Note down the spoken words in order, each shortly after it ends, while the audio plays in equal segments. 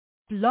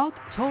Blog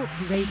Talk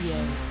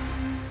Radio.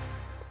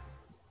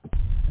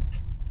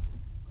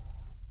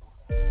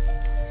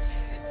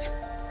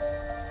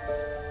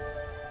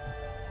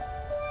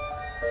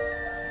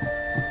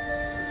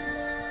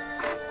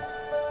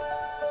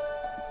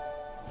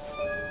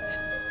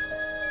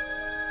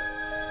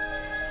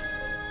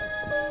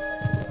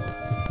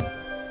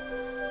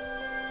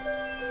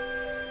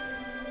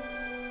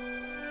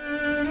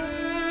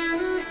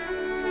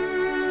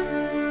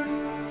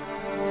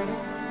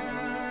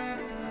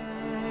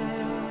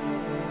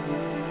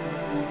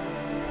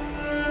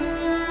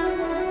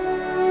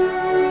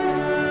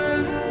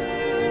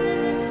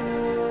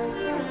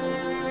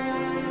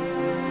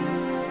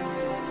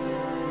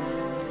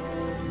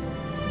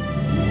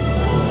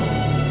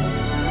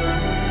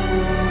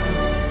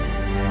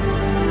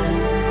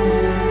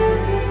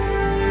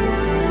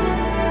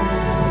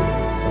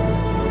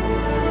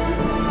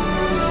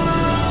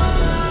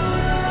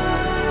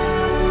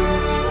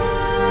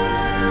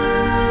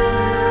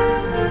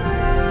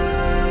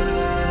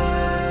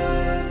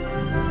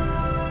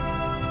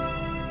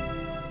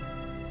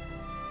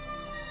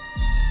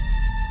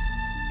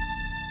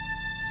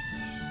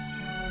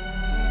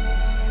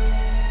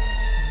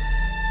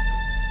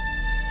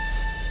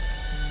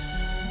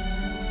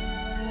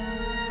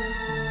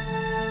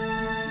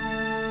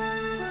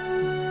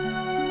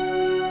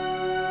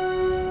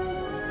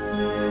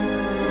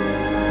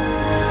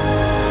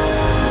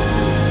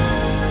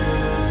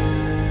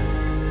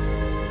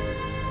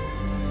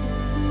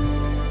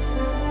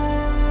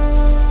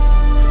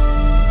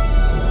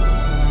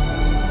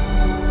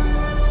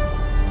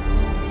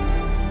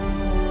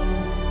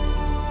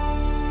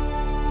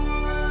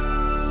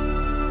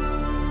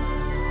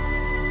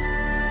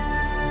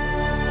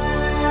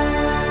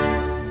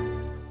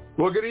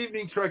 Well, good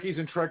evening, Trekkies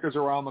and Trekkers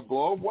around the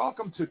globe.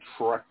 Welcome to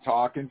Trek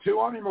Talking 2.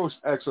 I'm your most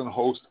excellent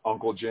host,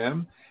 Uncle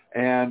Jim.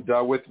 And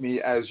with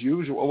me as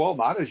usual, well,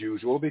 not as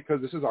usual,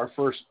 because this is our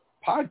first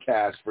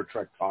podcast for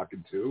Trek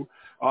Talking 2.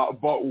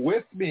 But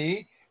with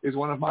me is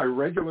one of my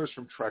regulars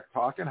from Trek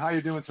Talking. How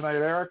you doing tonight,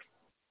 Erik?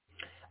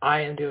 I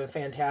am doing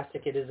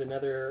fantastic. It is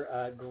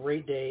another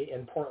great day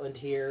in Portland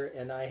here.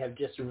 And I have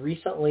just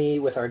recently,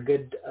 with our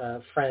good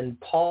friend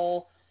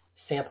Paul,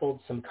 sampled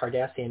some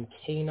Cardassian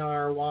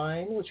Canar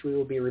wine, which we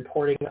will be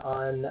reporting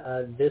on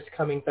this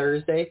coming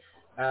Thursday.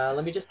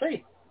 Let me just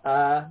say,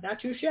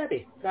 not too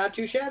shabby.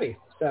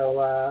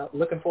 So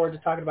looking forward to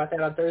talking about that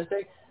on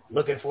Thursday.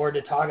 Looking forward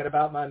to talking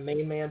about my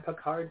main man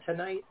Picard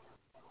tonight.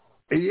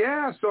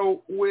 Yeah,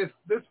 so with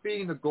this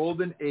being the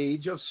golden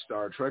age of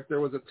Star Trek,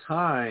 there was a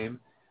time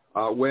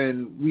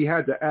when we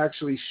had to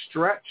actually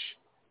stretch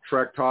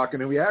Trek Talking,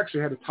 and we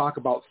actually had to talk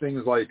about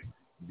things like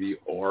the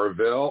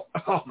Orville.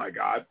 Oh, my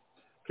God.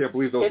 Can't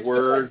believe those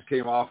words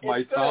came off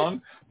my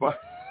tongue, but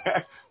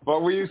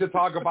we used to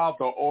talk about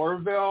the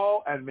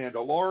Orville and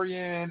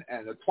Mandalorian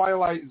and the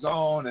Twilight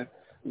Zone, and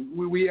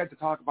we had to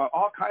talk about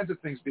all kinds of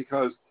things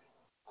because,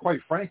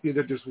 quite frankly,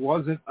 there just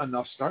wasn't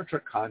enough Star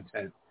Trek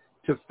content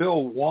to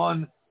fill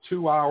 1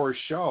 2-hour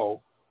show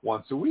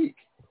once a week.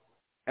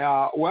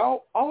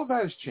 Well, all of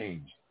that has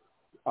changed.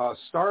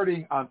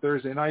 Starting on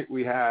Thursday night,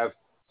 we have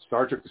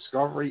Star Trek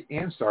Discovery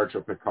and Star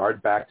Trek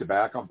Picard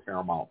back-to-back on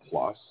Paramount+.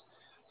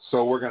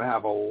 So we're going to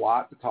have a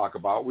lot to talk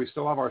about. We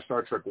still have our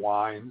Star Trek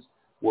wines.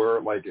 We're,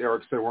 like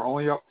Erik said, we're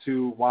only up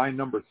to wine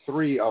number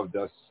 3 of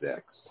the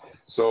 6.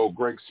 So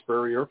Greg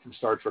Spurrier from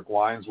Star Trek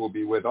Wines will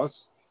be with us,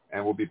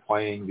 and we'll be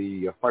playing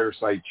the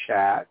fireside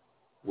chat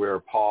where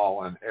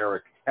Paul and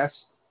Erik test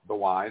the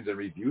wines and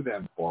review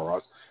them for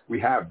us.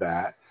 We have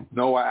that.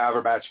 Noah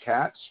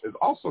Averbach-Katz is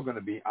also going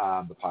to be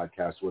on the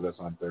podcast with us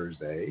on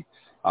Thursday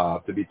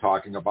to be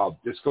talking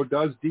about Disco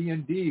Does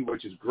D&D,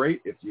 which is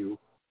great if you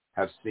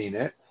have seen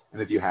it.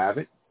 And if you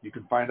haven't, you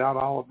can find out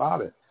all about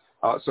it.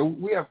 So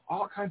we have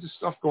all kinds of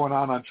stuff going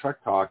on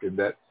Trek Talk, and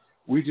that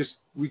we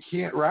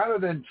can't, rather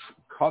than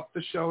cut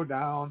the show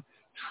down,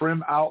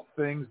 trim out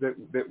things that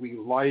we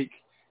like,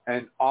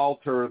 and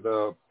alter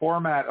the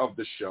format of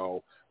the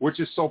show, which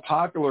is so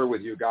popular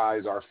with you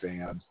guys, our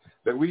fans,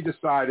 that we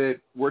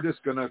decided we're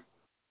just going to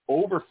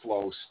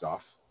overflow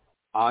stuff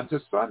onto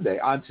Sunday,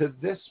 onto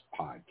this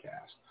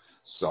podcast.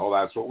 So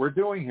that's what we're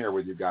doing here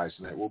with you guys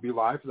tonight. We'll be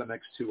live for the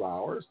next 2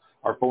 hours.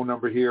 Our phone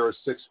number here is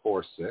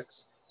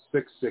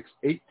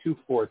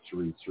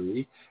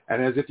 646-668-2433.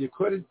 And as if you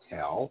couldn't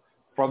tell,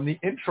 from the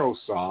intro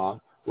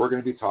song, we're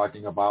going to be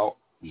talking about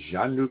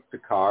Jean-Luc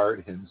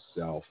Picard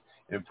himself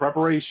in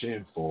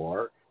preparation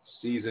for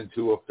Season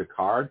 2 of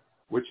Picard,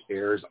 which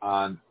airs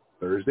on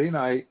Thursday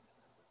night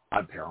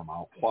on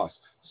Paramount+.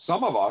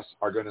 Some of us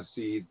are going to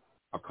see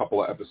a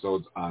couple of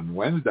episodes on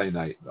Wednesday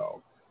night,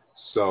 though.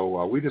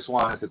 So we just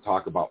wanted to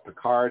talk about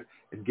Picard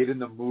and get in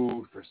the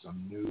mood for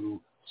some new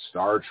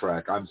Star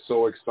Trek. I'm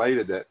so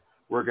excited that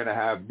we're going to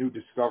have new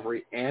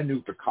Discovery and new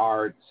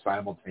Picard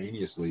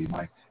simultaneously.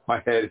 My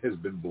head has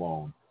been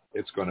blown.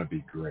 It's going to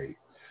be great.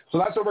 So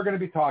that's what we're going to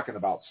be talking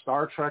about,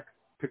 Star Trek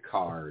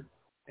Picard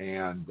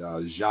and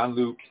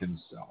Jean-Luc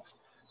himself.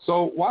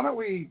 So why don't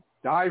we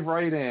dive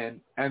right in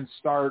and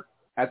start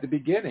at the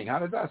beginning? How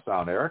does that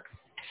sound, Erik?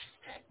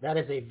 That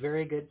is a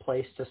very good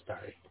place to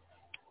start.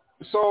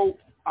 So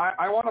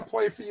I want to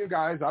play for you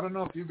guys. I don't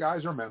know if you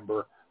guys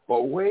remember,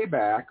 but way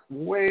back,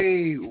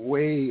 way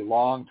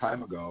long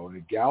time ago in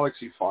a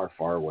galaxy far,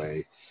 far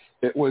away,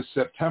 it was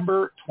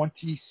September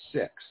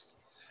 26th,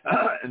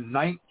 in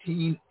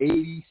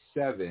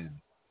 1987,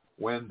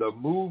 when the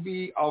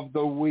movie of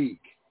the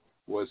week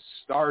was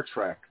Star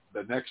Trek,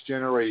 The Next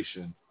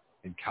Generation,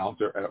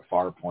 Encounter at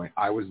Farpoint.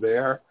 I was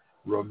there,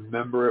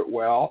 remember it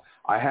well.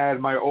 I had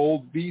my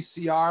old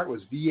VCR, it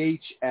was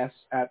VHS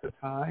at the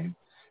time,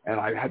 and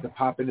I had to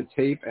pop in a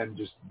tape and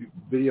just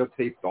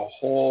videotape the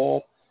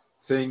whole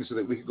thing so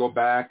that we could go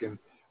back and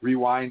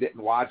rewind it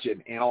and watch it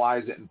and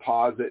analyze it and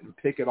pause it and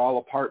pick it all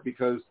apart,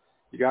 because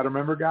you got to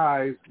remember,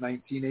 guys,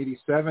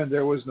 1987,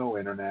 there was no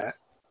internet.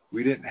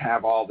 We didn't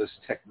have all this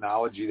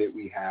technology that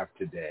we have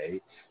today.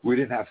 We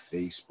didn't have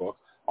Facebook.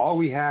 All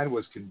we had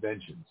was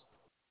conventions.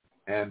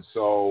 And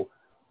so,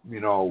 you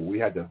know, we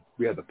had to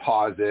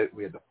pause it.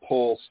 We had to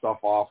pull stuff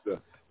off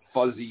the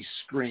fuzzy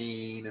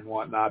screen and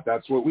whatnot.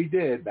 That's what we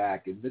did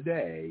back in the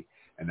day,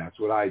 and that's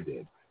what I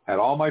did. Had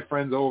all my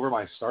friends over,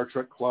 my Star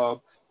Trek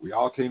club. We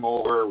all came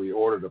over. We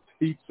ordered a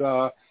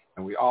pizza,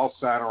 and we all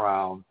sat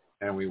around,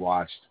 and we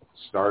watched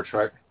Star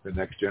Trek, The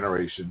Next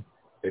Generation,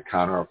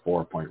 Encounter at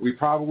Farpoint. We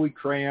probably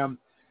crammed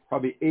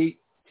 8,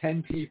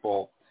 10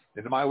 people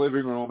into my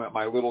living room at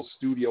my little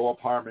studio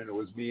apartment. It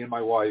was me and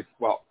my wife,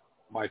 well,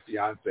 my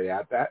fiance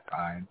at that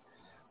time,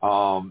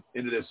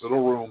 into this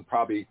little room,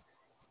 probably,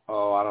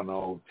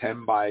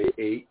 10 by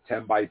 8,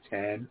 10 by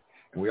 10.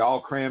 And we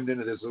all crammed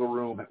into this little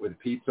room with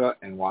pizza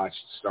and watched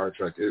Star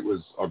Trek. It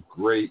was a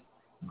great,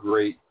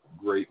 great,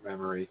 great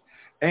memory.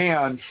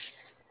 And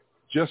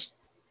just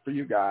for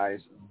you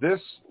guys,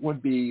 this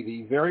would be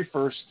the very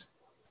first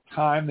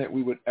time that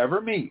we would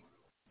ever meet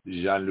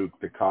Jean-Luc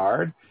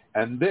Picard,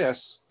 and this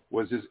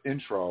was his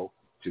intro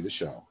to the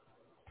show.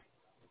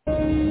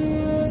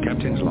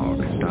 Captain's log,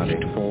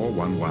 stardate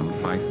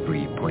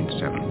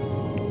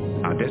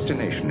 41153.7. Our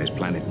destination is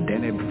planet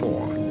Deneb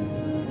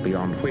 4,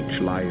 beyond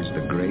which lies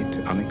the great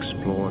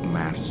unexplored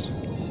mass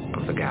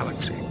of the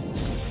galaxy.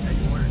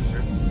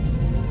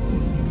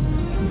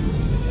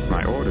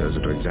 My orders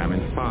are to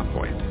examine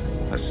Farpoint,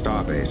 a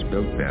starbase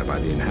built there by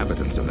the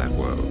inhabitants of that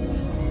world.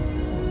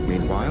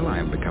 Meanwhile, I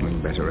am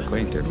becoming better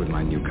acquainted with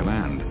my new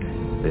command,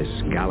 this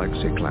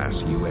Galaxy-class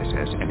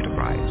USS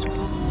Enterprise.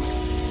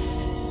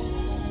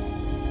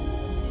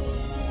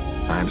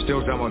 I am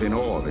still somewhat in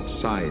awe of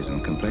its size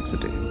and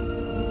complexity.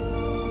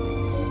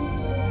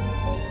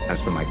 As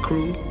for my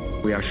crew,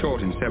 we are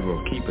short in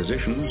several key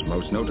positions,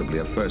 most notably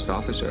a first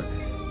officer,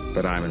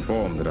 but I am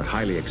informed that a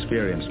highly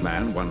experienced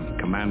man, one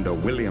Commander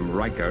William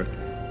Riker,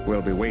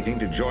 will be waiting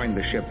to join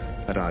the ship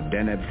at our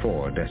Deneb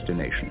 4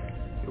 destination.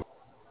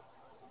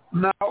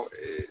 Now,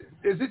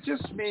 is it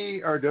just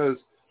me, or does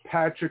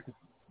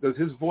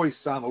his voice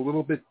sound a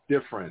little bit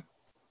different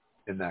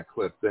in that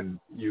clip than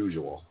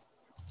usual?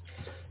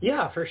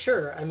 Yeah, for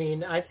sure. I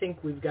mean, I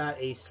think we've got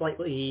a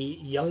slightly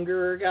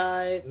younger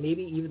guy.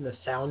 Maybe even the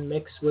sound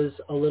mix was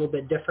a little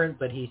bit different,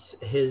 but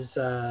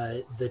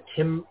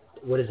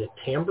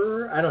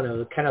timbre? I don't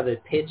know. Kind of the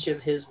pitch of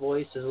his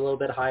voice is a little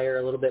bit higher,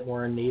 a little bit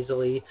more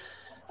nasally.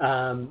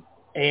 But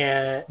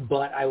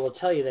I will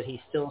tell you that he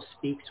still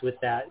speaks with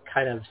that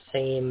kind of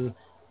same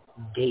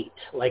gait.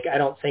 Like, I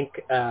don't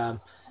think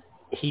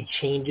he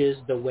changes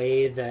the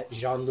way that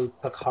Jean-Luc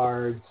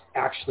Picard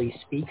actually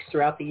speaks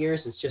throughout the years.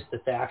 It's just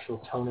that the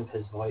actual tone of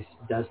his voice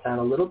does sound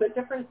a little bit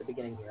different at the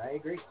beginning here. I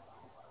agree.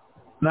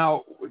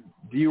 Now,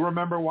 do you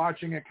remember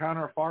watching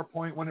Encounter at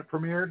Farpoint when it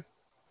premiered?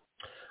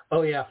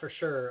 Oh, yeah, for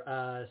sure.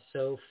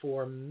 So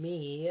for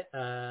me,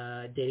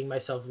 dating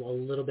myself a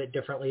little bit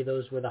differently,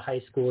 those were the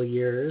high school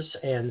years.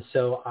 And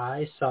so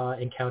I saw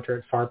Encounter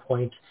at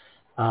Farpoint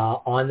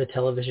on the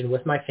television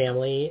with my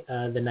family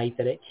the night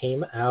that it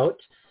came out.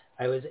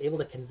 I was able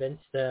to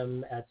convince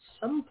them at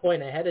some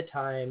point ahead of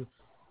time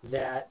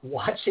that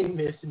watching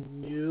this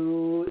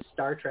new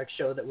Star Trek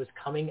show that was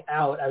coming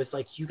out, I was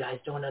like, you guys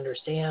don't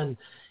understand.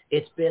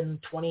 It's been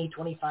 20,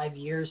 25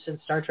 years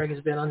since Star Trek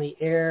has been on the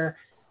air.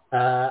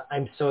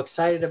 I'm so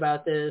excited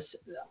about this.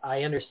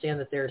 I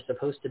understand that there's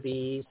supposed to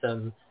be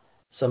some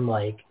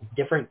like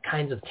different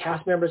kinds of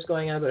cast members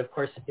going on, but of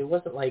course it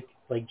wasn't like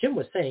Jim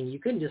was saying, you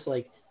couldn't just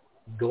like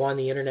go on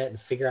the internet and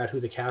figure out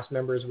who the cast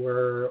members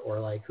were or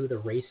like who the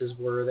races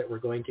were that were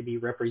going to be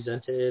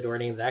represented or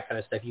any of that kind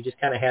of stuff. You just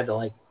kind of had to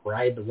like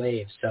ride the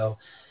wave. So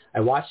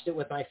I watched it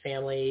with my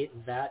family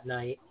that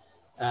night.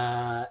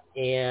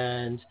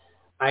 And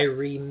I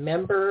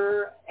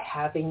remember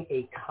having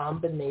a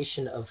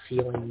combination of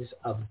feelings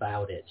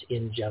about it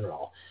in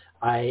general.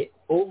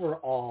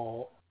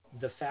 Overall,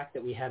 the fact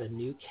that we had a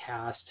new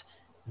cast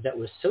that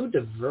was so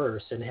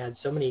diverse and had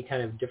so many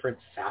kind of different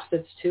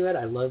facets to it.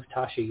 I loved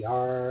Tasha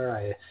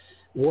Yar.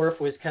 Worf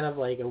was kind of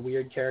like a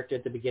weird character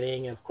at the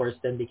beginning, and of course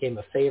then became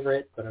a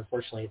favorite, but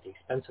unfortunately at the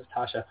expense of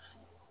Tasha.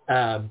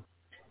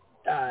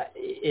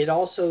 It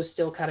also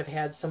still kind of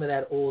had some of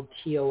that old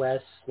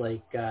TOS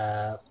like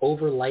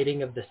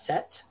overlighting of the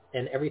set,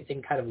 and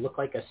everything kind of looked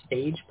like a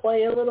stage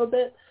play a little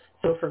bit.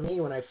 So for me,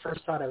 when I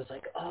first saw it, I was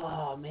like,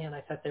 oh, man,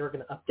 I thought they were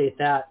going to update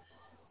that.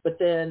 But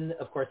then,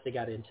 of course, they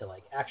got into,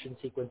 like, action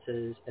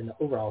sequences and the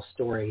overall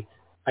story.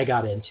 I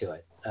got into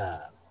it.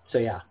 So,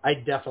 yeah, I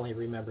definitely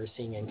remember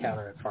seeing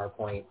Encounter at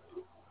Farpoint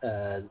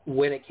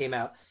when it came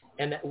out.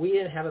 And we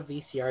didn't have a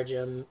VCR,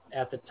 Jim,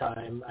 at the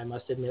time. I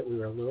must admit we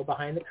were a little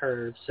behind the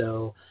curve,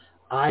 so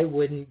I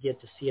wouldn't get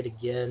to see it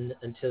again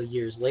until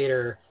years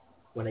later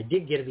when I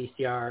did get a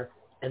VCR,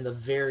 and the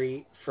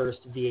very first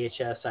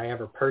VHS I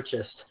ever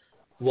purchased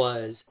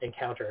was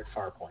Encounter at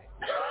Farpoint,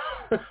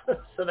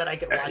 so that I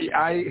could watch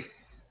it.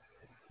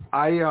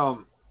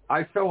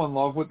 I fell in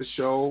love with the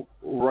show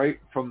right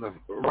from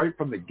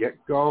the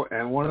get-go,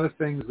 and one of the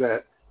things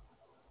that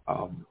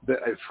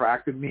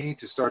attracted me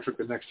to Star Trek: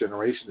 The Next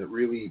Generation, that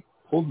really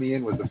pulled me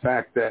in, was the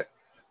fact that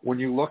when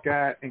you look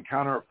at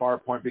Encounter at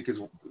Farpoint, because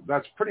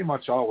that's pretty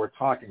much all we're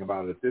talking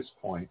about at this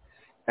point,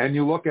 and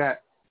you look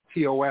at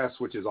TOS,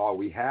 which is all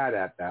we had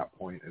at that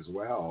point as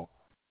well,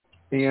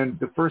 and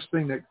the first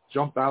thing that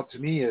jumped out to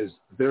me is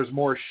there's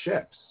more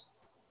ships.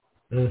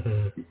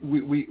 Mm-hmm.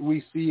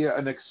 We see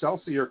an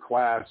Excelsior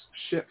class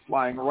ship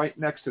flying right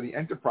next to the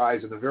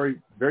Enterprise in the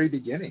very, very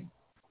beginning.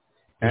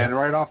 And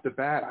right off the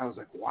bat, I was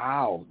like,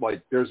 wow,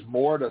 like there's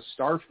more to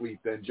Starfleet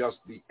than just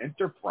the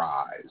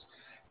Enterprise.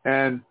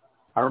 And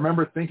I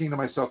remember thinking to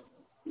myself,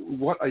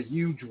 what a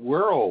huge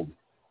world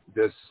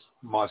this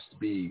must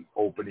be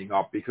opening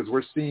up, because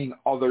we're seeing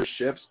other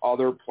ships,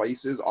 other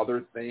places,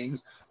 other things,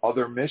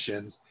 other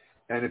missions.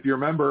 And if you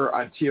remember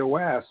on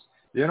TOS,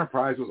 the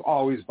Enterprise was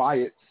always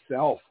by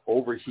itself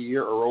over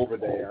here or over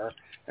there.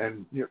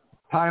 And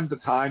time to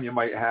time you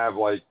might have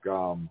like,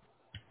 an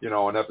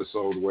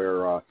episode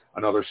where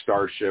another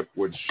starship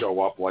would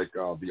show up, like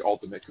the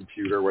Ultimate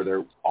Computer, where they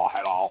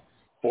had all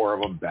four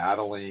of them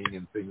battling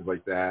and things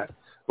like that.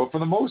 But for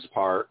the most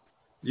part,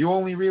 you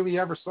only really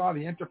ever saw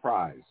the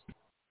Enterprise.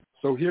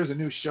 So here's a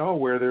new show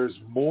where there's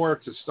more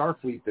to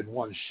Starfleet than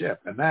one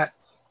ship, and that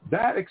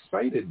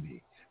excited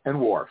me. And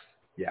Worf,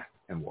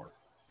 and Worf.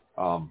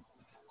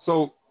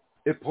 So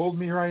it pulled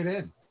me right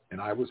in, and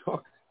I was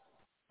hooked.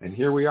 And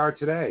here we are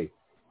today,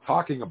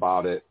 talking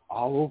about it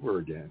all over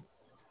again.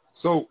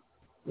 So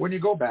when you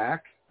go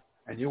back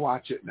and you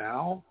watch it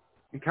now,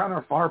 Encounter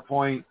at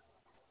Farpoint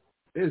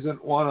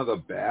isn't one of the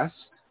best,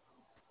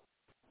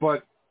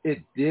 but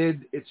it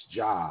did its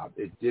job.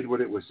 It did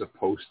what it was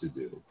supposed to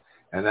do,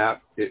 and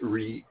that it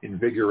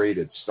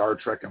reinvigorated Star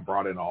Trek and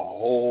brought in a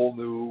whole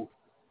new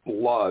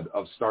blood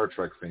of Star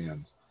Trek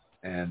fans.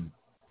 And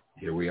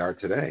here we are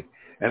today.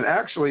 And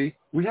actually,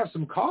 we have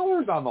some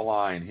callers on the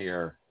line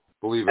here,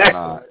 believe it or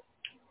not.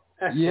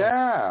 Excellent.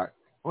 Yeah.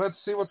 Let's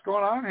see what's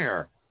going on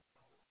here.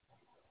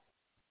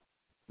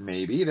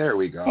 Maybe. There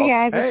we go. Hey,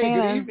 guys. Hey,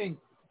 Shannon. good evening.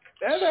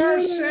 Hey there,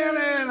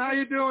 Shannon. How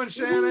you doing,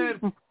 Shannon?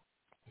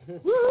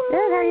 Good.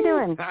 How are you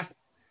doing?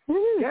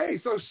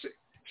 Okay, so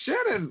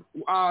Shannon,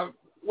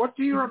 what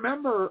do you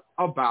remember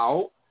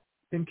about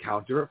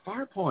Encounter at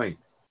Farpoint?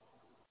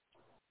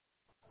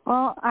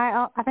 Well,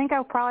 I think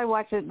I'll probably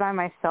watch it by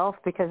myself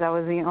because I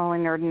was the only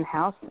nerd in the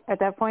house at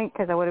that point,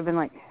 because I would have been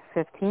like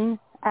 15.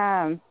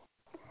 And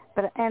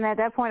at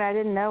that point, I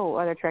didn't know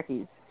other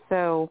Trekkies.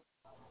 So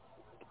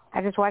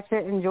I just watched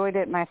it, enjoyed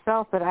it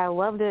myself, but I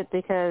loved it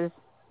because,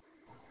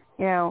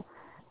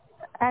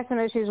 I had some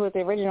issues with the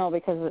original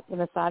because of the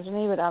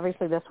misogyny, but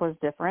obviously this was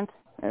different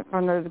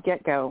from the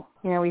get-go.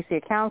 We see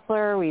a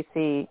counselor, we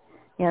see,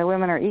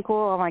 women are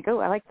equal. I'm like, oh,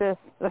 I like this.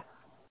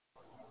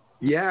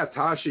 Yeah,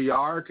 Tasha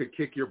Yar could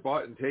kick your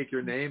butt and take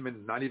your name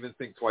and not even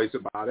think twice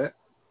about it.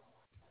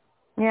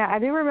 Yeah, I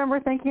do remember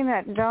thinking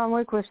that John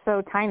Luke was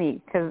so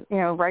tiny because,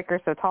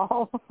 Riker's so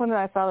tall when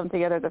I saw them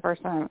together the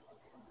first time.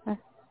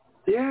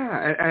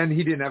 Yeah, and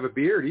he didn't have a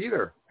beard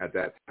either at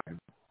that time.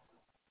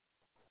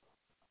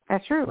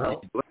 That's true.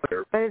 Well,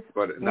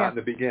 but not yeah. in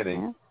the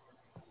beginning.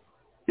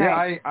 Yeah,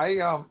 right.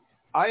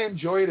 I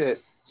enjoyed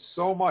it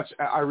so much.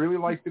 I really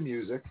liked the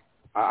music.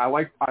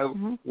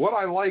 What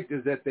I liked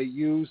is that they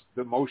used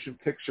the motion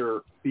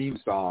picture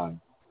theme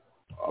song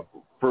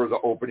for the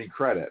opening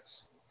credits,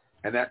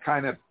 and that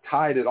kind of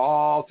tied it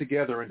all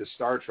together into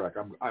Star Trek.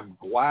 I'm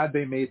glad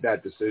they made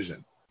that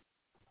decision,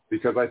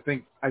 because I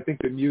think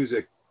the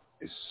music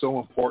is so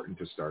important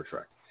to Star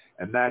Trek,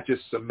 and that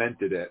just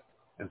cemented it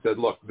and said,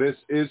 look, this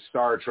is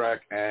Star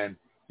Trek, and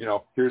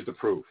here's the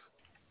proof.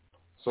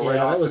 So right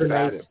off the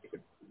bat,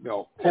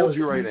 pulled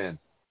you right in.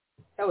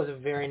 That was a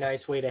very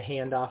nice way to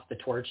hand off the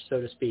torch,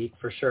 so to speak,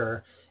 for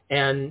sure.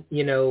 And,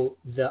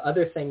 the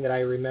other thing that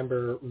I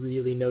remember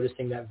really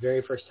noticing that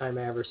very first time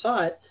I ever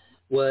saw it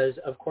was,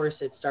 of course,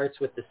 it starts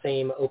with the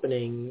same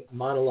opening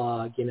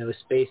monologue,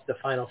 space, the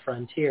final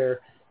frontier,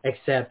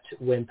 except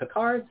when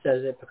Picard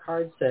says it,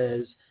 Picard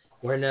says,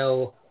 where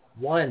no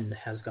one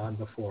has gone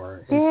before,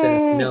 instead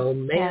of no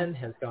man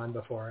has gone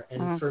before.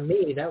 And for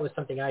me, that was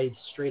something I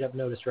straight up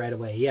noticed right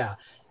away. Yeah.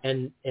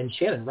 And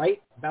Shannon,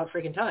 right about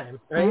freaking time,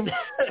 right?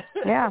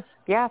 Yeah.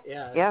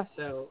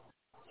 So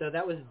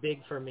that was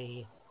big for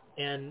me.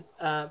 And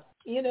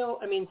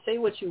I mean, say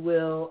what you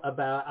will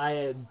about,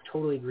 I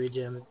totally agree,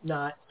 Jim,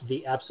 not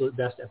the absolute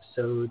best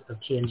episode of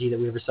TNG that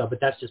we ever saw, but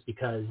that's just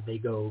because they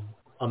go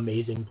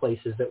amazing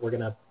places that we're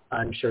going to,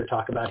 I'm sure,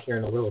 talk about here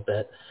in a little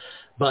bit.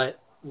 But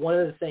one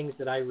of the things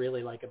that I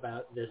really like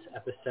about this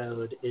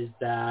episode is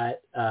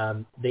that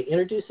they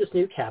introduce this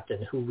new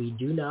captain who we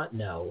do not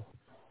know.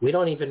 We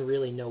don't even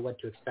really know what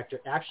to expect.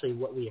 Actually,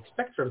 what we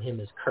expect from him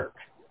is Kirk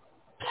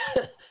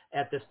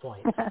at this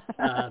point,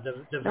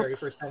 the very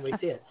first time we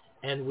see it.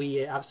 And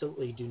we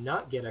absolutely do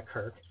not get a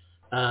Kirk,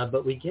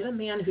 but we get a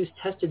man who's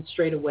tested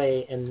straight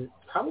away. And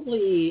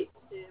probably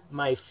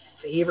my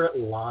favorite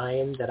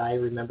line that I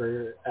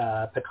remember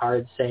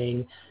Picard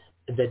saying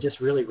that just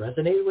really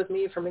resonated with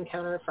me from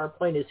Encounter at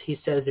Farpoint is he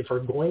says, if we're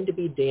going to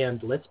be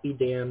damned, let's be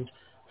damned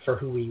for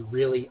who we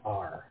really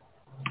are.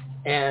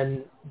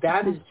 And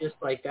that is just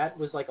like, that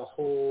was like a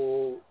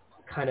whole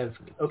kind of,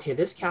 okay,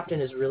 this captain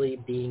is really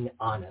being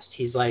honest.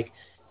 He's like,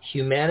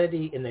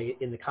 humanity in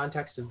the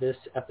context of this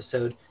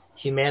episode,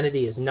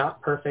 humanity is not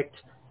perfect.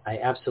 I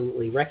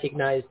absolutely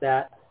recognize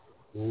that.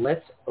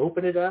 Let's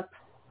open it up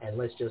and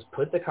let's just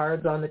put the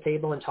cards on the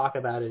table and talk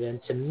about it. And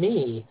to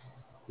me,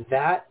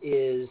 that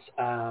is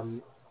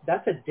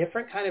that's a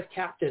different kind of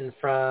captain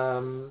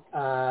from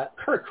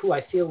Kirk, who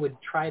I feel would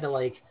try to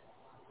like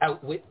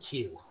outwit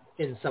Q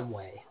in some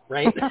way,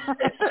 right?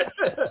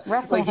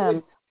 Like he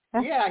would,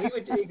 yeah, he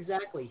would,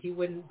 exactly. He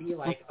wouldn't be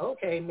like,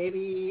 okay,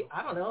 maybe,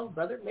 I don't know,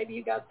 brother, maybe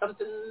you got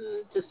something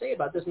to say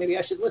about this. Maybe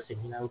I should listen.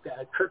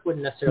 Kirk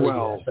wouldn't necessarily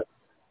do that. But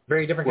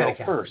very different kind of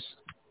captain. First,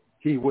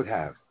 he would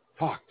have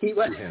talked to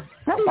him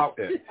about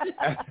it.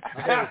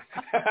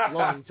 A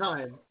long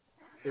time.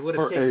 It would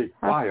have taken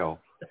a while.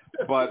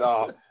 But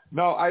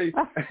no,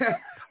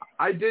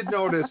 I did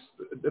notice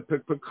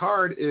that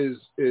Picard is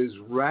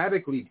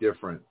radically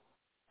different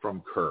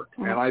from Kirk.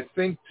 And I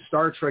think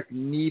Star Trek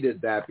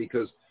needed that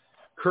because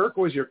Kirk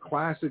was your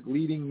classic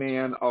leading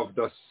man of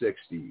the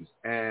 60s.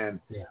 And,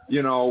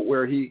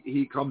 where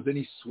he comes in,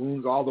 he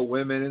swoons all the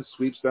women and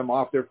sweeps them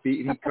off their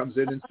feet, and he comes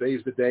in and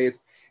saves the day.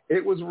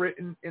 It was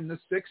written in the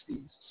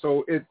 60s.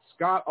 So it's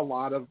got a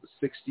lot of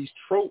 60s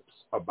tropes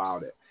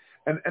about it.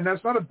 And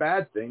that's not a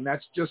bad thing.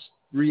 That's just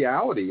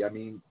reality. I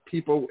mean,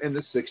 people in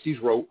the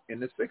 60s wrote in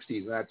the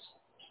 60s. And that's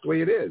the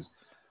way it is.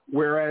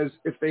 Whereas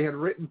if they had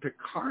written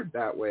Picard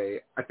that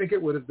way, I think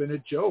it would have been a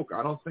joke.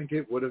 I don't think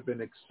it would have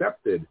been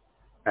accepted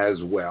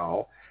as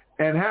well.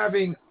 And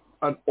having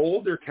an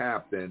older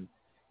captain,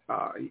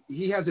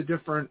 he has a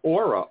different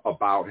aura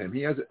about him.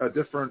 He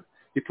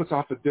puts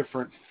off a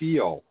different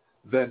feel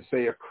than,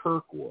 say, a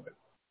Kirk would.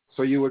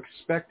 So you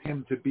expect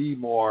him to be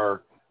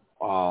more,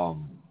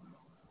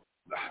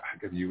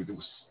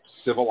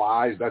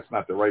 civilized. That's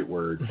not the right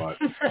word, but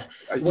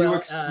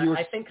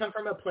I think come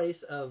from a place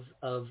of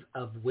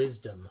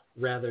wisdom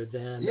rather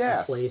than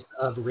a place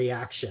of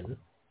reaction.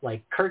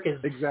 Like Kirk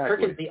is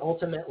the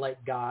ultimate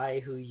like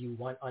guy who you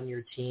want on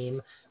your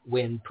team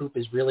when poop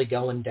is really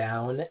going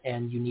down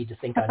and you need to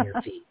think on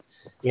your feet.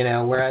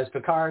 Whereas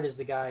Picard is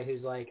the guy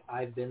who's like,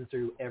 I've been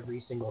through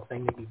every single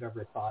thing that you've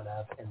ever thought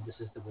of, and this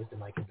is the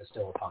wisdom I can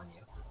bestow upon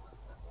you.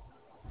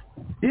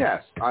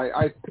 Yes,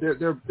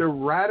 they're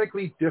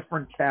radically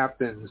different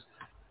captains,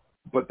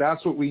 but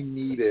that's what we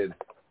needed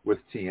with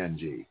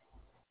TNG,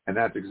 and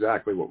that's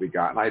exactly what we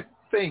got. And I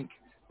think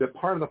that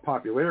part of the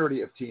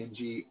popularity of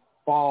TNG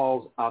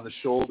falls on the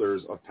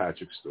shoulders of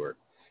Patrick Stewart,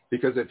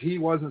 because if he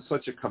wasn't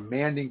such a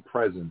commanding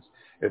presence,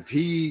 if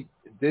he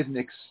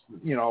didn't,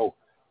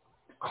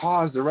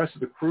 cause the rest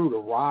of the crew to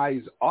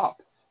rise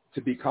up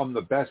to become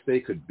the best they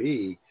could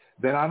be,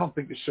 then I don't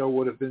think the show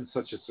would have been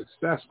such a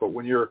success. But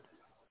when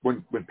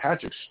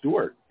Patrick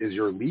Stewart is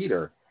your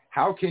leader,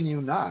 how can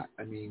you not?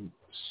 I mean,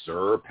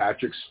 Sir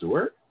Patrick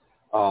Stewart.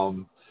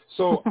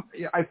 So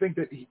I think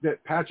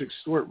that Patrick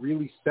Stewart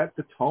really set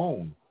the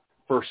tone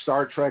for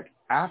Star Trek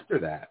after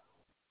that.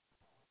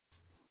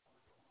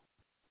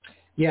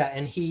 Yeah,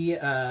 and he,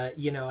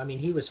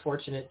 he was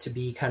fortunate to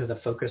be kind of the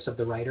focus of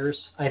the writers.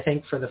 I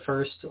think for the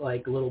first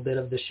little bit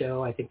of the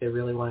show, I think they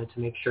really wanted to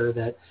make sure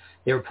that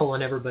they were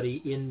pulling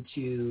everybody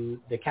into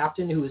the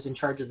captain who was in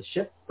charge of the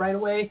ship right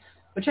away,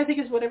 which I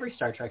think is what every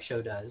Star Trek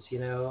show does. You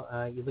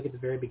look at the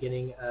very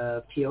beginning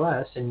of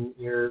TOS, and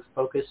your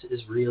focus is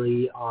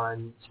really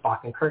on Spock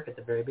and Kirk at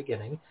the very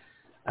beginning.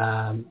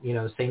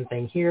 Same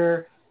thing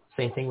here.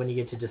 Same thing when you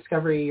get to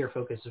Discovery, your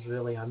focus is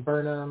really on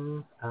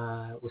Burnham,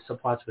 with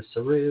subplots with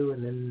Saru,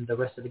 and then the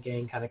rest of the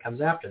gang kind of comes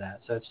after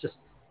that. So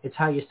it's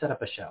how you set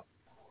up a show.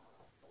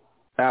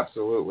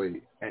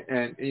 Absolutely.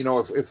 And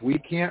if we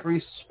can't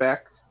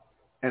respect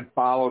and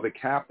follow the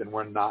captain,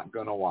 we're not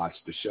going to watch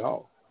the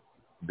show,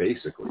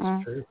 basically.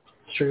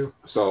 True.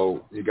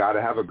 So you got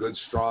to have a good,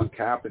 strong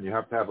captain. You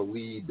have to have a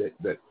lead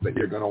that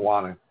you're going to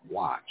want to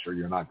watch, or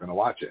you're not going to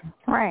watch it.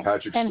 Right.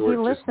 Patrick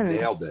Stewart just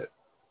nailed it.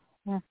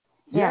 Yeah.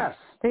 Yes.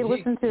 They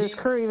listened to his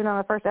crew even on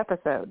the first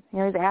episode.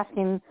 He's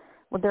asking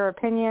what their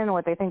opinion,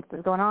 what they think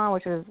is going on,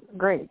 which is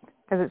great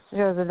because it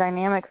shows the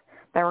dynamics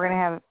that we're going to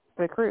have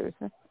for the crews.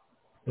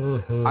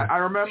 Mm-hmm. I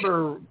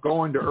remember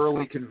going to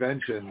early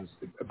conventions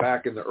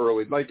back in the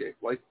early, like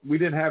we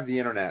didn't have the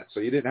internet,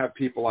 so you didn't have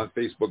people on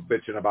Facebook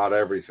bitching about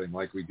everything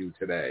like we do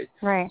today.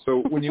 Right.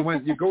 So when you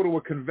go to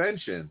a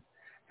convention,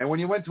 and when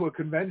you went to a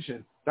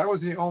convention, that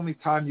was the only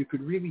time you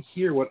could really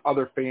hear what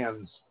other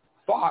fans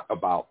thought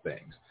about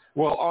things.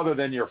 Well, other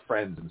than your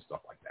friends and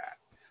stuff like that.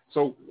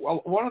 So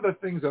one of the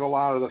things that a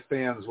lot of the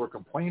fans were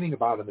complaining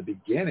about in the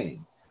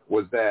beginning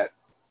was that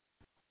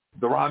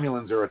the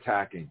Romulans are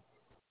attacking.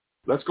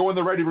 Let's go in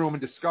the ready room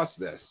and discuss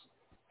this.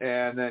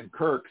 And then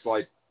Kirk's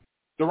like,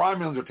 the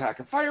Romulans are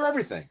attacking. Fire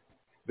everything.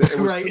 It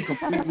was Right.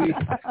 completely,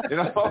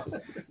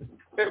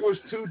 it was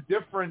two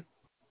different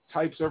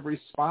types of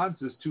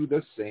responses to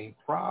the same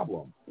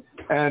problem.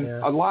 And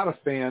a lot of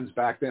fans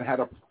back then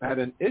had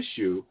an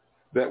issue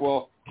that,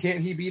 well, can't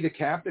he be the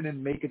captain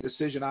and make a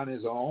decision on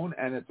his own?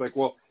 And it's like,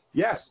 well,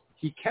 yes,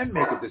 he can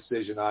make a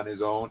decision on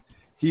his own.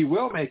 He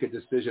will make a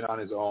decision on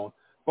his own.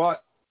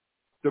 But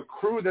the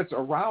crew that's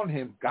around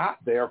him got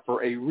there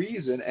for a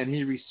reason, and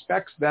he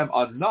respects them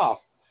enough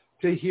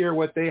to hear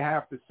what they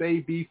have to say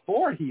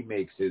before he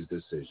makes his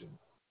decision,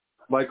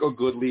 like a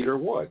good leader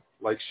would,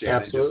 like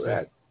Shannon just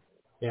said.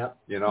 Yeah.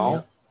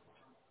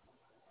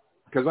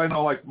 Because I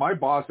know, like, my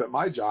boss at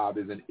my job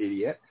is an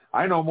idiot.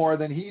 I know more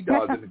than he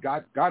does, and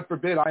God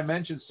forbid I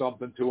mention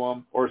something to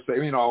him or say,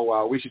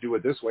 we should do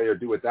it this way or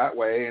do it that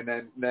way, and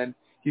then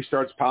he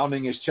starts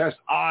pounding his chest.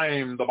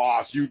 I'm the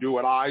boss. You do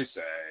what I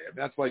say. And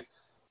that's like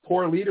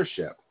poor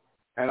leadership.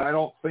 And I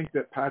don't think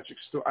that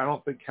I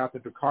don't think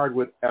Captain Picard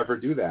would ever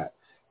do that.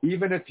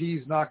 Even if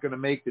he's not going to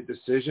make the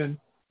decision,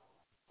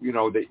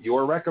 that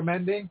you're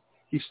recommending,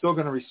 he's still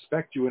going to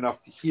respect you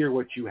enough to hear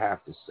what you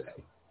have to say.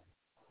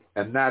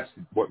 And that's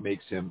what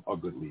makes him a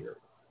good leader,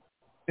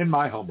 in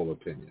my humble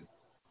opinion.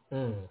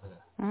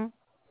 Mm-hmm.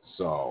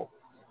 So,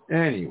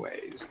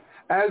 anyways,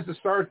 as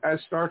Star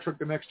Trek: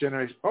 The Next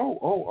Generation.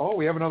 Oh,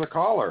 we have another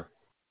caller.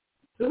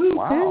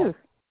 Wow.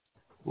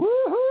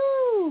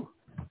 Woohoo!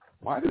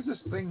 Why does this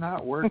thing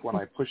not work when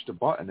I push the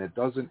button? It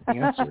doesn't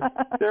answer.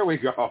 There we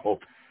go.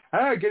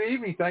 Hey, good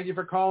evening. Thank you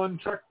for calling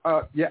Trek.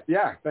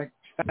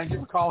 Thank you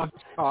for calling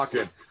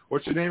Talking.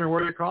 What's your name and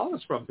where are you calling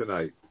us from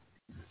tonight?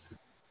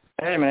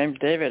 Hey, my name's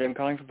David. I'm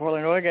calling from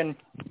Portland, Oregon.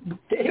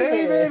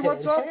 David,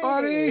 what's up,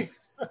 buddy?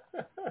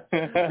 We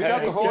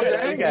got the whole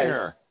gang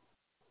here.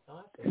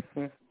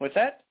 Awesome. What's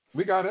that?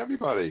 We got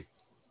everybody.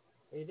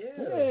 We do.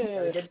 Got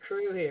a good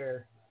crew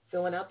here,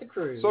 filling out the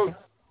crew. So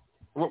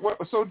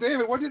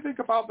David, what do you think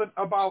about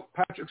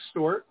Patrick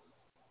Stewart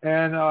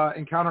and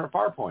Encounter at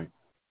Farpoint?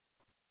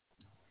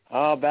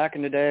 Back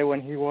in the day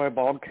when he wore a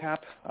bald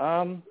cap.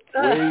 No,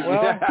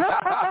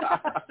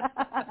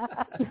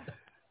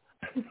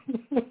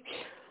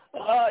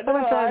 I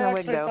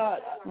actually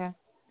thought.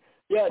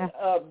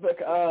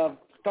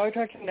 Star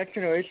Trek: Next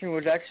Generation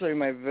was actually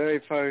my very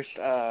first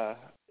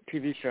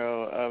TV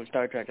show of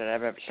Star Trek that I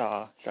ever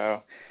saw.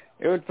 So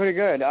it was pretty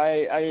good.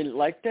 I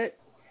liked it.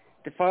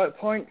 The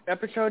Farpoint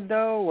episode,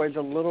 though, was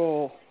a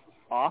little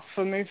off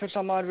for me for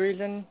some odd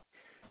reason.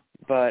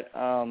 But,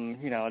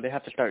 they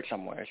have to start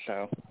somewhere,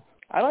 so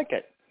I like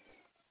it.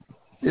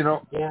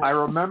 I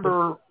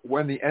remember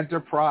when the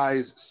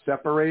Enterprise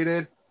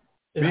separated,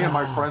 me and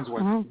my friends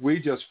we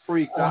just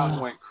freaked out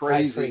and went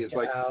crazy. It's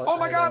like, oh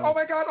my God.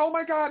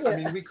 I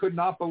mean, we could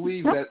not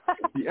believe that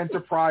the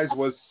Enterprise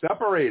was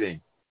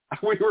separating.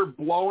 We were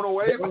blown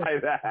away by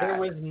that. There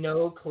was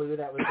no clue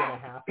that was going to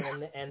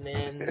happen, and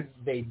then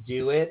they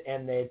do it,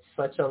 and it's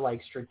such a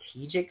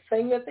strategic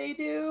thing that they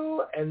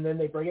do, and then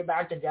they bring it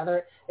back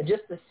together, and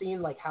just the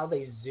scene, how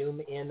they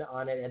zoom in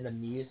on it, and the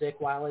music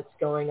while it's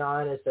going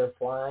on as they're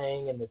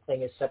flying, and the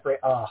thing is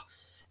separate.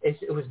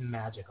 It was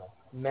magical.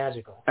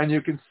 And you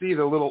can see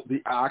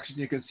the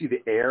oxygen, you can see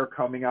the air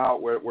coming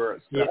out where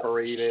it's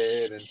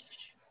separated,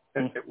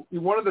 And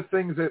one of the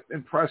things that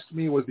impressed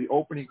me was the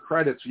opening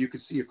credits. You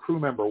could see a crew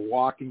member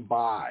walking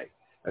by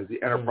as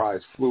the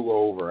Enterprise flew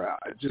over.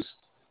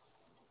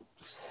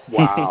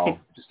 Wow,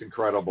 just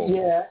incredible.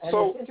 Yeah, and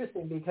it's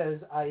interesting because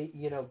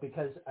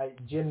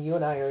Jim, you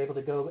and I are able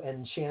to go,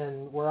 and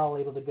Shannon, we're all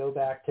able to go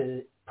back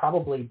to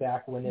probably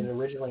back when it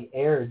originally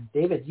aired.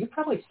 David, you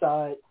probably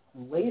saw it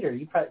later.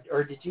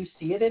 Or did you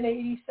see it in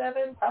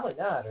 '87? Probably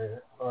not.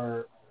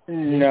 Or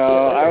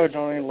no, I was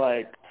only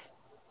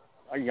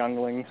a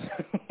youngling.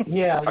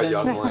 Yeah, a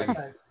youngling.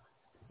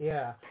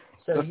 Yeah.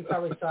 So you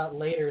probably saw it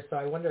later. So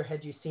I wonder,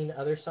 had you seen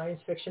other science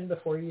fiction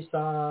before you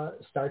saw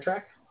Star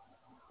Trek?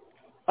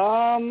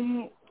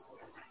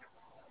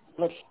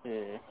 Let's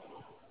see.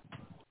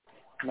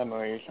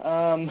 Memories.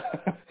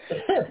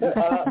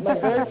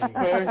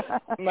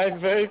 My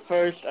very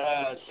first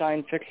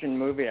science fiction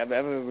movie I've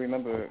ever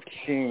remember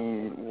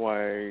seeing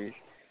was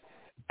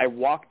I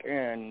walked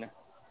in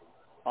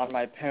on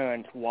my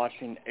parents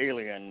watching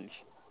Aliens.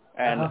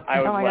 And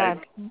I was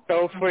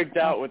so freaked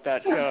out with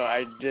that show.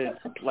 I just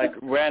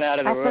ran out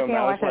of the room.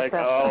 I was like,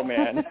 oh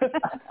man.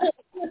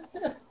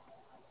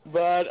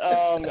 But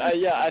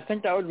I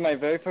think that was my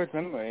very first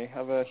memory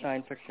of a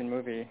science fiction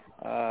movie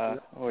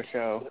or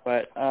show.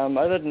 But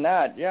other than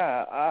that,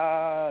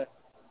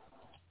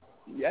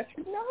 yes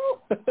or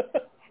no?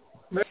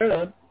 Right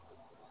on.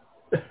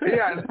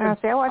 Yeah,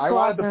 I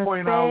wanted to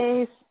point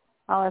out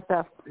all that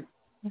stuff.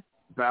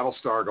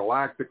 Battlestar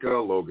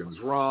Galactica, Logan's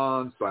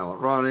Run, Silent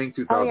Running,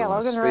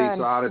 2001: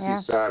 Space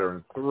Odyssey,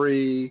 Saturn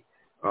 3,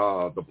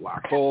 The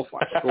Black Hole,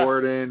 Flash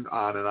Gordon,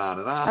 on and on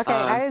and on. Okay,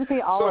 I didn't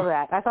see all of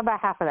that. I saw about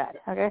half of that.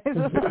 Okay.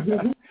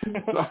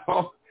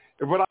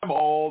 But I'm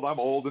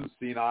old and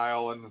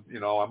senile, and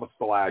I'm a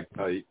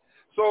stalactite.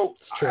 So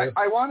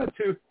I wanted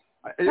to.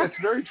 It's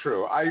very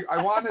true.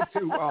 I wanted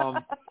to.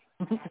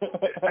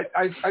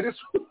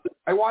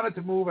 I wanted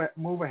to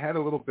move ahead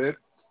a little bit,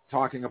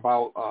 talking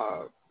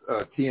about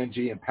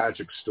TNG and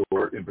Patrick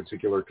Stewart, in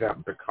particular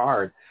Captain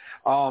Picard.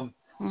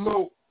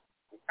 So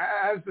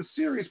as the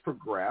series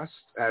progressed,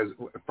 as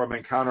from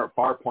Encounter at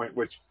Farpoint,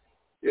 which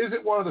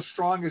isn't one of the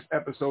strongest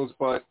episodes,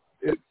 but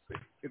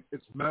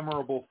it's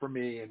memorable for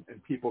me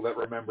and people that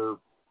remember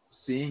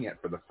seeing it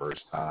for the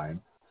first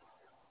time.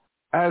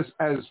 As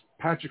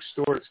Patrick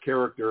Stewart's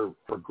character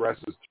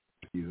progresses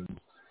through seasons,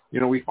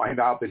 we find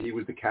out that he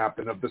was the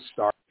captain of the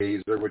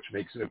Stargazer, which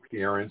makes an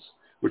appearance,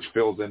 which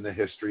fills in the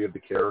history of the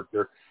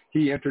character.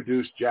 He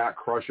introduced Jack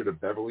Crusher to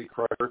Beverly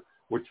Crusher,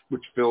 which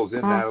fills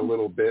in that a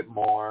little bit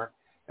more.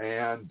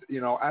 And,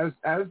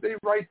 as they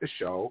write the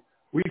show,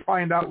 we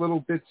find out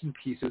little bits and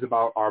pieces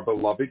about our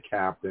beloved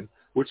captain,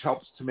 which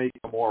helps to make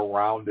a more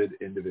rounded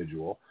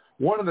individual.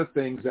 One of the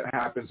things that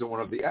happens in one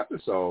of the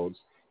episodes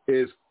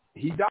is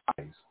he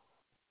dies.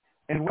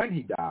 And when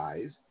he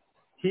dies,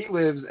 he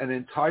lives an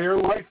entire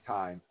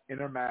lifetime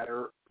in a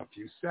matter of a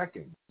few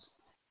seconds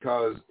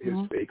because his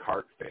fake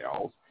heart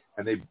fails,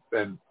 and they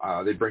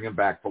bring him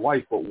back to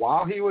life. But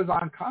while he was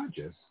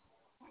unconscious,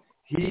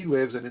 he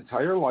lives an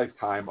entire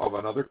lifetime of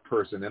another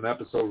person, an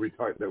episode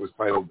that was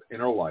titled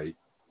Inner Light.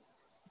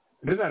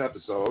 And in that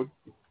episode,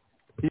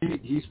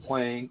 he's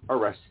playing a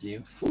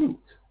Reskian flute,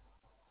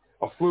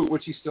 a flute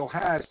which he still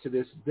has to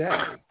this day.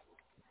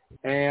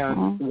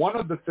 And one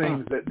of the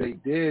things that they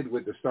did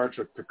with the Star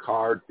Trek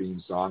Picard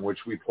theme song,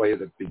 which we play at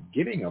the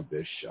beginning of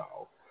this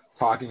show,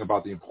 talking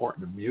about the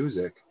importance of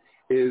music,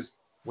 is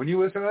when you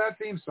listen to that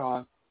theme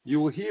song, you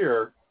will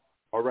hear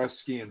a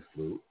Reskian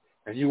flute,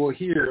 and you will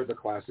hear the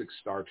classic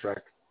Star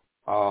Trek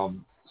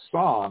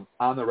song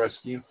on the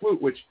Reskian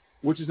flute,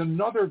 which is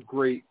another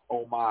great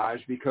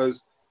homage because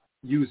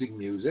using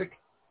music,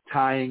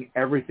 tying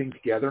everything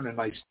together in a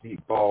nice, neat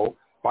bow,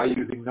 by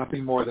using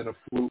nothing more than a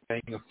flute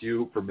playing a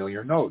few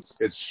familiar notes.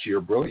 It's sheer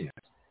brilliance,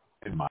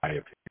 in my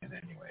opinion,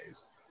 anyways.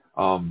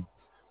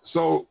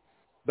 So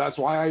that's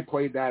why I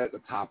played that at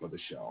the top of the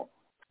show,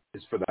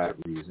 is for that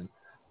reason.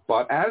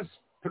 But as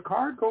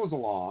Picard goes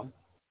along,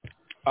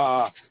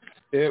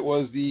 it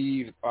was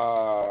the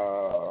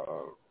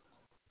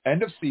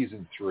end of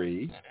season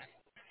 3.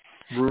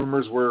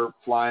 Rumors were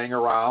flying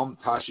around.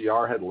 Tasha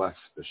Yar had left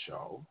the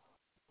show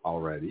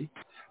already.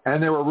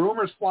 And there were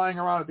rumors flying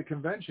around at the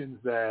conventions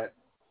that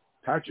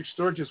Patrick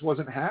Stewart just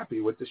wasn't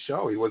happy with the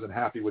show. He wasn't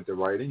happy with the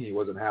writing. He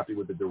wasn't happy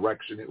with the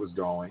direction it was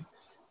going.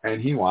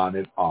 And he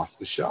wanted off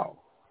the show.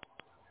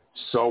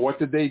 So what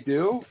did they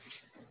do?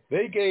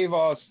 They gave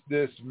us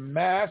this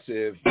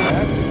massive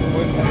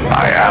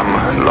I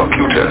am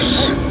Locutus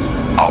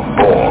of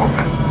Borg.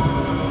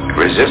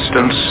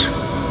 Resistance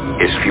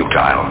is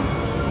futile.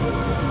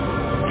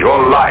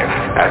 Your life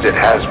as it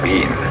has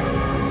been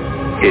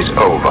is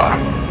over.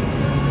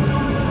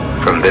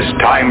 From this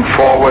time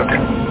forward,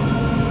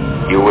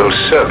 you will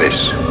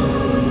service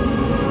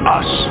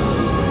us.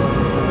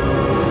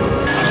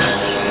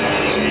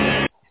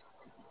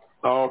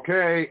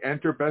 Okay,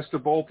 enter Best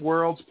of Both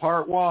Worlds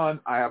Part 1.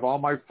 I have all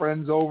my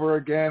friends over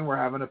again. We're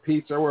having a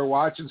pizza. We're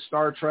watching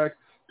Star Trek.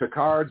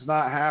 Picard's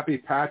not happy.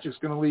 Patrick's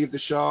going to leave the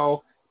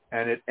show.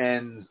 And it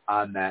ends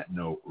on that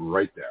note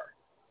right there.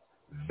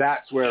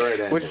 That's where it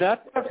ends. Was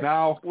that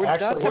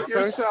the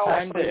first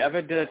time they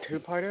ever did a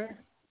two-parter?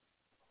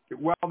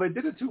 Well, they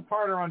did a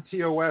two-parter on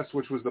TOS,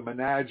 which was the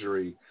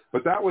Menagerie,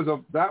 but that was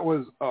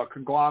a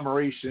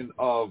conglomeration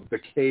of The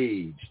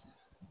Cage.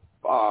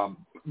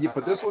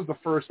 But this was the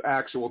first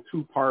actual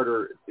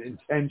two-parter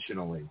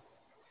intentionally.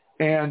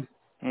 And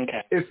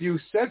if you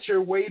set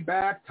your way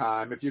back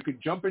time, if you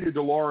could jump in your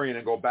DeLorean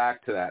and go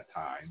back to that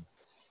time,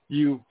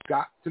 you've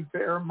got to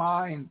bear in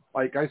mind,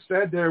 like I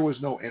said, there was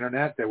no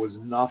internet, there was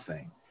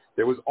nothing.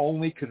 There was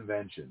only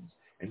conventions.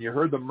 And you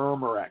heard the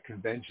murmur at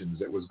conventions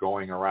that was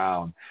going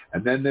around.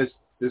 And then this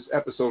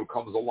episode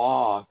comes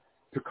along,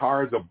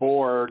 Picard's a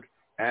Borg,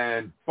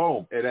 and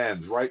boom, it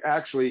ends, right?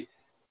 Actually,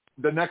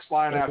 the next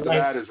line after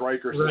that is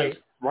Riker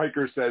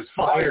says,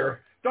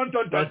 fire. Dun,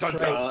 dun, dun, dun,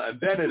 dun, and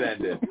then it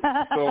ended.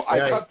 So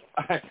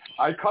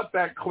I cut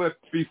that clip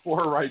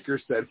before Riker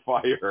said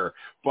fire.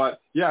 But,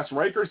 yes,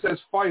 Riker says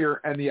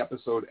fire, and the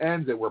episode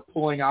ends, and we're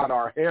pulling out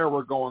our hair.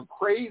 We're going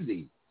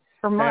crazy.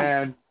 For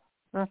months.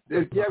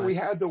 And we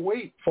had to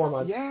wait. 4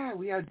 months. Yeah,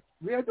 we had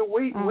to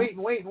wait and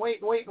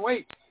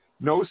wait.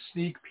 No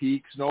sneak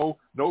peeks, no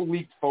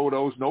leaked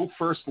photos, no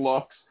first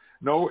looks,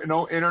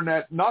 no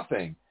internet,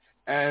 nothing.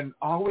 And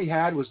all we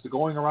had was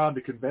going around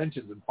to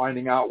conventions and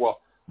finding out,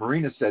 well,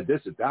 Marina said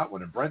this at that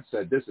one, and Brent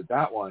said this at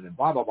that one, and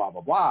blah, blah, blah,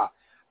 blah, blah.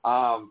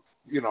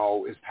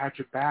 Is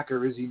Patrick back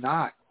or is he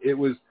not? It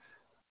was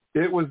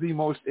the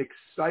most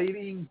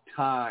exciting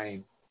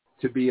time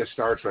to be a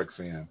Star Trek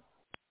fan,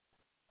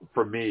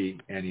 for me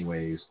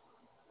anyways,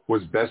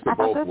 was Best of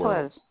Both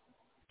Worlds.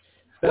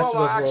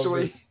 Well,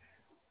 actually,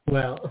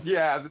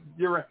 yeah,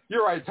 you're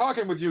right.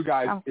 Talking with you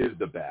guys is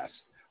the best.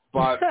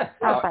 But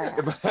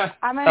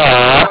I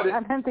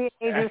meant the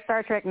age of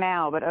Star Trek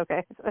now, but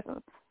okay.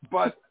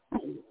 But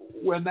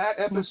when that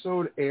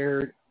episode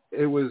aired,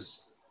 it was,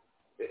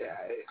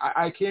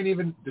 I can't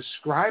even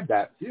describe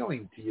that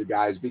feeling to you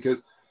guys, because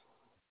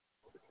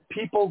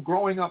people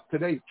growing up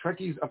today,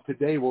 Trekkies of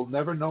today, will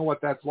never know what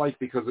that's like,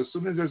 because as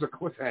soon as there's a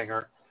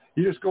cliffhanger,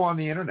 you just go on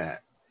the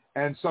internet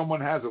and someone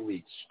has a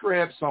leaked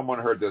script, someone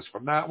heard this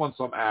from that one,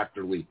 some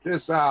actor leaked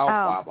this out,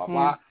 blah, blah,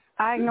 blah.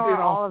 I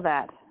ignore all of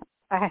that.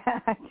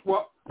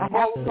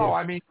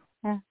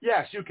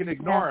 Yes, you can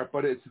ignore it,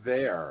 but it's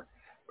there.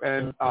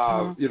 And,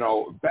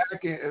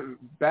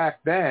 back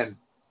then,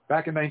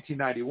 back in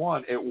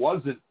 1991, it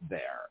wasn't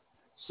there.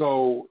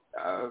 So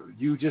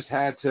you just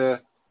had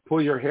to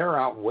pull your hair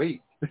out and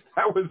wait.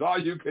 That was all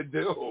you could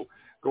do.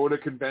 Go to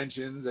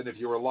conventions, and if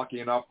you were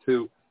lucky enough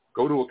to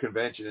go to a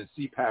convention and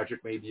see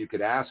Patrick, maybe you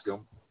could ask him.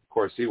 Of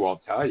course, he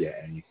won't tell you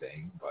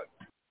anything, but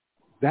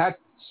that's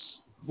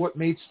what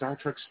made Star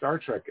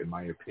Trek, in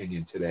my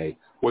opinion, today,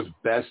 was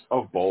Best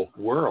of Both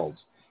Worlds.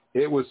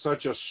 It was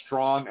such a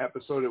strong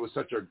episode. It was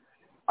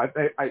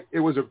it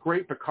was a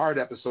great Picard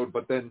episode,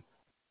 but then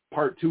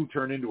Part 2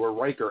 turned into a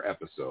Riker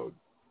episode,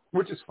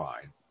 which is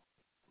fine.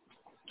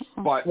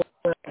 But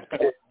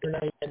if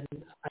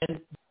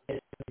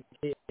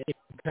you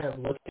kind of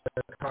look at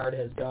where Picard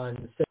has gone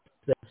since,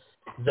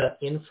 the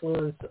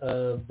influence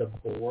of the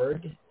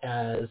Borg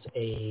as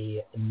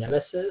a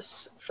nemesis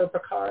for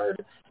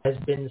Picard has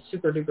been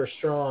super duper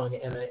strong,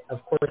 and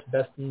of course,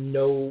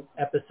 no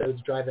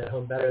episodes drive that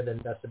home better than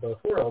Best of Both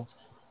Worlds,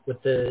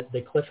 with the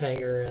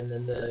cliffhanger and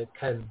then the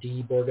kind of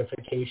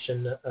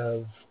de-Borgification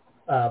of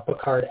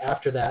Picard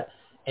after that,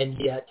 and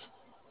yet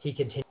he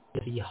continues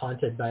to be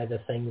haunted by the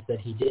things that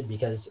he did,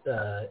 because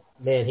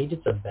he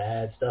did some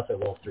bad stuff at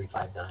Wolf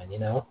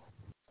 359,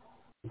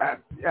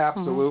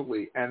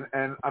 Absolutely. And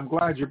I'm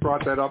glad you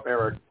brought that up,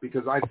 Erik,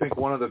 because I think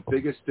one of the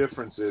biggest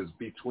differences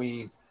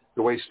between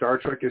the way Star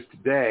Trek is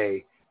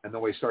today and the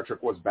way Star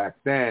Trek was back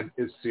then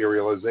is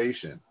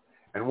serialization.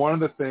 And one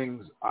of the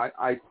things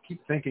I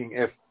keep thinking,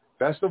 if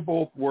Best of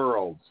Both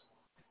Worlds,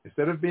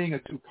 instead of being a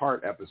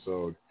 2-part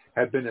episode,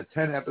 had been a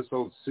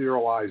 10-episode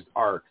serialized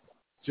arc,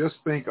 just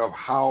think of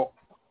how,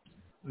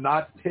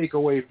 not to take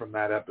away from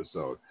that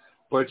episode,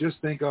 but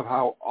just think of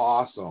how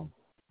awesome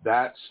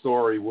that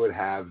story would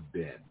have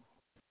been.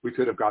 We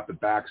could have got the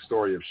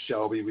backstory of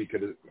Shelby. We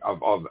could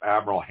have, of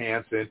Admiral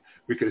Hansen.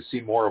 We could have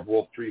seen more of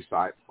Wolf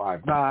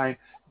 359,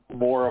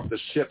 more of the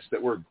ships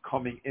that were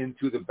coming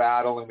into the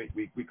battle, and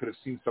we could have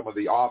seen some of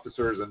the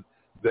officers and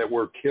that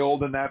were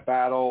killed in that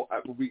battle.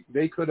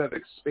 They could have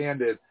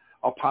expanded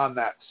upon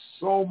that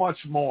so much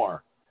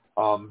more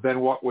than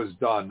what was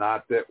done.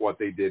 Not that what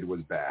they did was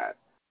bad,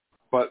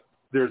 but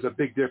there's a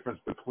big difference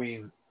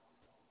between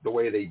the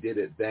way they did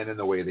it then and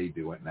the way they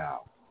do it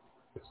now.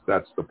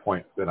 That's the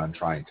point that I'm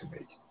trying to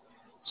make.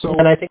 So,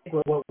 and I think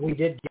what we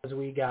did was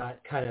we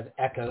got kind of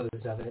echoes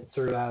of it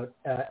throughout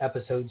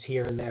episodes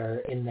here and there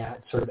in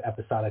that sort of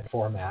episodic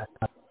format,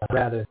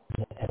 rather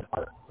than an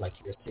arc like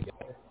yours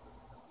together.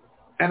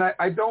 And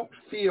I don't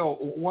feel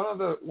one of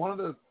the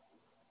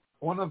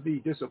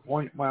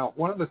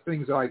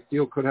things that I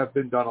feel could have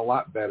been done a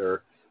lot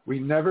better. We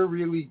never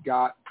really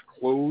got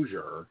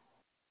closure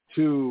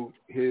to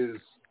his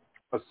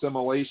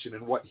assimilation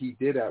and what he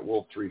did at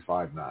Wolf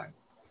 359.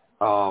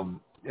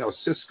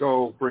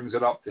 Sisko brings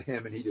it up to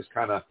him, and he just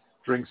kind of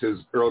drinks his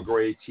Earl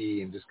Grey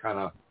tea and just kind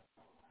of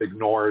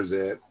ignores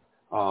it.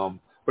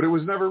 But it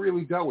was never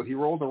really dealt with. He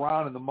rolled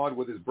around in the mud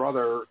with his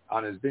brother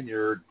on his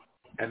vineyard,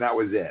 and that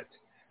was it.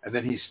 And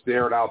then he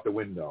stared out the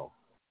window.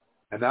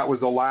 And that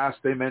was the last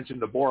they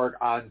mentioned the Borg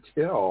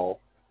until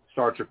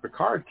Star Trek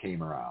Picard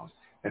came around.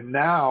 And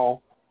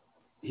now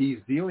he's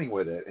dealing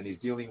with it, and he's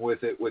dealing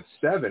with it with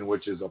Seven,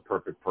 which is a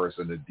perfect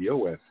person to deal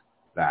with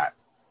that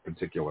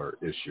particular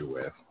issue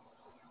with.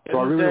 Didn't so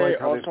I really they like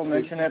how also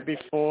mention it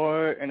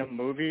before in a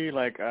movie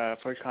like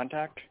First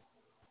Contact?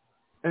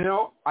 And,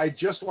 I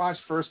just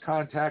watched First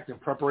Contact in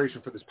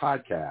preparation for this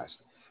podcast,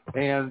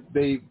 and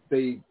they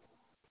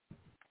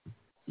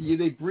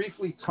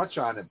briefly touch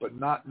on it, but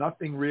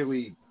nothing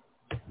really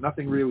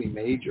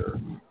major.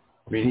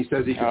 I mean, he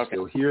says he can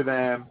still hear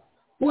them.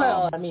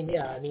 Well, he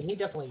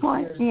definitely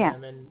hears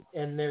them,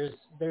 and there's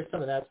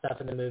some of that stuff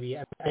in the movie.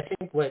 I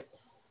think what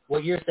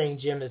you're saying,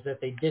 Jim, is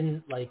that they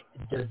didn't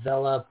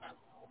develop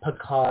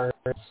Picard's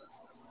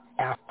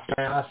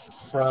aftermath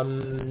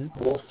from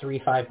Wolf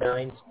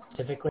 359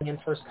 specifically in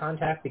First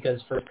Contact,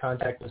 because First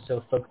Contact was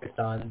so focused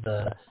on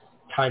the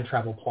time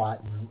travel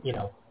plot and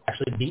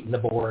actually beating the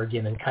Borg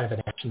in kind of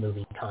an action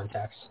movie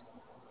context.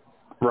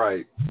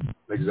 Right.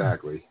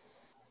 Exactly.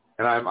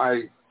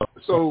 And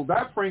so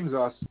that brings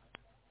us.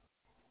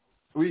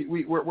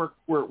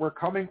 We're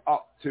coming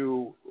up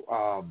to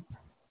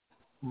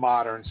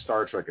modern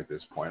Star Trek at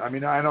this point. I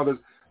mean, I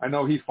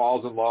know he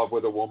falls in love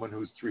with a woman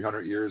who's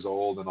 300 years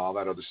old and all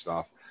that other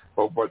stuff,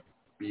 but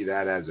be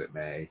that as it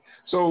may.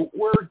 So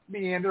we're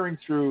meandering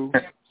through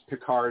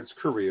Picard's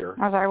career.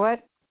 I'm sorry,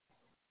 what?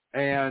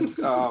 And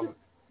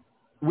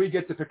we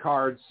get to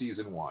Picard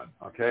season 1.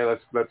 Okay,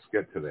 let's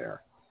get to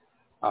there.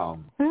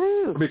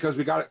 Because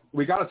we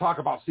got to talk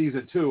about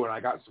season 2, and I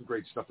got some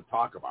great stuff to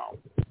talk about.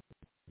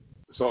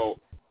 So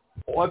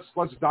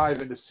let's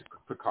dive into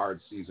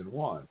Picard season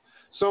 1.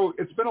 So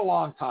it's been a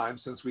long time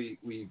since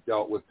we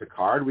dealt with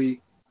Picard.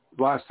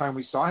 Last time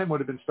we saw him would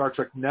have been Star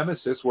Trek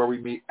Nemesis, where we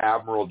meet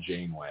Admiral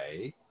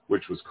Janeway,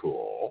 which was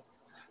cool.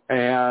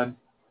 And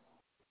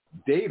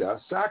Data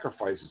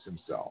sacrifices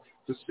himself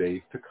to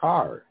save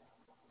Picard.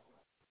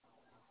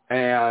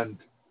 And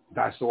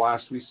that's the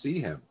last we see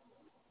him.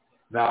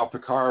 Now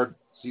Picard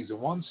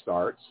season 1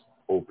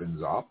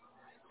 opens up,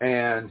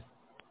 and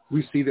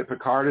we see that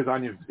Picard is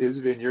on his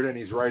vineyard, and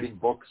he's writing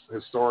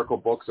historical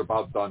books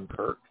about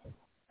Dunkirk,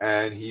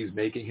 and he's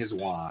making his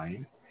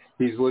wine.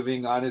 He's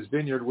living on his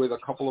vineyard with a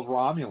couple of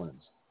Romulans,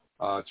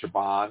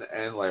 Chaban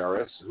and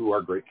Laris, who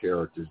are great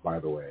characters, by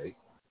the way.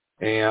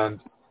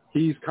 And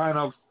he's kind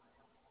of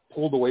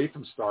pulled away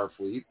from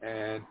Starfleet,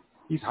 and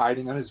he's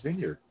hiding on his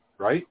vineyard,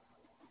 right?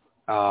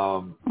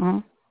 Not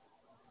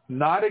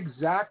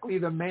exactly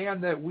the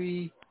man that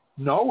we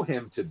know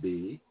him to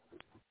be,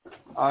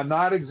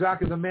 not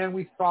exactly the man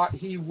we thought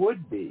he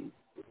would be.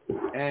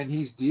 And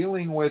he's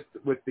dealing with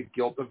the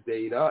guilt of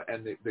Data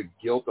and the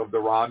guilt of the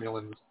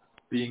Romulans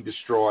being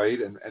destroyed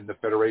and the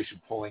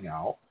Federation pulling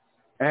out.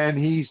 And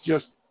he's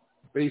just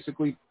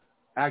basically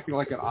acting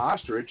like an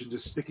ostrich and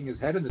just sticking his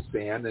head in the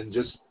sand and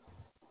just,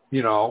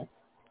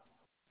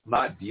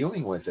 not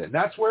dealing with it. And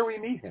that's where we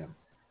meet him.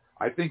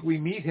 I think we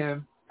meet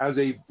him as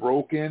a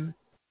broken,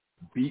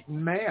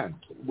 beaten man.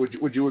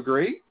 Would you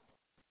agree?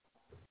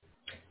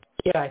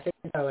 Yeah, I think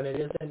so. And it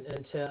isn't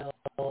until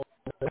it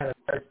kind of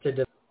starts to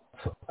develop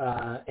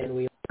and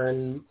we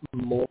learn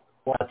more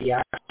about the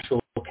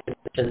actual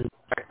connection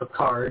of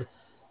Picard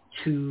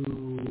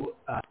to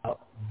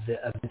the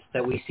events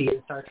that we see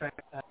in Star Trek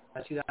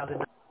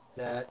 2009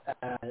 that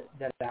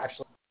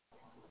actually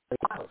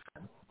follows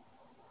him.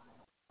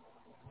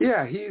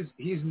 Yeah,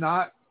 he's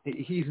not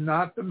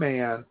the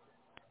man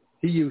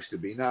he used to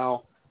be.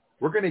 Now,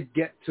 we're going to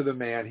get to the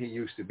man he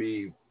used to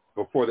be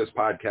before this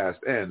podcast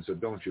ends, so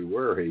don't you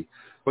worry.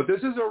 But this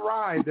is a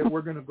ride that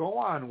we're going to go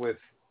on with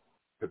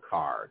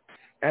Picard.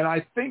 And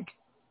I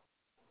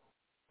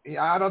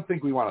don't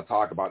think we want to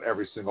talk about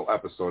every single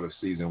episode of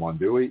season 1,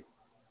 do we?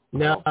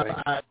 No,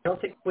 I don't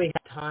think we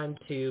have time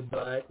to,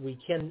 but we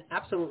can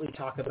absolutely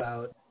talk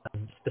about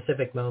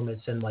specific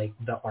moments in like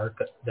the arc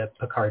that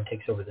Picard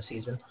takes over the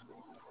season.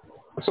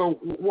 So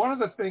one of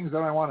the things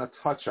that I want to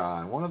touch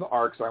on, one of the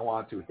arcs I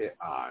want to hit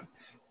on,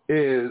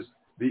 is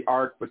the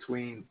arc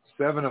between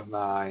 7 of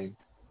 9,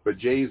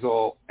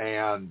 Bjayzl,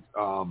 and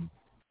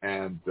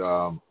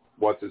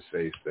what's his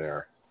face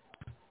there,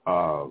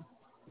 eyeball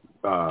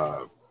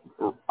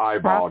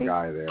Raffi?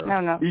 guy there,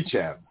 No.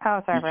 Icheb.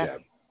 Oh, sorry,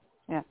 Icheb.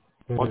 Yeah.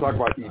 We'll talk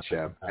about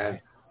Icheb. And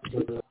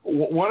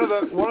one of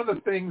the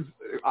things,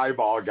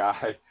 eyeball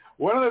guy.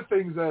 One of the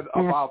things that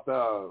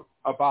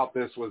about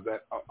this was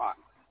that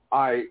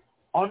I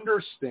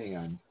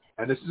understand,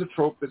 and this is a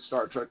trope that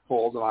Star Trek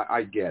pulls, and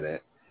I get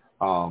it,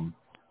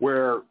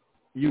 where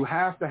you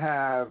have to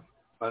have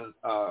a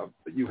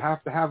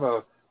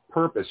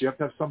purpose. You have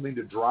to have something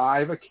to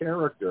drive a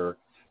character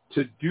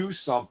to do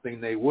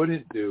something they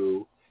wouldn't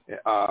do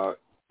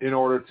in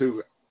order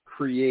to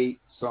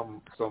create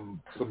some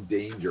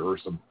danger or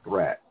some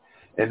threat.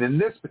 And in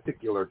this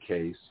particular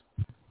case,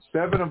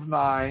 7 of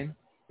 9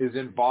 is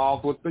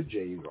involved with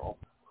Bjayzl,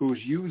 who's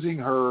using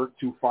her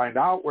to find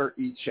out where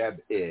Icheb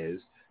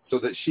is so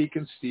that she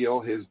can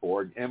steal his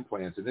Borg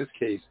implants, in this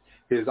case,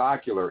 his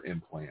ocular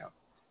implant,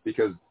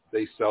 because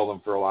they sell them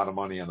for a lot of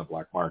money on the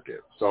black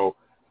market. So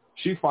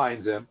she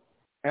finds him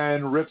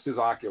and rips his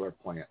ocular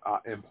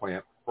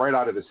implant right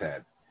out of his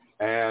head.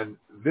 And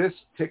this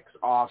ticks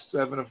off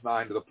 7 of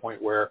 9 to the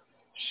point where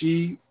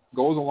she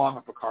goes along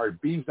with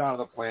Picard, beams down on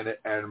the planet,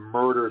 and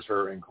murders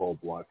her in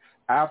cold blood.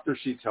 After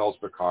she tells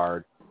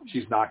Picard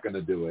she's not going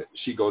to do it,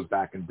 she goes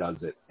back and does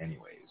it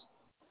anyways.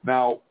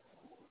 Now,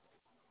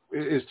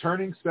 is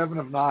turning 7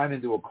 of 9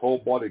 into a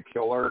cold-blooded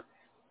killer,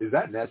 is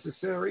that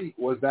necessary?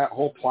 Was that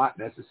whole plot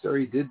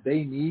necessary? Did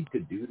they need to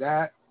do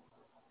that?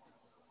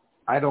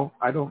 I don't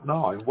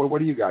know. What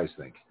do you guys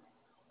think?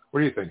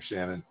 What do you think,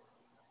 Shannon?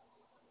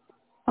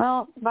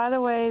 Well, by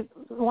the way,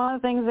 one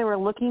of the things they were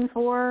looking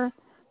for,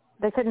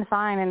 they couldn't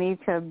find in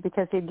Icheb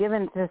because he'd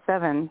given it to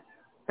 7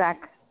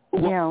 back,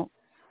 in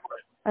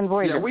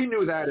Voyager. Yeah, we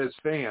knew that as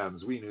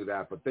fans. We knew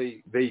that, but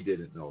they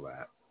didn't know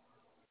that.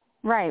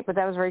 Right, but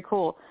that was very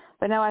cool.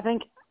 But no, I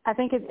think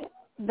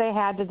they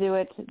had to do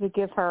it to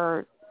give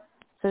her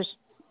so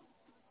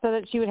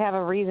that she would have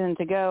a reason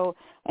to go,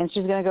 and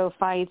she's going to go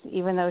fight,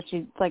 even though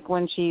she, like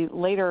when she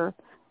later,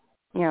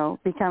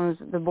 becomes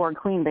the Borg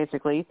Queen,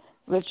 basically.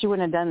 But she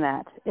wouldn't have done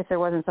that if there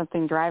wasn't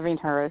something driving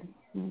her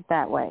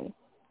that way.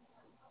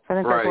 So I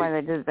think that's why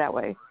they did it that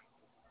way.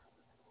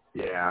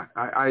 Yeah,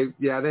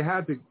 they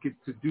had to get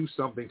to do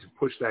something to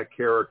push that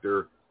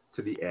character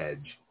to the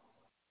edge,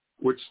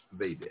 which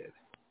they did.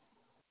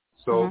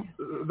 So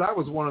that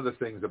was one of the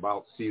things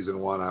about season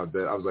 1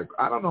 that I was like,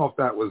 I don't know if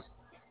that was,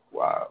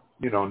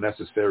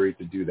 necessary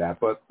to do that,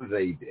 but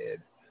they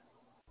did.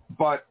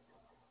 But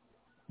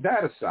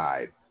that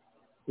aside,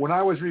 when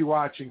I was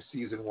rewatching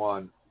season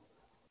 1,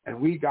 and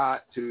we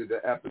got to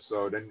the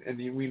episode,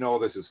 and we know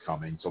this is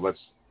coming, so let's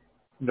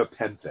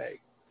Nepenthe.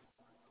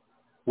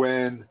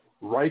 When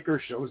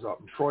Riker shows up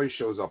and Troy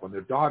shows up and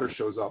their daughter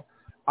shows up,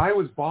 I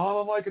was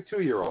bawling like a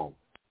 2-year-old.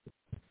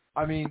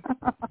 I mean,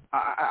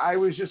 I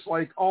was just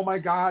like, oh my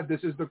God,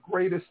 this is the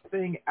greatest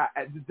thing.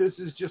 This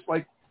is just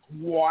like,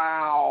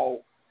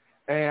 wow.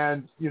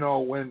 And,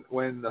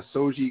 when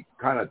Soji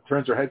kind of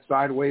turns her head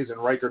sideways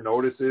and Riker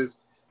notices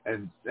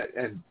and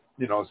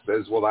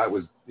says, well, that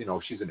was,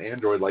 she's an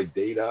android like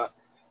Data.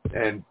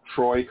 And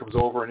Troy comes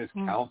over and is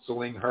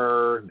counseling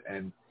her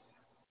and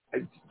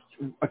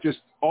just,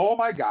 oh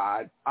my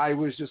God, I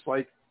was just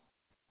like,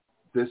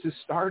 this is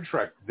Star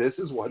Trek. This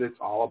is what it's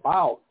all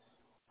about.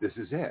 This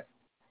is it.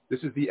 This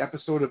is the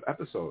episode of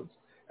episodes.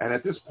 And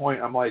at this point,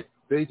 I'm like,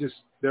 there's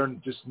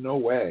just no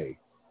way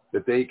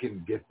that they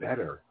can get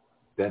better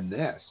than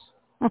this.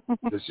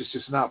 This is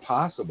just not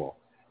possible.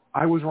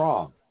 I was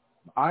wrong.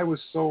 I was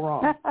so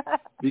wrong.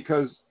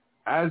 Because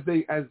as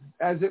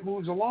it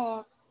moves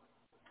along,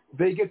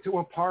 they get to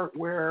a part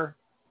where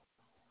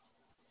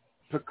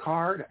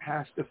Picard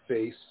has to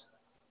face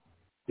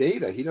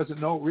Data. He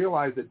doesn't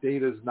realize that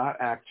Data is not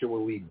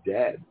actually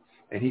dead.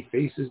 And he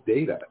faces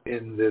Data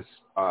in this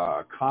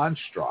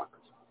construct.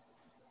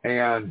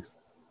 And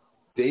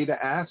Data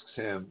asks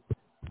him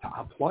to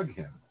unplug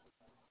him,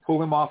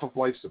 pull him off of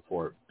life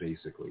support,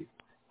 basically,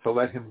 to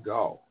let him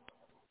go.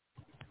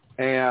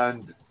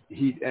 And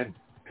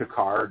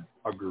Picard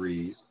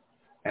agrees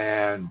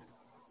and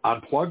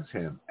unplugs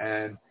him.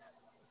 And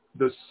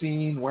the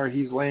scene where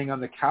he's laying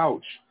on the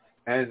couch,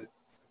 and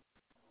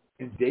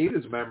in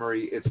Data's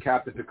memory, it's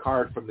Captain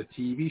Picard from the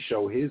TV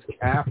show. His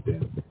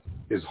captain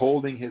is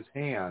holding his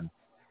hand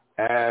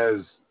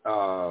as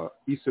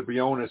Issa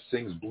Briones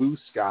sings Blue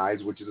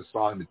Skies, which is a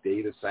song that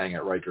Data sang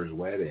at Riker's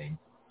wedding.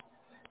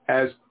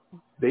 As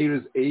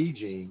Data's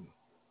aging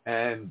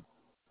and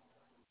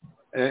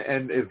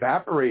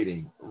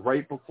evaporating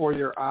right before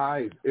your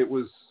eyes, it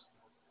was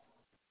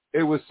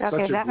such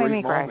a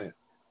great moment.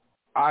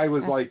 I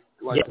was like,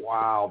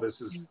 wow, this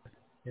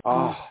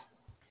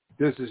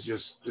is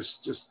just,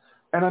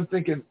 and I'm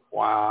thinking,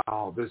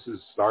 wow, this is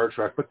Star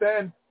Trek. But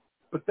then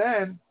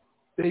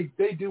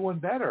they do one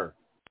better,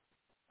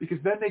 because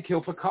then they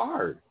kill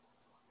Picard,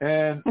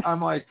 and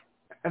I'm like,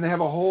 and they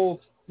have a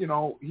whole,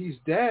 he's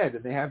dead,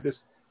 and they have this.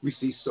 We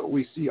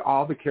see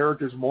all the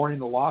characters mourning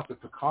the loss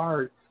of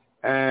Picard,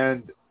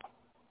 and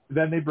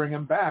then they bring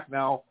him back.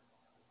 Now,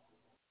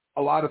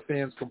 a lot of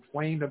fans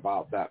complained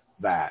about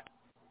that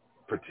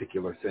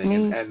particular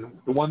thing, and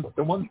the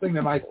one thing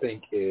that I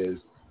think is,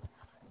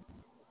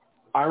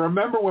 I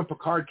remember when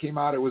Picard came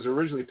out, it was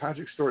originally,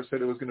 Patrick Stewart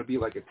said it was going to be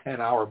like a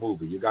 10-hour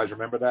movie. You guys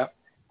remember that?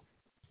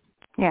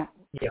 Yeah.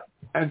 Yeah.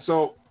 And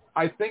so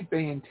I think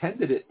they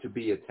intended it to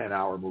be a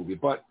 10-hour movie,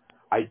 but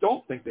I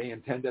don't think they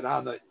intended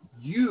on the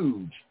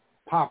huge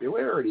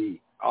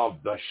popularity of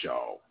the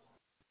show.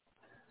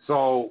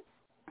 So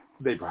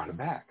they brought him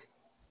back.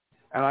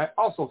 And I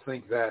also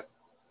think that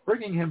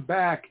bringing him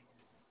back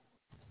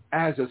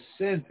as a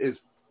synth is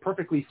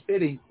perfectly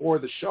fitting for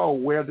the show,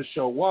 where the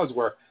show was,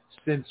 where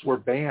synths were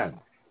banned.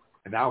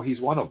 And now he's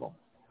one of them.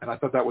 And I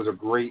thought that was a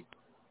great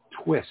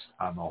twist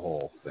on the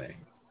whole thing.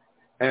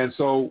 And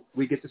so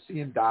we get to see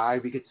him die.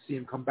 We get to see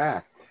him come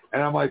back.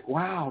 And I'm like,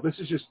 wow, this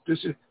is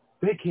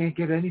they can't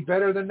get any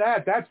better than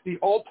that. That's the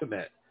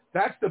ultimate.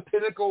 That's the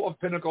pinnacle of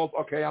pinnacles.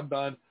 Okay, I'm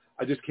done.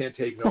 I just can't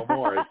take no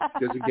more. It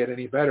doesn't get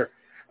any better.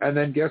 And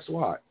then guess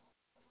what?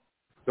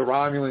 The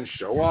Romulans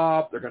show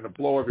up. They're going to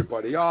blow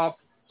everybody up.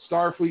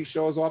 Starfleet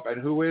shows up. And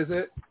who is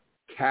it?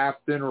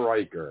 Captain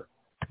Riker.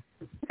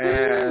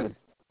 And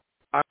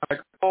I'm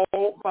like,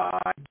 oh my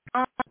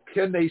God,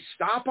 can they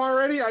stop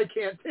already? I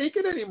can't take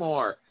it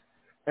anymore.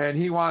 And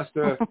he wants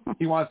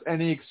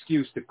any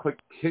excuse to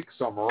kick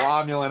some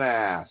Romulan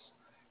ass.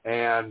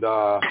 And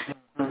the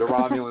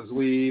Romulans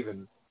leave,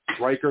 and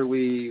Riker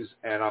leaves,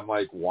 and I'm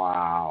like,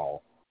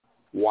 wow.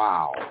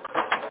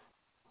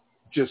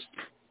 Just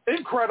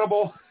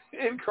incredible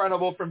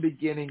from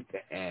beginning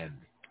to end.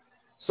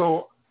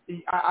 So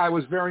I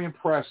was very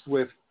impressed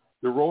with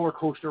the roller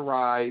coaster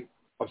ride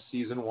of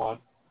season 1.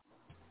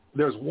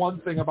 There's one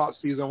thing about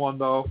season 1,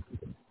 though,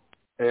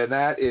 and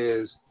that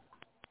is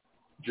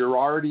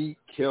Girardi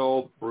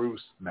killed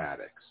Bruce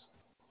Maddox.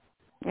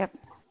 Yep.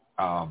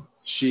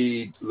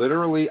 She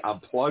literally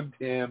unplugged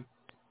him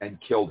and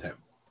killed him.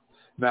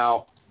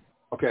 Now,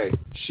 okay,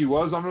 she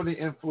was under the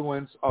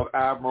influence of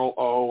Admiral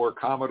O or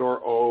Commodore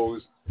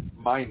O's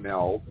mind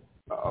meld,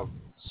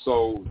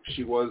 so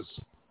she was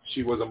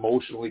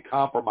emotionally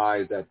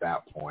compromised at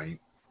that point.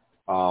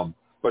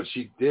 But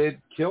she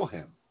did kill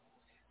him.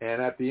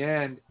 And at the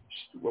end,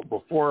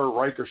 before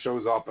Riker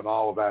shows up and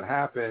all of that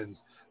happens,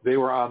 they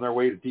were on their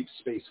way to Deep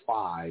Space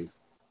 5,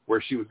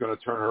 where she was going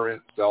to turn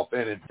herself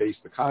in and face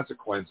the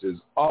consequences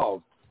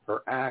of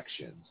her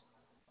actions.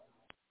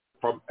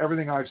 From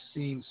everything I've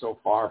seen so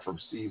far from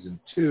season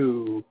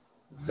 2,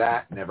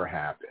 that never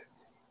happened.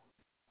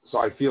 So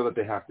I feel that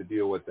they have to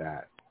deal with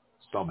that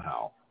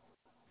somehow.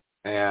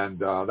 And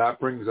that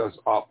brings us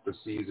up to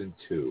season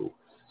 2.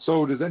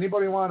 So does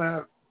anybody want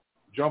to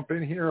jump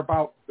in here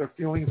about their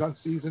feelings on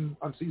season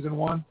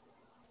 1?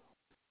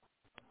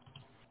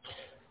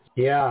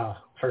 Yeah,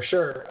 for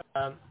sure.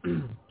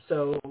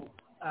 So,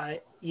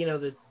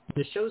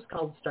 the show's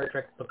called Star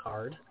Trek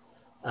Picard,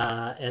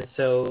 and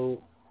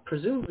so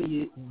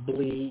presumably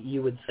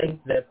you would think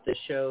that the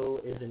show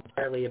is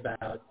entirely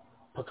about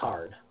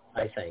Picard,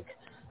 I think,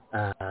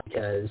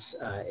 because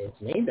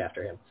it's named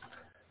after him.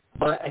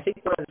 But I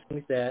think one of the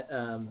things that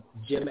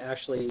Jim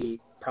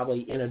actually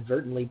probably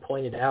inadvertently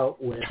pointed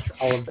out with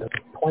all of the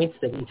points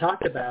that he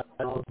talked about,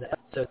 all of the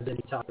episodes that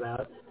he talked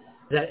about,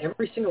 that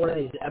every single one of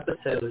these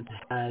episodes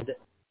had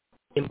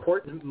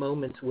important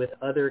moments with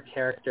other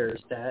characters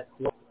that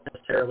weren't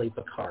necessarily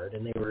Picard,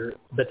 and they were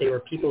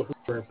people who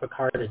were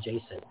Picard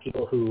adjacent,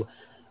 people who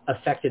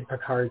affected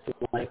Picard's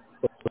life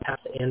both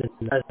past and in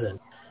the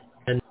present.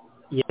 And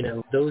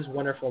those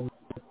wonderful moments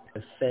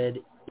have fed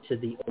to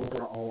the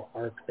overall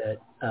arc that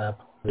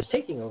was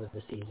taking over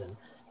the season.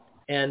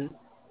 And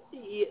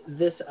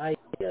this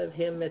idea of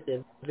him at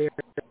the very,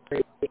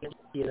 very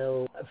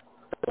end,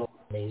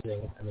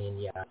 amazing. I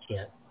mean,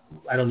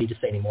 I don't need to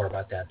say any more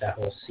about that. That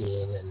whole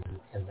scene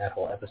and that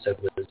whole episode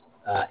was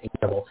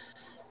incredible.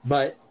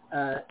 But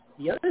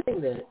the other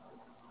thing that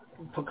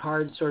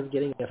Picard sort of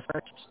getting a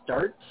fresh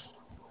start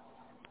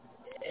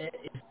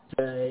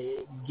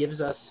gives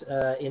us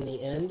in the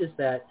end is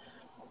that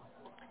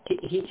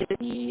he can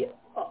be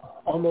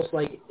almost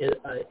like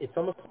it's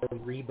almost like a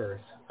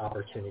rebirth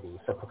opportunity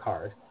for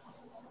Picard.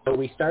 So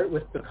we start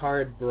with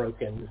Picard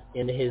broken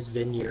in his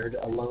vineyard,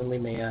 a lonely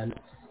man.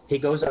 He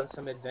goes on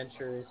some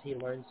adventures. He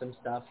learns some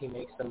stuff. He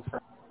makes some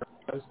friends.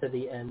 Comes to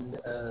the end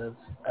of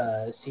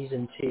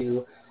season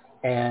 2,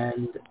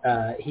 and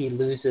he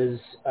loses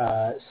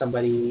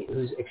somebody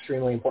who's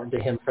extremely important to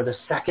him for the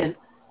second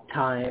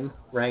time,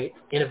 right,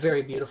 in a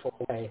very beautiful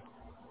way.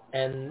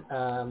 And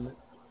I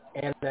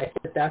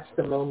think that's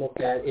the moment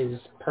that is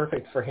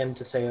perfect for him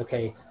to say,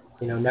 okay,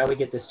 now we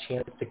get this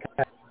chance to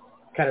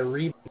kind of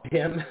reboot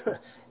him,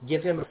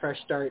 give him a fresh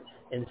start,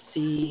 and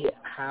see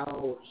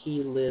how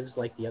he lives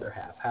like the other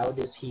half. How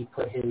does he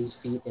put his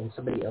feet in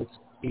somebody else's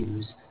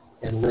shoes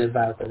and live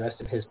out the rest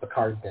of his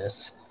Picardness?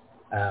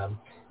 Now,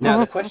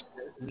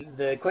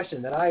 the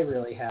question that I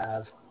really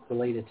have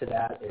related to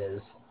that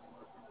is,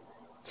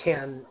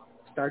 can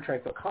Star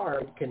Trek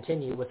Picard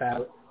continue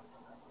without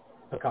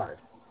Picard,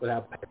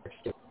 without Patrick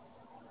Stewart?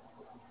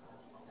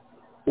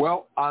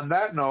 Well, on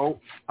that note,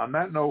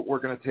 we're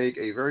going to take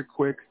a very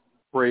quick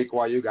break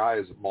while you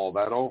guys mull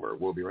that over.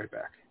 We'll be right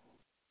back.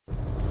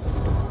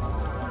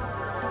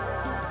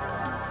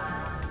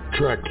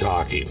 Trek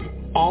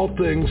Talking. All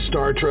things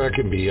Star Trek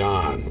and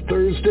beyond.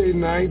 Thursday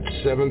nights,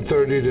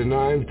 7:30 to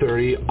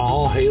 9:30.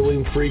 All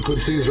hailing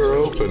frequencies are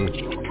open.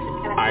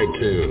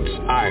 iTunes,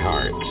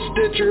 iHeart,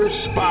 Stitcher,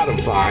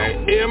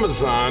 Spotify,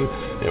 Amazon,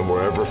 and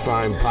wherever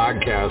fine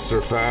podcasts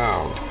are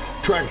found.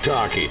 Trek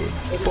Talking,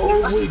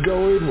 boldly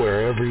going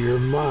wherever your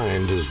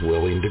mind is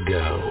willing to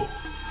go.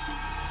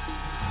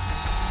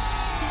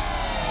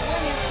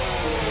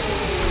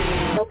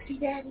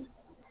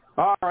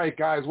 All right,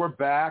 guys, we're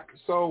back.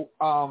 So,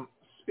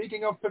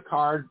 speaking of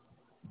Picard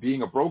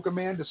being a broken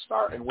man to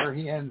start and where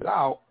he ends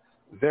out,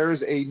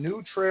 there's a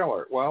new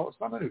trailer. Well, it's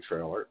not a new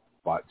trailer,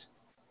 but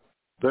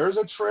there's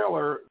a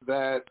trailer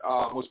that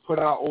was put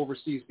out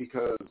overseas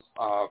because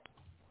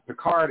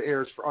Picard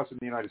airs for us in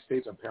the United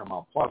States on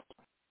Paramount Plus.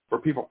 For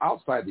people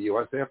outside the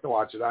U.S., they have to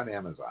watch it on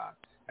Amazon.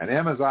 And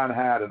Amazon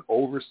had an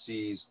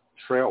overseas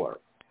trailer.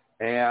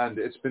 And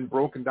it's been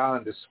broken down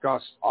and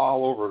discussed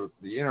all over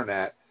the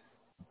internet,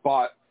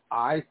 but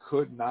I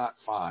could not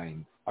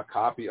find a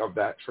copy of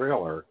that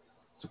trailer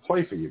to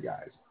play for you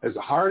guys. As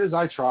hard as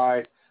I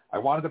tried, I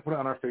wanted to put it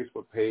on our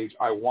Facebook page.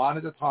 I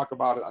wanted to talk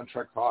about it on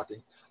Trek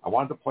Talking. I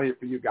wanted to play it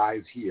for you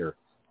guys here.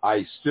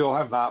 I still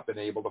have not been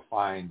able to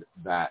find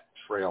that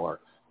trailer.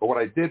 But what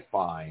I did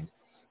find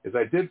is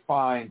I did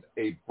find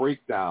a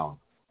breakdown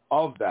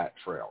of that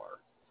trailer.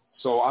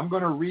 So I'm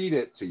going to read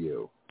it to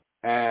you,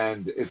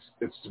 and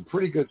it's some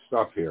pretty good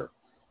stuff here.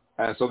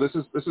 And so this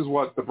is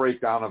what the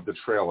breakdown of the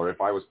trailer, if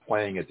I was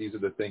playing it, these are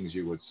the things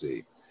you would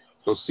see.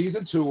 So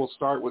season 2 will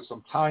start with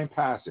some time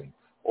passing,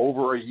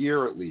 over a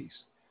year at least.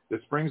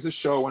 This brings the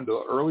show into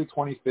the early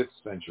 25th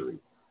century.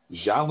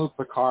 Jean-Luc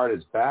Picard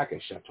is back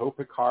at Chateau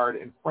Picard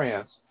in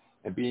France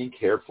and being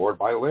cared for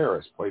by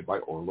Laris, played by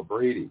Orla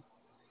Brady.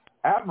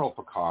 Admiral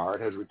Picard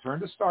has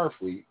returned to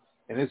Starfleet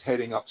and is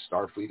heading up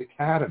Starfleet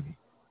Academy.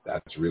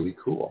 That's really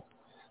cool.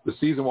 The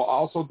season will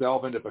also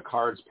delve into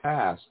Picard's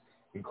past,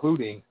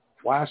 including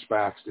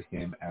flashbacks to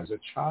him as a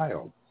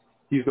child.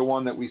 He's the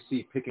one that we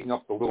see picking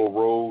up the little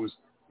rose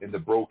in the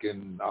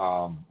broken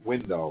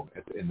window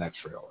in that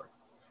trailer.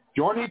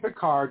 Joining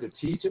Picard to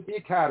teach at the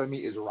Academy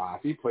is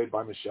Raffi, played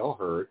by Michelle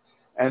Hurd,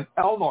 and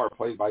Elnor,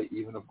 played by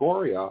Ivan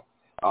Goria,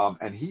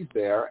 and he's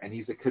there, and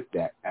he's a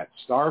cadet at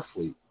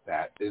Starfleet.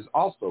 That is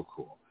also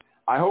cool.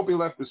 I hope he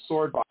left his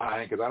sword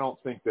behind, because I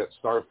don't think that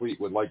Starfleet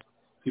would like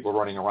people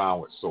running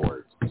around with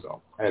swords.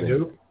 So,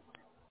 anyway.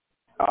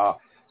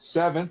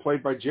 7,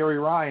 played by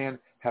Jeri Ryan,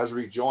 has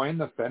rejoined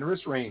the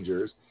Fenris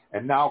Rangers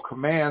and now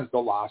commands the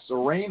La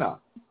Sirena,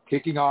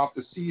 kicking off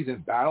the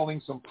season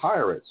battling some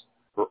pirates.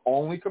 Her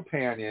only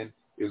companion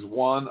is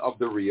one of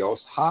the Rios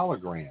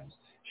holograms.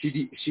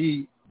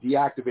 She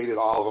deactivated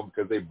all of them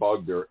because they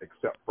bugged her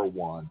except for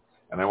one.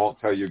 And I won't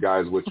tell you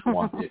guys which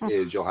one it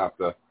is. You'll have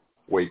to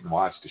wait and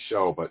watch the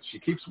show. But she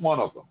keeps one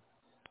of them.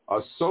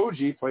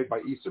 Soji, played by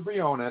Issa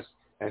Briones,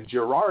 and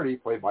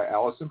Girardi, played by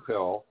Alison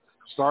Pill,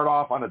 start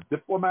off on a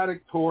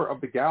diplomatic tour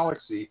of the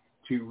galaxy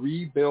to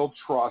rebuild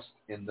trust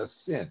in the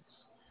synths,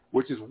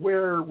 which is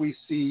where we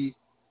see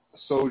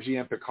Soji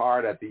and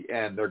Picard at the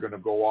end. They're going to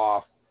go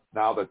off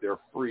now that they're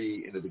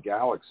free into the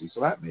galaxy, so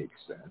that makes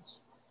sense.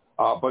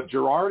 But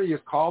Girardi is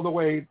called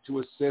away to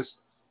assist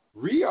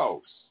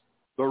Rios,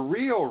 the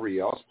real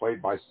Rios,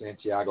 played by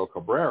Santiago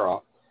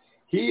Cabrera.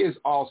 He is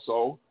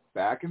also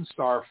back in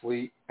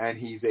Starfleet, and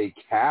he's a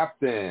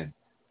captain.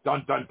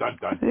 Dun, dun, dun,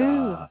 dun,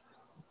 dun.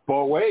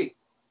 But wait,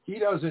 he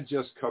doesn't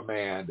just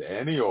command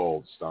any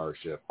old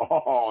starship.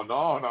 Oh,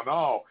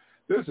 no.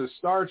 This is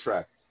Star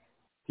Trek.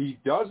 He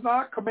does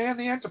not command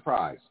the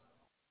Enterprise,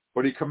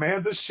 but he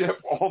commands a ship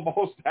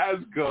almost as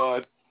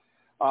good.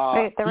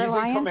 Wait, he's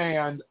in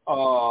command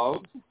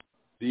of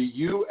the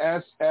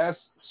USS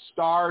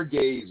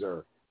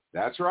Stargazer.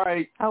 That's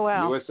right. Oh,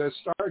 wow. USS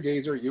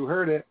Stargazer. You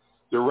heard it.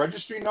 The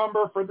registry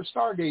number for the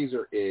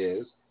Stargazer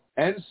is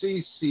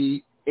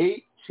NCC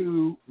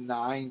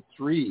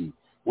 8293,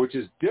 which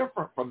is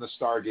different from the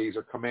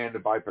Stargazer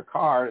commanded by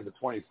Picard in the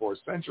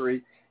 24th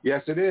century.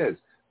 Yes, it is.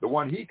 The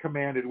one he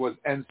commanded was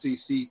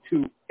NCC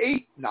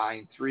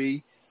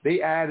 2893.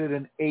 They added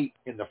an 8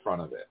 in the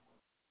front of it.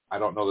 I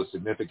don't know the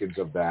significance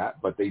of that,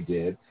 but they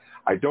did.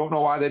 I don't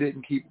know why they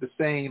didn't keep the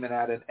same and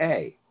add an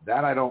A.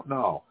 That I don't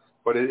know.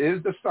 But it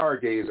is the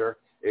Stargazer.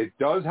 It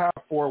does have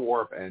 4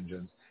 warp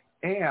engines.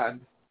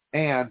 And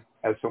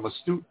as some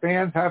astute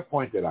fans have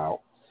pointed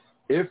out,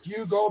 if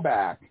you go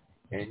back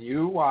and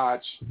you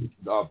watch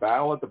the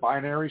Battle at the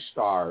Binary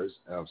Stars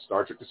of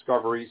Star Trek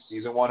Discovery,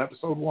 Season 1,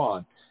 Episode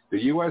 1,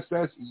 the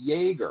USS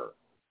Jaeger,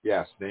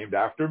 yes, named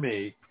after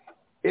me,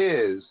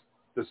 is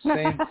the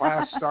same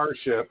class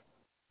starship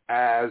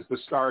as the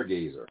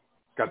Stargazer.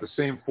 It's got the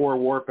same 4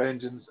 warp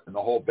engines and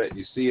the whole bit.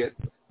 You see it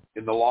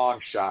in the long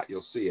shot.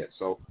 You'll see it.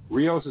 So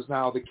Rios is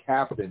now the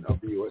captain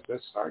of the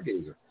USS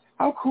Stargazer.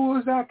 How cool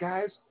is that,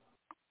 guys?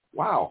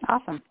 Wow.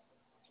 Awesome.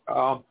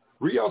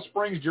 Rios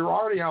brings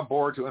Girardi on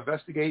board to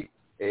investigate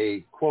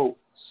a, quote,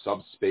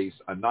 subspace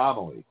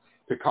anomaly.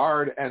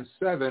 Picard and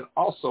 7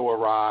 also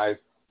arrive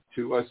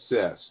to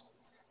assist.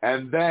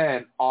 And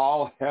then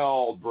all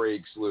hell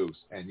breaks loose.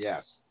 And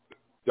yes,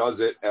 does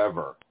it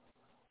ever.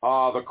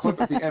 The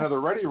clip at the end of the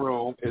ready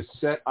room is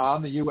set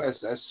on the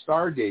USS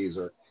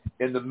Stargazer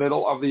in the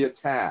middle of the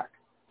attack,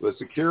 with a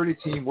security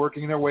team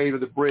working their way to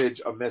the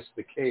bridge amidst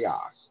the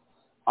chaos.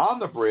 On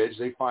the bridge,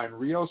 they find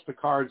Rios,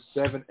 Picard,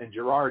 7, and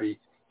Girardi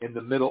in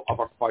the middle of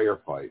a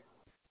firefight.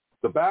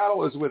 The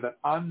battle is with an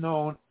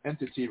unknown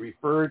entity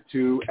referred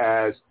to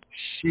as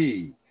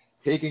She,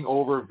 taking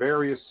over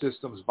various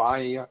systems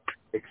via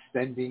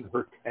extending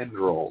her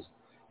tendrils.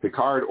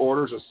 Picard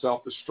orders a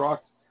self-destruct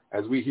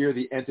as we hear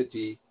the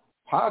entity,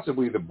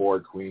 possibly the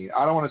Borg Queen.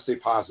 I don't want to say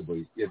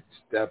possibly. It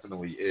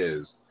definitely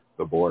is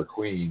the Borg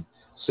Queen.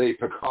 Say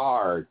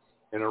Picard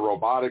in a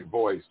robotic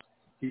voice.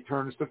 He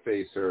turns to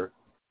face her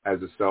as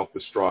the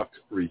self-destruct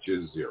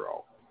reaches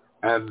 0.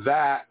 And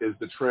that is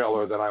the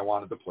trailer that I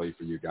wanted to play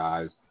for you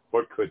guys,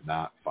 but could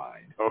not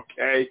find.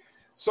 Okay?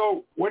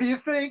 So what do you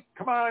think?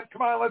 Come on,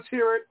 let's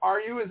hear it.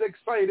 Are you as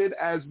excited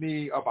as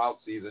me about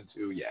season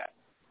 2 yet?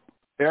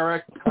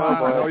 Erik, come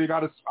on. I know you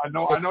want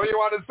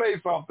to say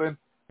something.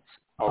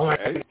 Okay. Oh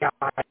my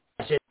gosh.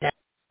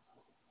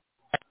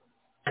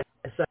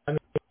 I mean,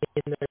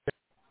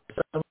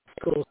 there's some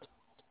cool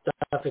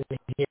stuff in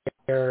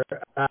here.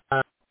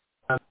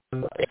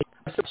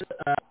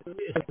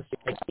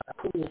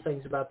 Cool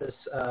things about this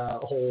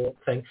whole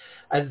thing.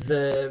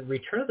 The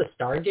Return of the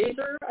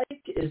Stargazer, I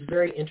think, is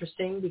very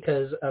interesting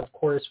because, of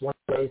course, one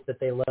of the ways that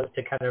they love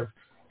to kind of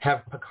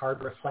have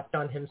Picard reflect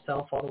on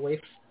himself all the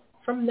way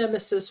from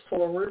Nemesis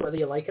forward, whether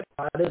you like it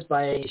or not, is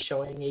by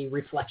showing a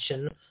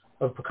reflection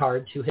of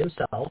Picard to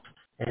himself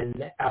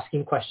and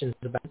asking questions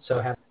about it.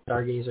 So having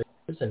Stargazer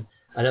is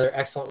another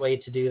excellent way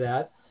to do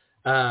that.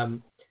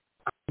 I'm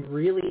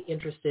really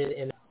interested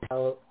in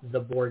how the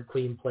Borg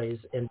Queen plays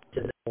into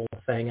the whole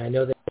thing. I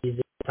know that he's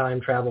the time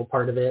travel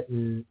part of it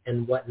and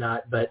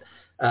whatnot, but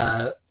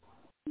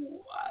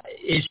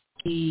is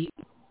she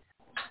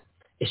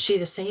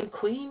the same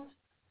queen?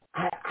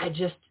 I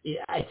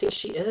think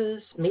she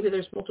is. Maybe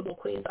there's multiple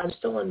queens. I'm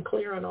still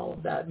unclear on all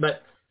of that,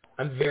 but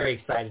I'm very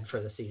excited for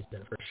the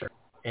season for sure.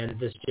 And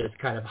this just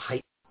kind of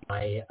heightened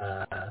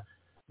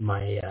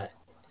my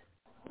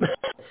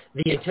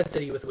the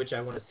intensity with which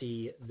I want to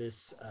see this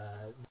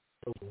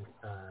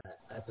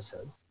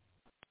episode.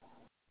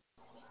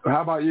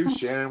 How about you,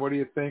 Shannon? What do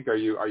you think?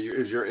 Is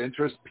your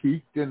interest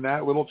piqued in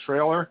that little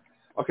trailer?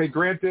 Okay,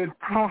 granted,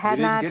 you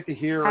didn't get to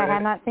hear it. I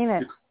had not seen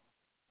it.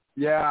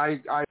 Yeah,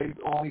 I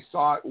only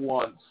saw it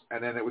once,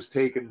 and then it was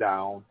taken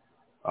down.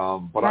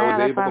 But Yeah,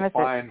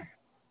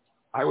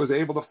 I was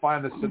able to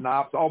find the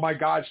synopsis. Oh my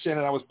God,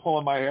 Shannon, I was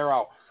pulling my hair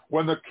out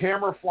when the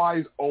camera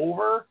flies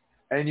over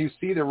and you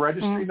see the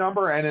registry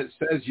number and it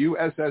says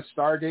USS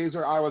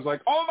Stargazer. I was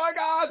like, oh my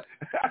God.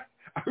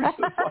 I was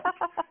just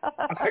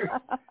like,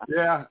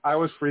 I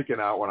was freaking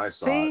out when I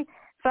saw it.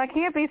 So I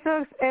can't be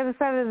so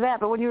excited as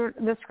that, but when you were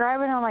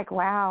describing it, I'm like,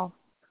 wow,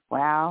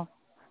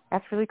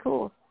 that's really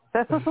cool.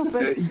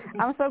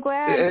 I'm so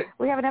glad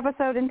we have an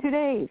episode in 2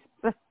 days.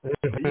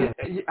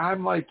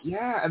 I'm like,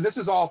 and this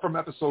is all from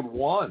episode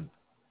 1.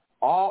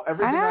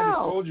 Everything I just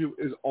told you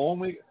is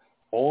only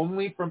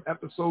from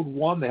episode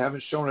 1. They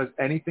haven't shown us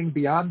anything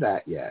beyond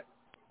that yet.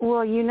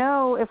 Well,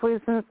 if we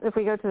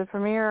go to the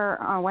premiere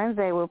on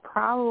Wednesday, we'll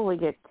probably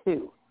get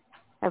 2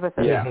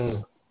 episodes.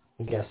 Yeah,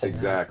 yes,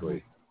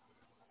 exactly.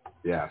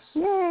 Yes.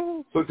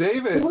 Yay. So,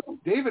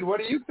 David, what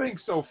do you think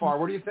so far?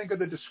 What do you think of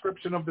the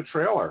description of the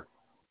trailer?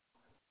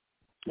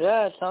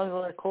 Yeah, it sounds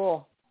really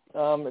cool.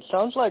 It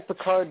sounds like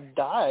Picard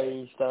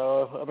dies,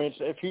 though. I mean,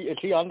 is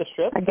he on the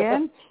ship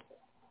again?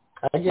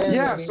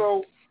 Yeah. Maybe.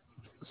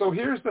 So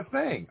here's the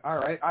thing. All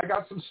right, I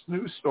got some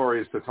news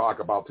stories to talk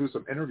about too,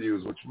 some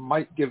interviews which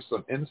might give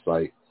some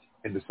insight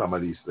into some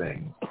of these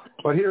things.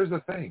 But here's the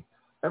thing: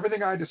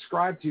 everything I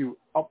described to you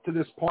up to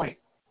this point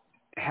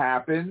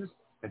happens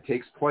and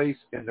takes place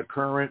in the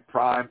current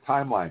prime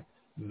timeline.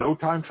 No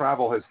time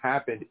travel has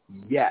happened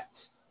yet.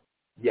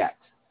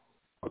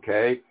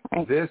 Okay?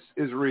 This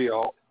is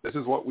real. This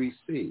is what we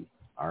see.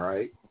 All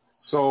right?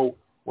 So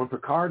when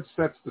Picard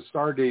sets the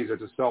Stargazer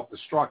to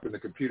self-destruct and the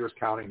computer's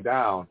counting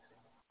down,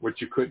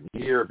 which you couldn't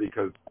hear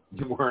because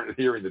you weren't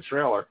hearing the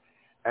trailer,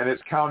 and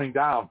it's counting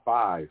down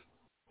 5,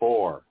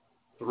 4,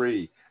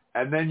 3,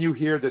 and then you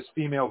hear this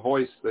female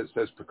voice that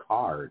says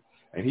Picard,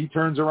 and he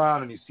turns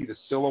around and you see the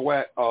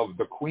silhouette of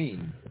the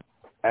Queen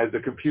as the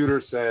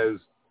computer says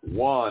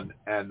 1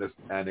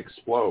 and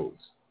explodes.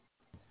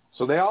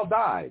 So they all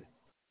died.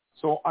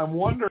 So I'm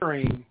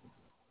wondering,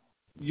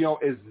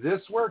 is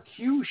this where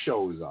Q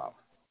shows up?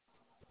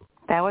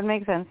 That would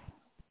make sense.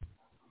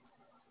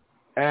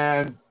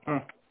 And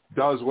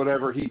does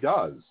whatever he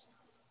does.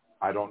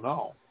 I don't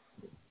know.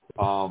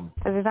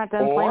 Because he's not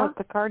done playing with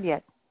Picard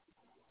yet.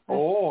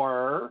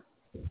 Or,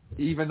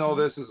 even though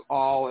this is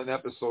all in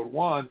episode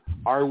 1,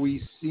 are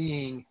we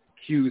seeing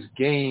Q's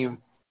game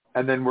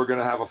and then we're going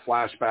to have a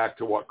flashback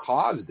to what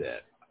caused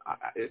it?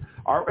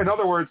 In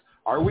other words,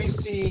 are we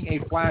seeing a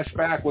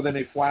flashback within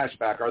a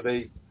flashback? Are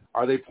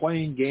they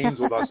playing games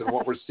with us and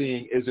what we're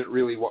seeing isn't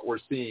really what we're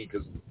seeing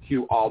because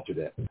Q altered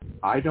it?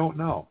 I don't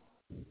know.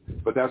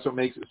 But that's what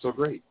makes it so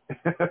great.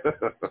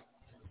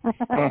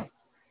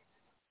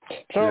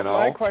 So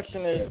my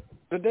question is,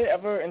 did they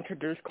ever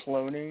introduce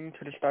cloning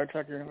to the Star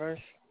Trek universe?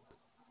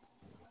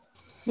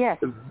 Yes.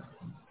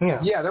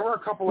 Yeah, there were a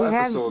couple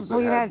episodes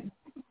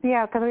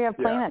because we have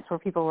planets where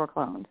people were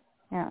cloned.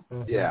 Yeah.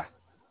 Yeah.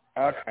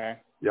 Okay.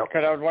 Yep.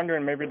 Because I was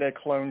wondering maybe they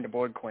cloned the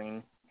Borg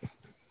Queen.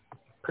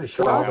 Pretty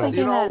sure. Well, I was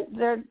thinking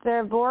that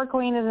their Borg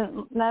Queen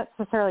isn't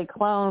necessarily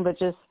cloned, but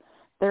just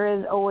there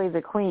is always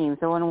a queen.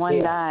 So when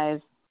one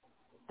dies,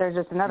 there's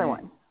just another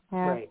one.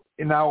 Yeah. Right.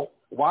 And now,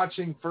 I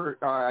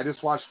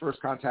just watched First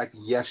Contact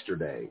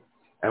yesterday,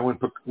 and when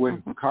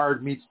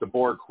Picard meets the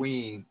Borg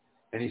Queen,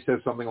 and he says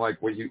something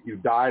like, "Well, you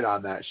died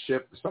on that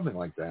ship," something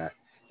like that,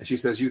 and she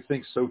says, "You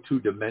think so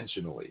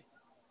two-dimensionally."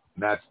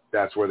 And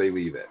that's where they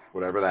leave it,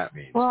 whatever that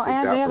means. Well,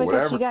 and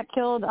because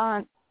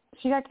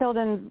she got killed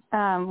in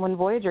when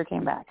Voyager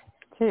came back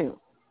too.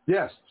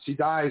 Yes, she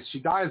dies. She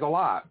dies a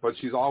lot, but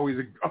she's always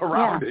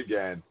around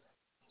again.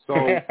 So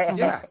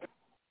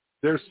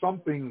there's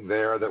something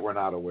there that we're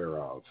not aware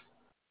of.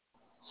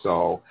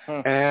 So,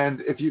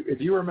 and if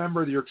you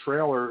remember your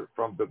trailer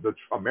from the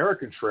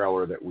American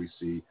trailer that we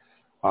see,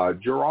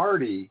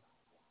 Girardi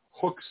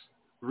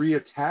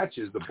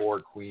reattaches the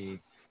Borg Queen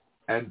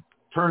and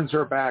turns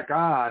her back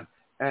on,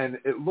 and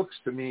it looks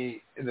to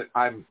me in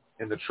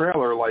the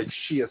trailer like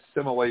she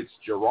assimilates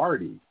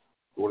Girardi,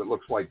 what it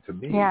looks like to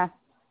me. Yeah.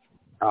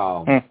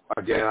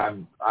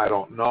 Again, I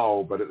don't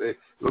know, but it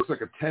looks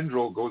like a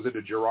tendril goes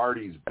into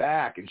Girardi's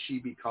back, and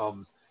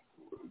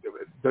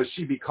does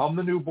she become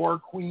the new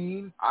Borg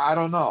Queen? I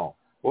don't know.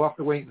 We'll have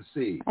to wait and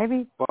see.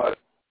 Maybe. But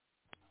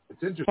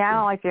it's interesting. Yeah, I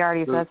don't like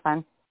Girardi, so that's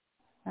fine.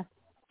 There's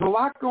a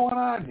lot going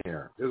on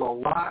here. There's a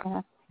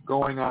lot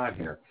going on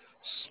here.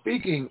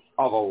 Speaking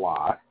of a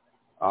lot,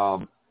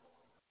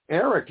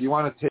 Erik, you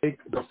want to take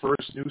the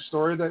first news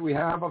story that we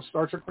have of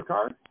Star Trek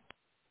Picard?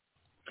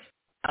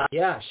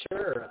 Yeah,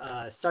 sure.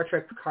 Star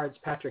Trek Picard's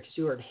Patrick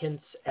Stewart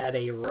hints at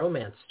a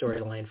romance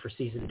storyline for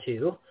Season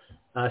 2.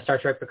 Star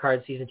Trek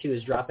Picard Season 2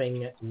 is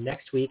dropping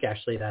next week.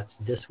 Actually, that's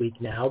this week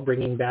now,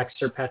 bringing back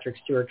Sir Patrick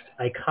Stewart's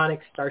iconic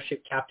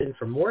starship captain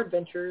for more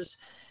adventures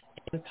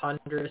and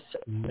ponderous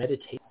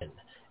meditation.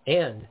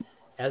 And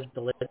as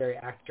the legendary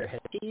actor had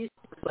teased,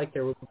 it looks like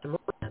there will be some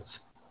romance.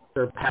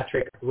 Sir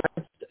Patrick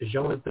referenced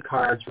Jean-Luc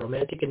Picard's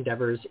romantic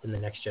endeavors in The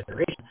Next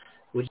Generation,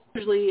 which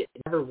usually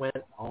never went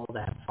all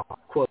that far.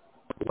 Quote,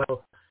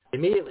 well,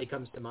 immediately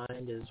comes to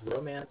mind is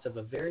romance of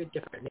a very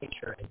different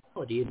nature and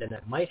quality than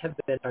it might have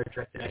been Star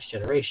Trek The Next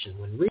Generation,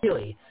 when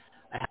really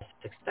I had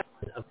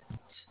succession of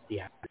the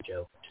actor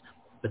joked.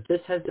 But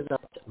this has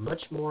developed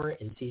much more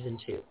in Season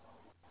 2.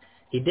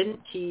 He didn't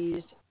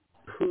tease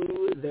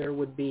who there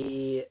would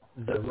be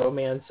the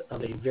romance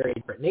of a very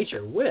different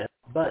nature with,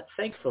 but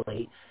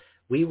thankfully,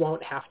 we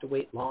won't have to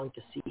wait long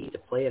to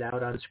play it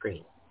out on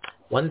screen.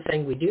 One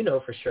thing we do know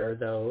for sure,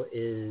 though,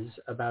 is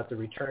about the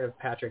return of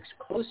Patrick's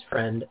close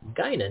friend,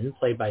 Guinan,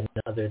 played by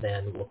none other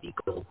than Whoopi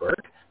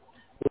Goldberg,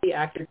 with the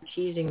actor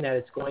teasing that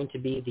it's going to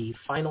be the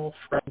final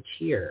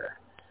frontier.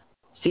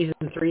 Season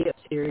 3 of the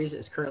series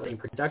is currently in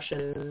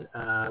production,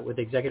 with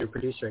executive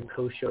producer and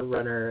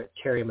co-showrunner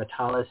Terry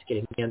Matalas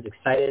getting fans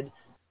excited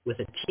with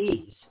a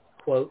tease.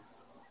 Quote,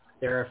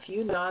 there are a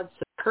few nods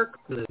to Kirk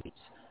movies.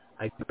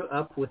 I grew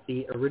up with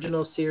the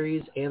original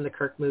series and the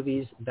Kirk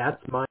movies.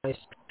 That's my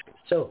strength.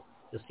 So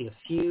you'll see a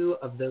few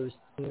of those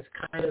things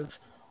kind of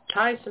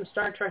tie some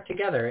Star Trek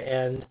together.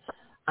 And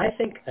I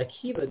think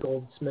Akiva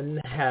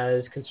Goldsman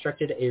has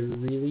constructed a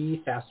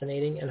really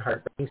fascinating and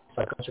heartbreaking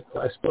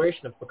psychological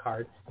exploration of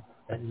Picard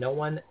that no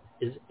one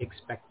is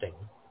expecting.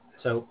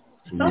 So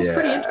it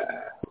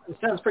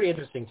sounds pretty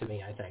interesting to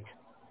me, I think.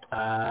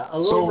 A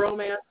little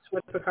romance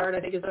with Picard, I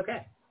think, is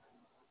okay.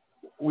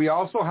 We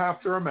also have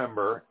to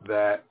remember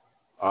that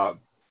that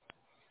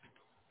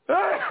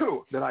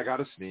I got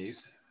to sneeze.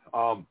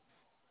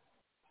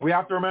 We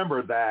have to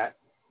remember that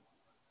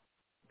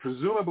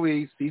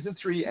presumably Season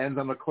 3 ends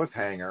on a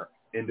cliffhanger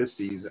into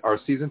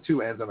Season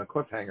 2 ends on a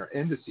cliffhanger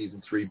into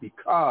Season 3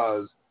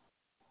 because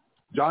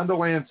John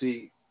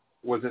Delancey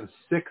was in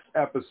 6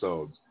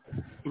 episodes,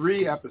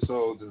 3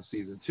 episodes in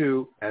Season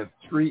 2 and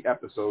 3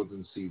 episodes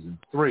in Season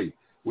 3,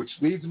 which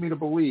leads me to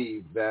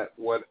believe that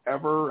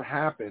whatever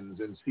happens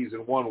in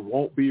Season 1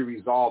 won't be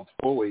resolved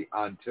fully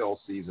until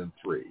Season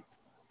 3.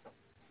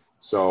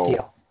 So,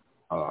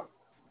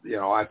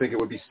 I think it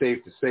would be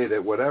safe to say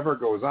that whatever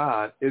goes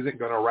on isn't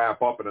going to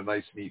wrap up in a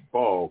nice, neat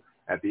bow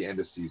at the end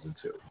of Season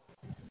 2.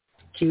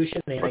 Cue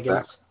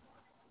shenanigans.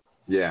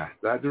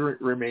 That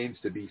remains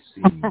to be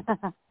seen.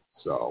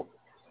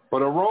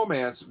 But a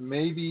romance,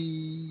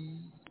 maybe.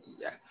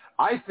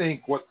 I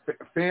think what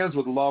fans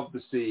would love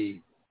to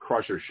see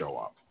Crusher show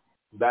up.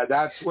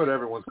 That's what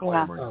everyone's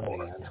clamoring for.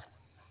 Man.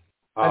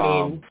 I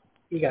mean,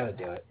 you got to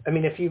do it. I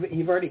mean, if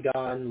you've already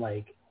gone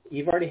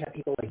you've already had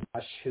people like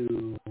Josh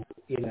who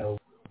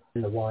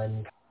in the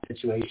one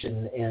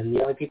situation, and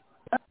the only people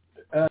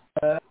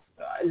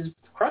is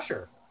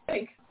Crusher. I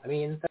think. I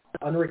mean,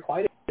 that's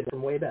unrequited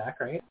from way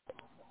back, right?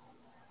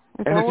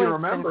 And if you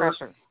remember,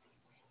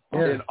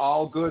 in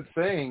All Good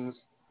Things,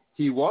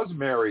 he was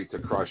married to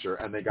Crusher,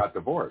 and they got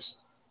divorced.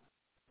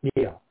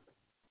 Yeah.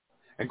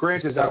 And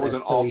granted, that was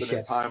an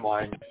alternate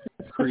timeline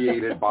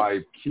created by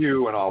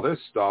Q and all this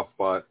stuff,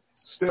 but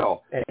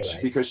still,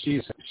 because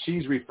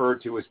she's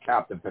referred to as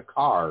Captain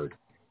Picard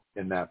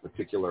in that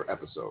particular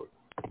episode.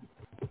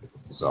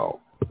 So,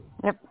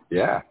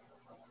 yeah.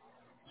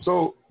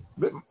 So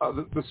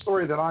the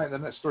story that I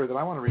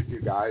want to read to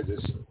you guys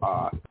is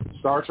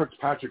Star Trek's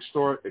Patrick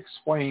Stewart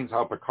explains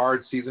how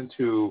Picard Season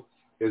 2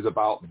 is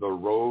about the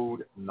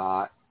road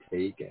not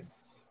taken.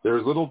 There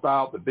is little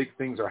doubt that big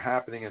things are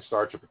happening in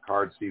Star Trek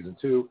Picard Season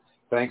 2,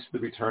 thanks to the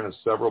return of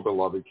several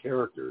beloved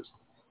characters.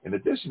 In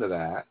addition to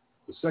that,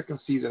 the second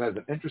season has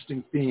an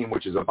interesting theme,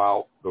 which is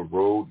about the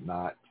road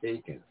not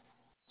taken.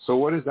 So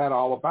what is that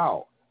all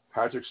about?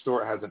 Patrick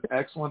Stewart has an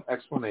excellent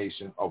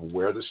explanation of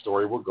where the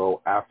story will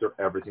go after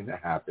everything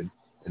that happened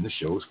in the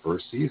show's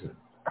first season.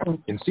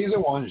 In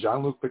Season 1,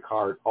 Jean-Luc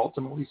Picard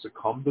ultimately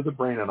succumbed to the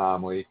brain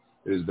anomaly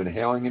that has been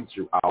hailing him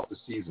throughout the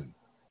season.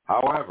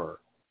 However,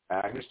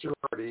 Agnes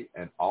Girardi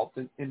and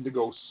Alton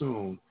Indigo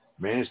soon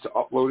managed to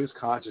upload his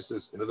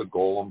consciousness into the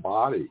Golem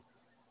body.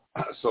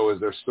 So is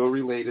they're still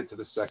related to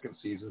the second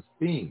season's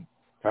theme.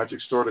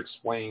 Patrick Stewart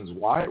explains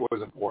why it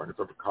was important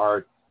for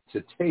Picard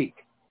to take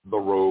the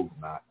road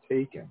not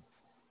taken.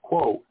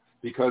 Quote,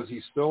 because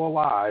he's still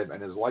alive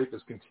and his life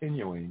is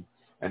continuing,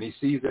 and he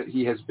sees that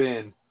he has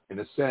been, in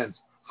a sense,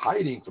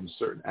 hiding from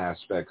certain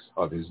aspects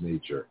of his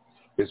nature,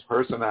 his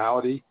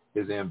personality,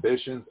 his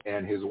ambitions,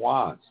 and his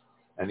wants.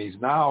 And he's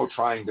now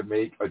trying to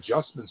make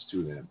adjustments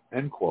to them,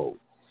 end quote.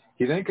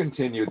 He then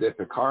continued that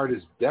Picard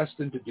is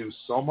destined to do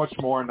so much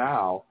more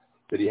now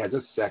that he has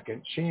a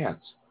second chance.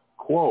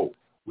 Quote,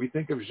 we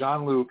think of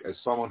Jean-Luc as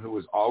someone who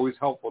is always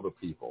helpful to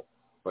people,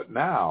 but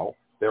now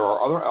there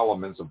are other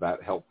elements of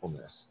that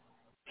helpfulness.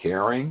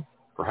 Caring,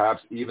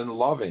 perhaps even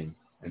loving,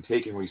 and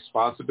taking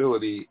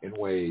responsibility in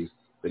ways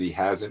that he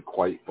hasn't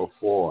quite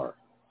before,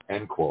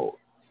 end quote.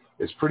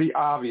 It's pretty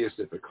obvious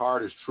that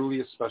Picard is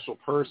truly a special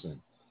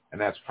person,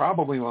 and that's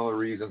probably one of the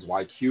reasons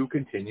why Q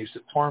continues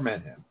to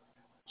torment him.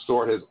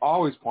 Stewart has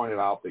always pointed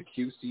out that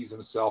Q sees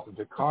himself in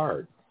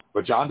Picard,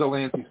 But John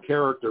Delancey's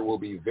character will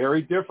be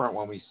very different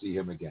when we see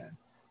him again.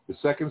 The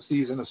second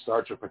season of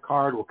Star Trek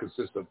Picard will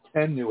consist of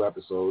 10 new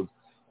episodes,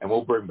 and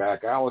we'll bring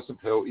back Allison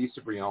Pill,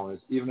 Issa Briones,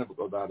 even if it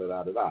goes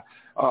da-da-da-da-da.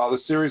 The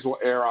series will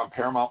air on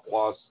Paramount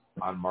Plus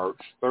on March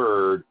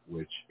 3rd,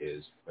 which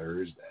is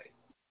Thursday.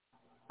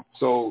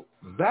 So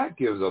that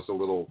gives us a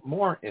little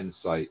more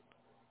insight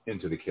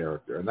into the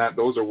character, and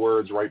those are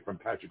words right from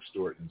Patrick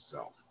Stewart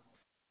himself.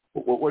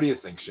 What do you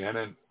think,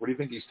 Shannon? What do you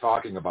think he's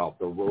talking about,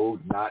 the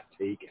road not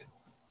taken?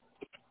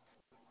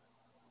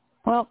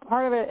 Well,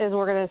 part of it is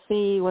we're going to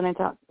see when it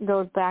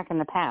goes back in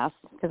the past,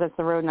 because that's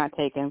the road not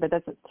taken, but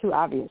that's too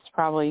obvious,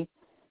 probably.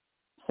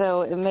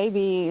 So it may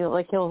be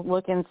like he'll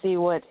look and see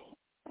what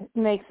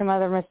makes some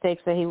other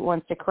mistakes that he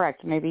wants to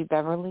correct, maybe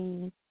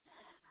Beverly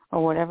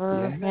or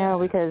whatever,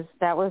 because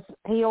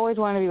he always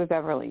wanted to be with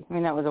Beverly. I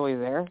mean, that was always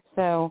there.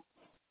 So,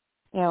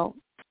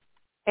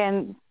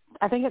 and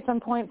I think at some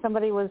point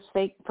somebody was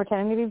fake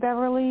pretending to be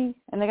Beverly,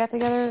 and they got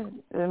together.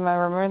 Am I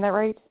remembering that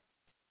right?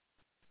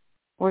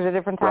 Or was it a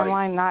different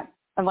timeline? Right.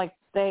 Not like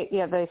they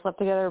slept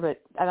together,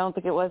 but I don't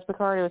think it was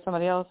Picard. It was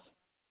somebody else.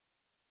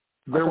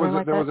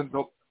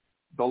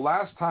 The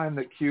last time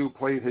that Q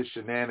played his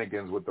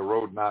shenanigans with the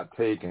road not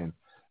taken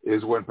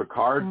is when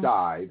Picard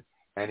died,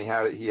 and he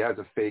has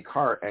a fake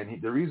heart.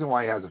 And the reason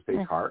why he has a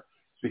fake heart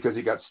is because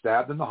he got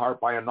stabbed in the heart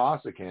by a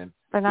Nausicaan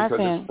because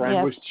his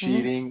friend was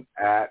cheating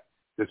at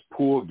this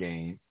pool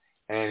game,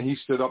 and he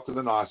stood up to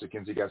the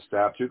Nausicans. He got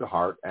stabbed through the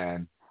heart,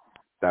 and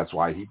that's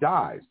why he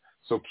dies.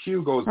 So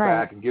Q goes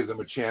back and gives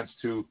him a chance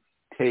to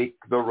take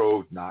the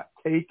road not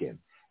taken.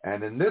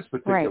 And in this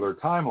particular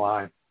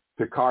timeline,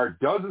 Picard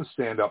doesn't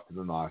stand up to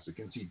the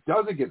Nausicans. He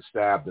doesn't get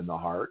stabbed in the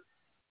heart.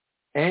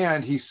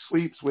 And he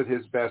sleeps with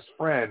his best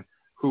friend,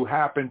 who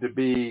happened to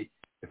be,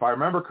 if I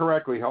remember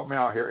correctly, help me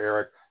out here,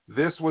 Erik,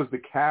 this was the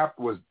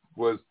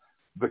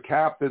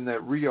captain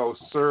that Rio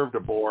served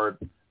aboard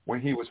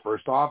when he was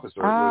first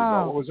officer.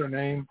 What was her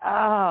name?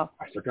 I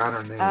forgot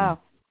her name.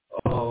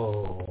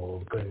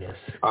 Oh, goodness.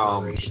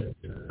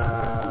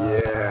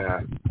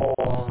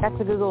 That's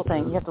a Google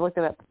thing. You have to look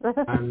it up.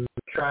 I'm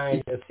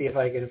trying to see if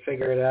I can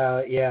figure it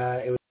out. Yeah,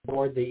 it was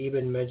aboard the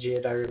Ibn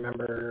Majid, I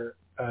remember.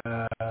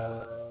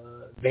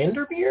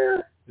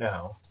 Vandermeer?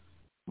 No.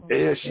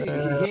 Yeah, he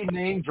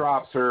name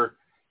drops her.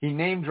 He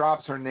name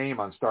drops her name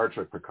on Star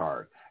Trek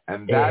Picard,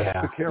 and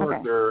that's the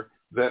character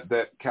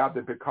that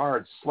Captain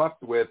Picard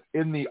slept with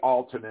in the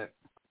alternate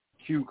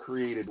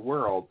Q-created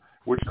world,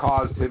 which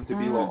caused him to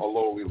be a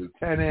lowly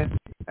lieutenant,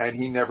 and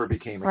he never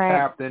became a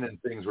captain,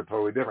 and things were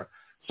totally different.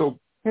 So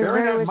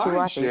bearing that in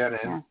mind,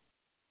 Shannon,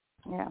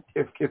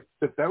 if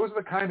that was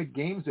the kind of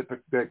games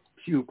that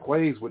Q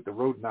plays with the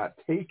road not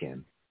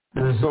taken,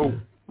 so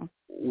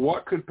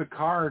what could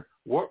Picard?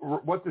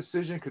 What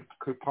decision could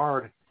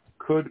Picard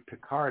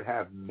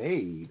have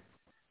made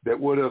that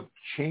would have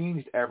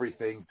changed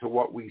everything to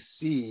what we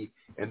see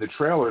in the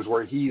trailers,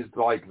 where he's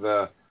like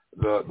the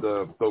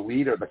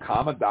leader, the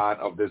commandant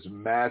of this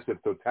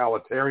massive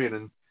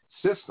totalitarian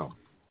system?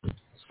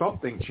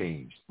 Something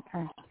changed.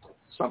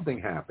 Something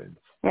happened.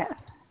 Yeah.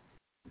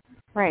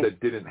 Right. That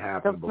didn't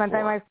happen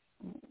before.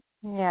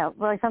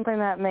 Like something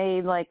that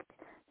made like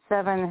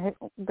Seven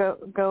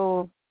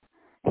go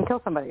and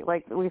kill somebody,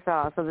 like we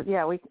saw. So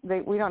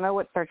that we don't know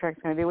what Star Trek's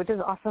going to do, which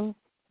is awesome.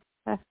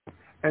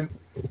 And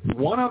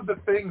one of the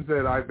things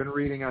that I've been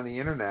reading on the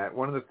internet,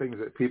 one of the things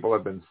that people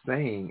have been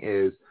saying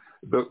is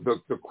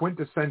the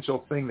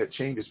quintessential thing that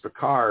changes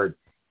Picard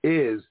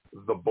is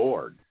the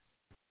Borg.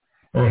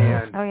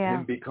 And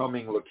him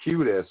becoming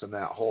Locutus and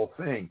that whole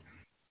thing.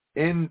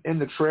 In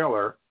the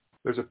trailer,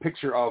 there's a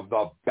picture of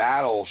the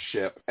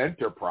battleship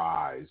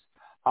Enterprise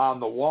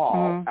on the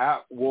wall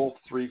at Wolf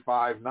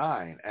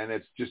 359, and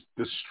it's just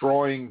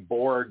destroying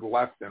Borg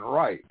left and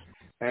right.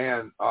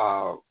 And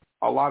a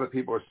lot of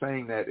people are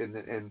saying that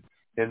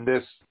in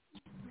this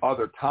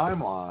other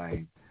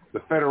timeline, the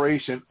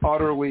Federation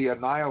utterly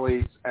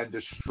annihilates and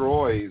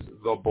destroys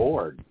the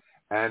Borg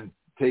and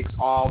takes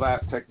all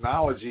that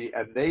technology,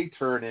 and they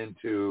turn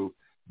into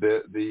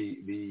the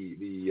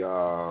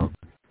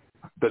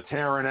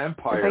Terran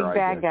Empire. The big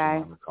bad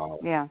guy.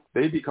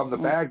 They become the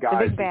bad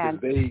guys because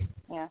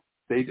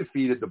they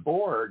defeated the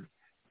Borg.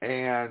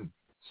 And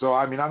so,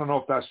 I mean, I don't know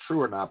if that's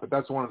true or not, but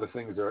that's one of the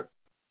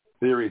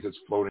theories that's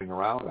floating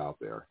around out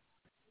there.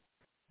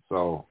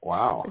 So,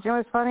 wow. But you know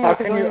what's funny? How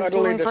can you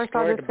utterly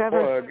destroy the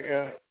Borg?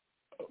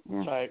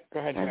 Sorry, go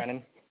ahead,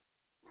 Shannon.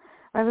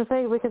 I was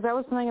going to say, because that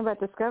was something about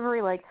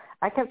Discovery, like,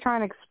 I kept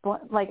trying to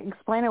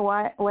explain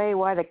away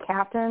why the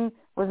captain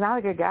was not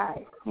a good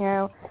guy,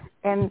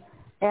 and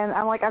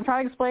I'm like, I'm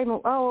trying to explain,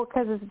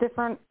 because it's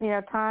different,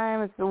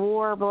 time, it's the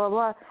war, blah,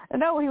 blah, blah. And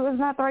no, he was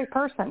not the right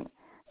person.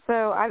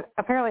 So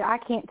apparently I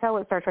can't tell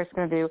what Star Trek's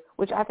going to do,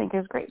 which I think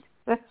is great.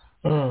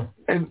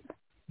 And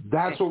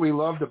that's what we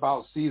loved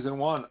about season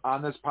 1.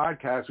 On this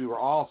podcast, we were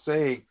all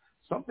saying,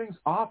 something's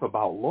off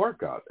about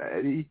Lorca,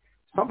 Eddie.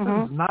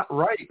 Something's not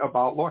right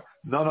about Lorca.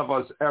 None of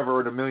us ever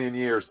in a million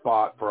years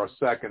thought for a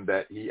second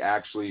that he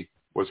actually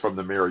was from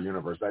the Mirror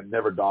Universe. That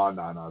never dawned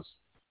on us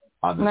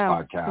on this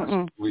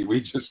podcast.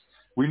 We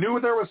we knew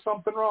there was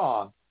something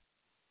wrong.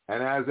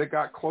 And as it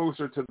got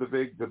closer to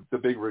the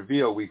big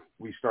reveal, we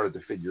started to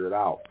figure it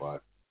out.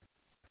 But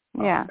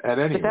yeah, at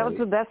any rate, that was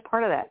the best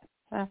part of that.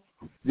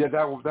 Yeah,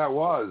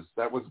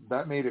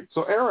 that made it.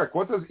 So, Erik,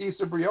 what does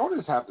Issa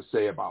Briones have to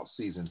say about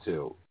season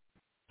 2?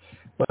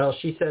 Well,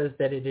 she says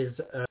that it is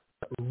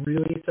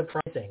really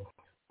surprising.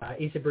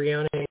 Issa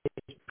Briones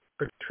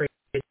portrayed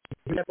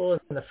people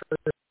in the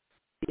first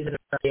season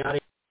of the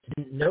audience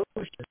didn't know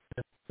she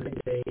was.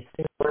 They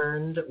soon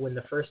learned when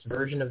the first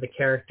version of the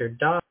character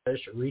Daj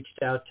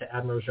reached out to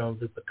Admiral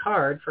Jean-Luc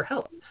Picard for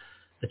help.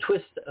 The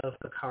twist of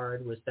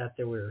Picard was that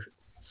there were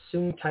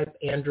Soong-type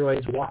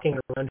androids walking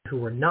around who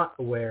were not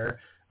aware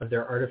of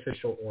their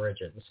artificial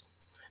origins.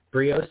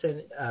 Briones'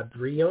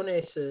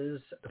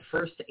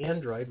 first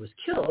android was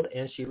killed,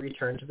 and she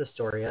returned to the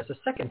story as a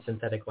second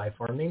synthetic life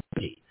form named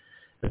Fuji.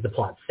 As the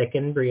plot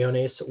thickened,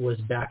 Briones was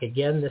back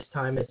again, this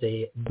time as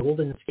a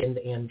golden-skinned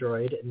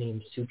android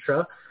named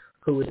Sutra,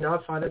 who was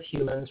not fond of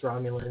humans,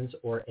 Romulans,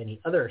 or any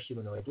other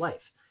humanoid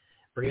life.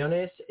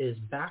 Briones is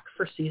back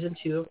for season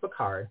 2 of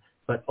Picard,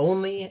 but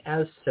only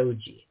as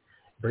Soji.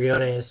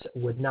 Briones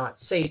would not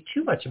say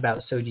too much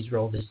about Soji's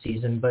role this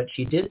season, but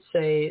she did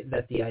say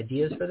that the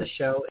ideas for the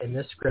show and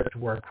this script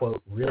were,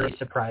 quote, really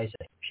surprising.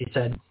 She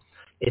said,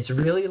 "It's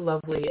really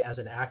lovely as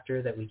an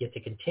actor that we get to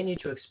continue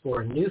to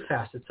explore new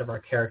facets of our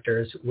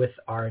characters with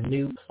our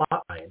new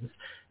plot lines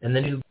and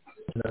the new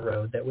in the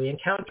road that we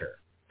encounter.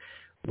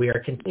 We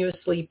are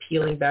continuously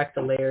peeling back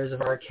the layers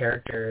of our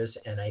characters,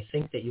 and I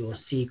think that you will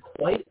see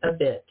quite a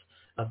bit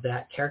of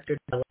that character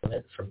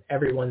development from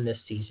everyone this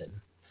season."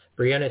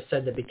 Briones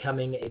said that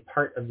becoming a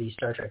part of the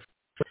Star Trek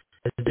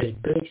has been a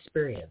good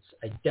experience.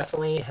 I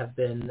definitely have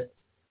had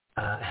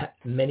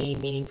many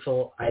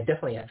meaningful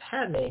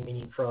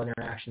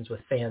interactions with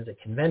fans at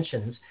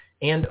conventions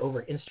and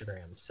over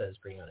Instagram, says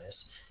Briones.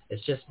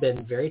 It's just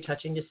been very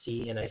touching to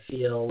see, and I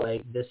feel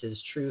like this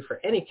is true for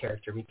any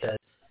character because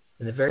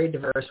in the very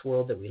diverse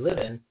world that we live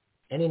in,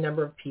 any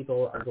number of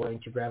people are going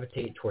to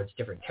gravitate towards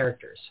different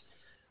characters.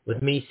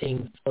 With me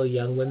seeing fellow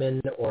young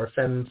women or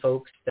femme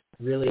folks that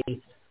really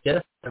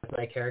identify with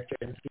my character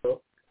and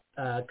feel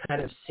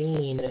kind of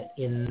seen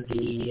in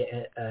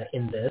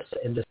this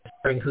and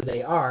discovering who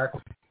they are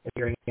and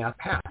figuring out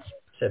paths,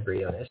 said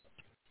Briones.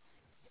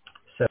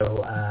 So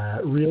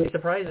really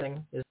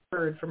surprising is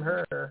heard from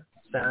her.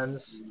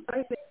 Sounds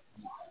surprising.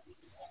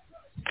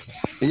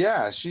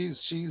 Yeah, she's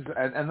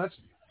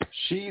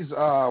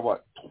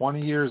what,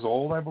 20 years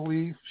old, I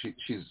believe.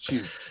 She's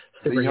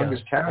the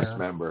youngest cast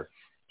member.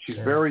 She's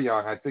very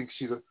young. I think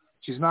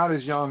she's not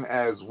as young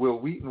as Will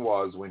Wheaton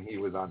was when he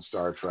was on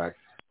Star Trek,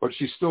 but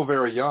she's still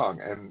very young.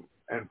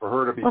 And for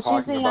her to be talking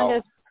about... she's the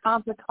youngest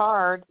on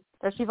Picard.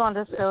 She's on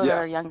this show that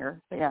are younger.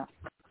 So yeah.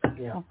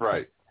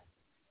 Right.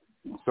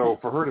 So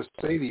for her to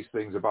say these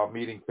things about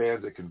meeting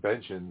fans at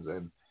conventions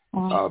and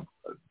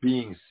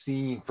being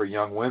seen for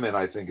young women,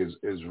 I think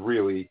is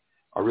really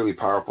a really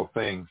powerful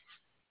thing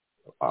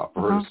for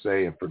her to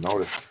say and for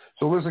notice.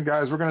 So listen,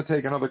 guys, we're going to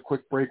take another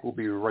quick break. We'll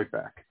be right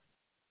back.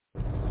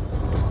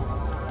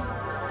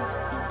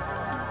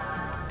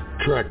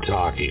 Trek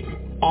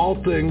Talking. All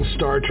things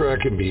Star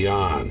Trek and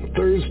beyond.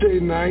 Thursday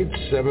nights,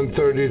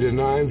 7:30 to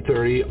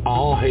 9:30.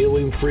 All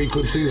hailing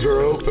frequencies are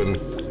open.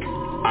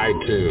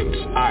 iTunes,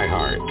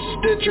 iHeart,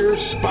 Stitcher,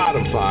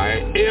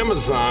 Spotify,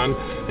 Amazon,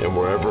 and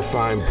wherever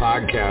fine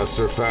podcasts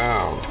are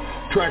found.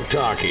 Trek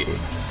Talking.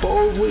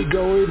 Boldly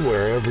going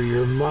wherever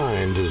your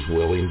mind is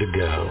willing to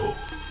go.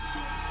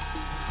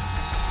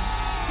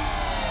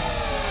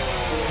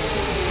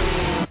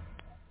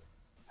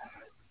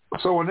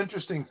 So an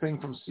interesting thing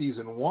from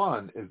season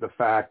 1 is the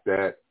fact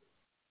that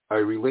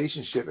a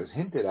relationship is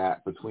hinted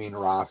at between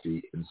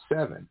Raffi and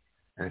Seven.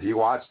 And if you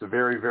watch the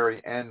very,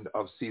 very end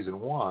of season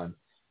 1,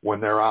 when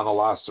they're on the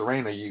La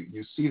Sirena,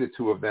 you see the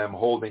two of them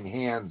holding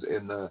hands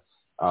in the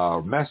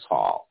mess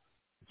hall.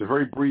 It's a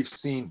very brief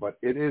scene, but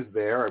it is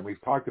there, and we've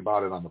talked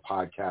about it on the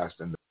podcast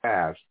in the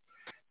past.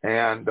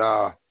 And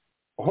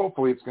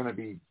hopefully it's going to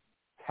be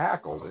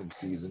tackled in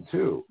season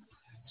 2.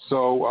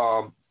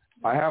 So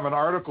I have an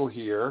article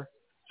here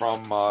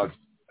from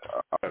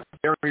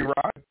Jeri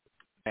Ryan.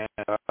 And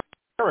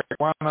Erik,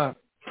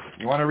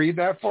 you want to read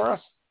that for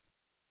us?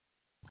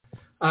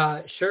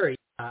 Sure.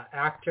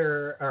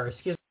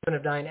 Seven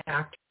of Nine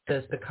actor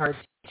says Picard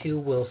 2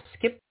 will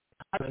skip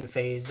the honeymoon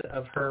phase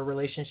of her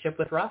relationship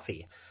with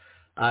Raffi.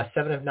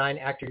 7 of 9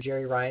 actor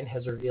Jeri Ryan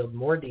has revealed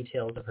more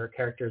details of her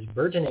character's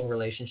burgeoning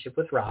relationship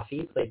with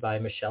Raffi, played by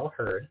Michelle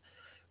Hurd,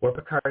 where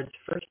Picard's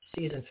first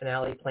season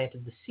finale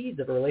planted the seeds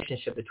of a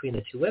relationship between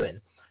the two women.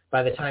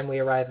 By the time we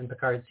arrive in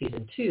Picard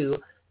season 2,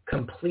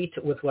 complete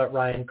with what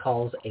Ryan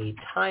calls a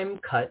time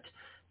cut,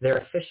 they're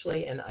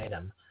officially an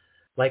item.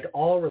 Like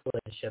all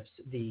relationships,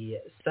 the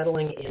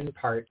settling in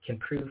part can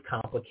prove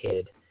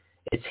complicated.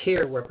 It's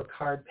here where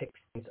Picard picks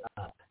things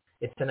up.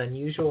 It's an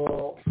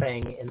unusual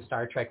thing in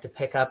Star Trek to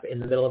pick up in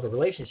the middle of a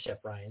relationship,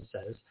 Ryan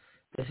says.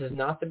 This is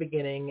not the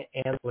beginning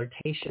and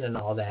flirtation and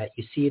all that.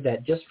 You see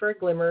that just for a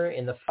glimmer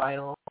in the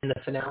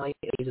finale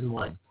of season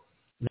 1.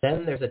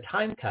 Then there's a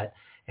time cut,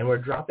 And we're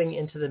dropping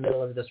into the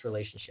middle of this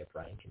relationship,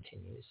 Ryan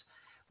continues.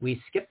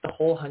 We skip the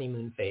whole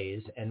honeymoon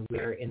phase, and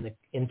we're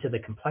into the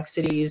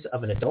complexities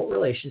of an adult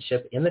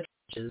relationship in the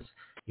trenches.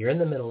 You're in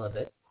the middle of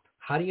it.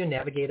 How do you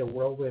navigate a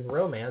whirlwind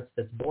romance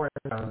that's born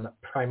on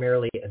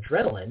primarily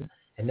adrenaline,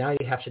 and now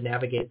you have to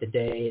navigate the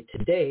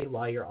day-to-day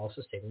while you're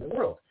also saving the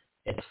world?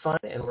 It's fun,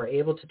 and we're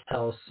able to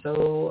tell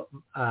so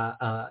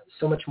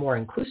much more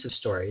inclusive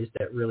stories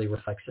that really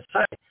reflect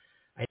society.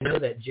 I know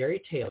that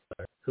Jeri Taylor,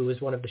 who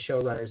was one of the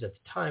showrunners at the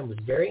time, was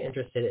very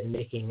interested in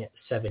making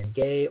Seven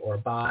gay or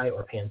bi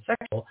or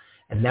pansexual,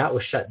 and that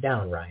was shut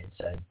down, Ryan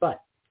said.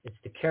 But it's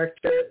the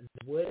character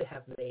that would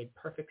have made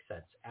perfect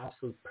sense,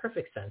 absolute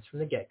perfect sense from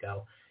the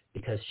get-go,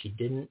 because she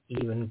didn't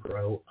even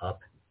grow up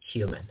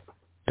human.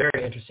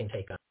 Very interesting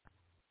take on it.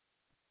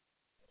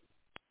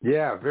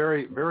 Yeah,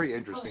 very, very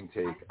interesting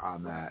take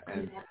on that.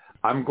 And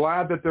I'm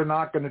glad that they're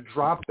not going to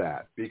drop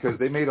that, because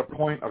they made a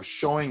point of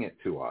showing it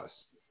to us.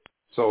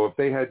 So if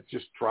they had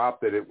just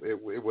dropped it, it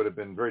would have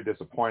been very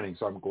disappointing.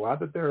 So I'm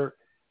glad that they're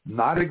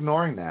not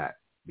ignoring that,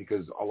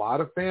 because a lot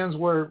of fans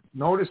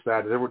noticed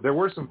that. There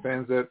were some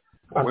fans that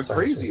went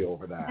crazy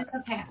over that.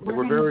 Okay. They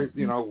were very,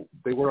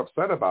 they were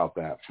upset about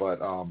that.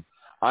 But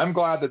I'm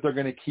glad that they're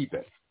going to keep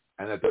it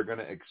and that they're going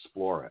to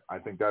explore it. I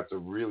think that's a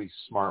really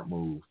smart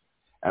move.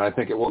 And I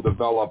think it will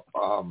develop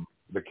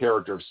the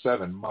character of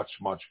Seven much,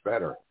 much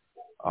better.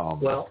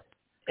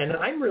 And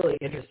I'm really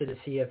interested to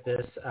see if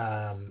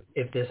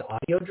this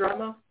audio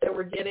drama that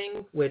we're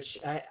getting, which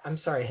I'm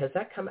sorry, has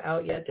that come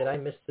out yet? Did I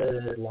miss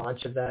the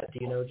launch of that? Do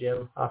you know,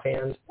 Jim,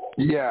 offhand?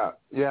 Yeah.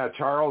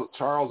 Charles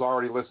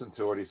already listened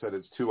to it. He said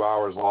it's 2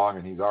 hours long,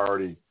 and he's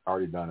already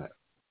done it.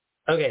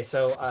 Okay,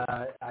 so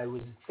I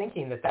was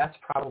thinking that that's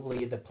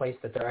probably the place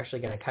that they're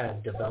actually going to kind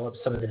of develop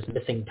some of this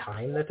missing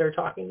time that they're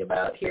talking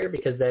about here,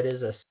 because that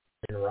is a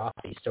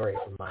Raffi story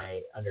from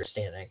my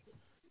understanding.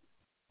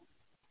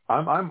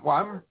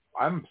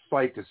 I'm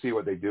psyched to see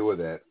what they do with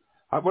it.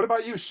 What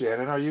about you,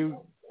 Shannon?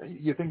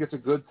 You think it's a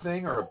good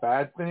thing or a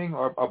bad thing,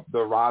 or the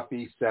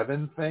Raffi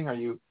 7 thing? Are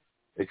you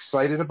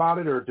excited about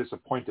it or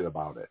disappointed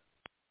about it?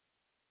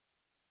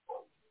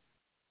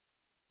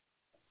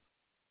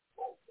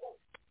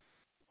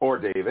 Or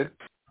David?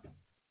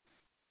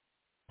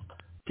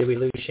 Did we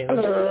lose Shannon?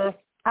 Hello.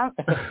 I'm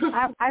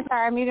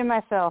sorry, I muted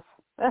myself.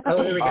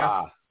 Oh, there we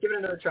go. Give it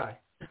another try.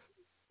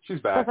 She's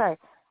back. Oh, sorry.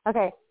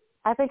 Okay.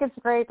 I think it's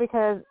great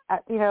because,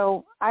 we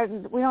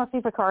don't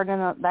see Picard in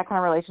that kind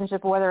of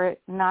relationship, whether or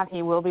not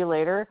he will be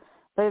later.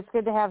 But it's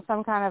good to have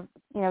some kind of,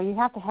 you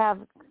have to have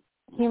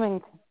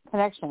human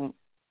connection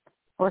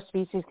or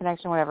species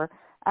connection, whatever,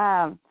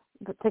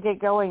 to get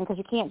going, because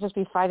you can't just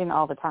be fighting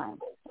all the time.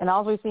 And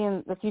all we see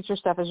in the future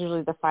stuff is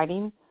usually the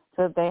fighting,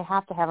 so they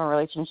have to have a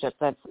relationship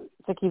that's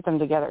to keep them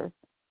together.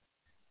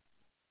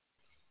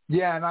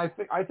 Yeah, and I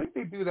think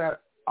they do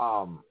that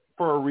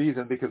for a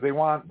reason, because they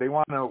want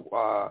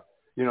to.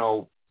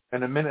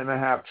 In a minute and a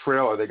half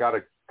trailer, they got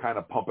to kind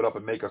of pump it up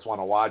and make us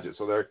want to watch it.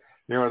 So they're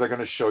going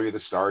to show you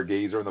the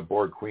Stargazer and the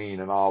Borg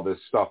Queen and all this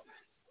stuff,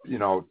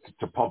 to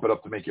pump it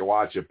up to make you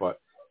watch it. But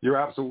you're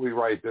absolutely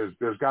right.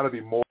 There's got to be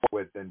more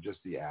with it than just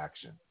the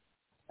action.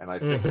 And I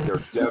think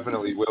there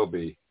definitely will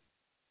be,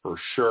 for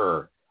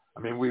sure. I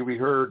mean, we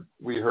heard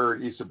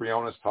Issa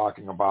Briones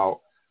talking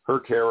about her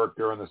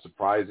character and the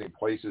surprising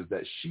places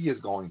that she is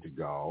going to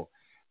go.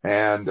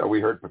 And we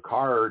heard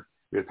Picard,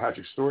 we had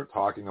Patrick Stewart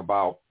talking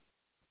about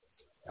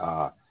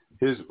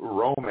his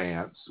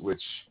romance,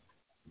 which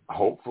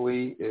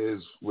hopefully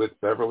is with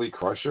Beverly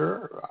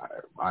Crusher.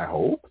 I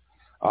hope.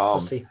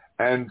 We'll see.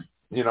 And,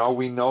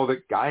 we know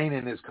that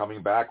Guinan is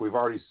coming back. We've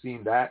already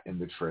seen that in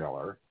the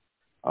trailer.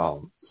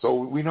 So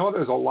we know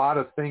there's a lot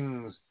of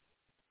things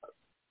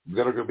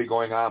that are going to be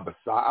going on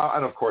besides,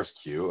 and of course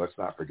Q. Let's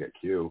not forget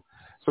Q.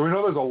 So we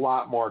know there's a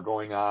lot more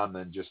going on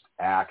than just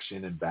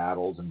action and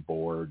battles and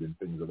Borg and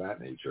things of that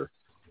nature.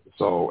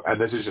 So, and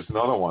this is just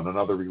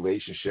another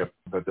relationship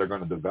that they're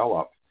going to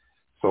develop.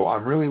 So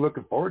I'm really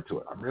looking forward to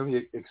it. I'm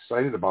really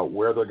excited about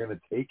where they're going to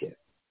take it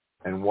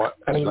and what's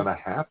going to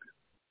happen.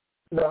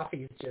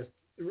 Raffi's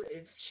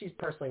she's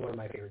personally one of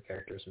my favorite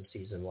characters from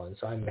season 1,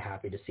 so I'm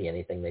happy to see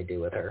anything they do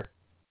with her.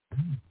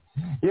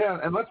 Yeah,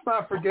 and let's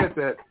not forget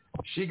that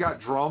she got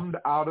drummed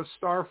out of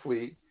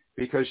Starfleet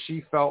because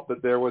she felt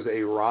that there was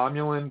a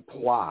Romulan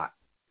plot.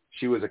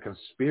 She was a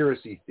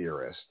conspiracy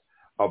theorist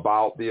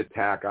about the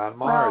attack on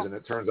Mars, and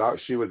it turns out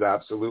she was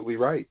absolutely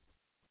right.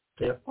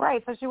 Yeah.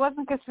 Right, so she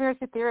wasn't a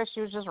conspiracy theorist,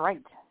 she was just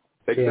right.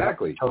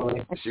 Exactly. Yeah,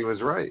 totally. She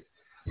was right.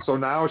 So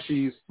now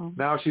she's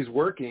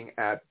working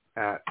at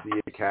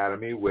the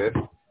Academy with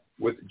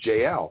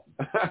JL,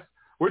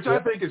 which I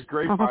think is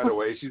great, by the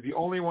way. She's the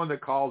only one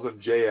that calls him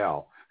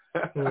JL.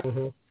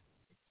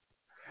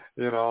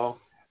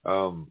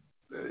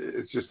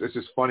 It's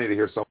just funny to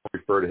hear someone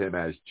refer to him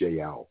as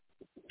JL.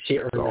 She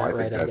earned that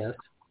right, I guess.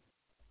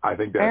 I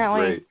think that's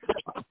great.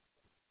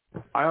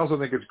 I also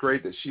think it's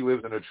great that she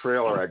lives in a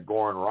trailer at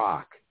Gorn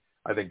Rock.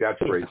 I think that's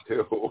great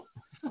too.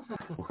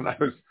 when I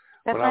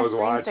was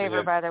watching screensaver,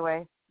 it, by the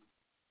way.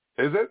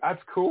 Is it?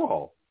 That's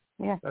cool.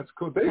 Yeah. That's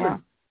cool. David,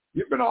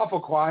 you've been awful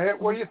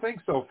quiet. What do you think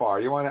so far?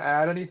 You want to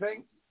add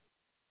anything?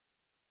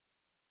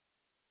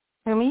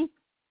 Who, me?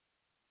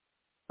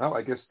 Oh,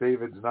 I guess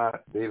David's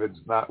not with us.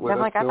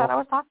 I thought I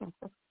was talking.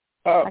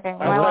 Oh, okay,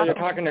 I thought you were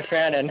talking to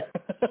Shannon.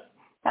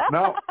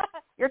 No.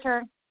 Your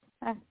turn.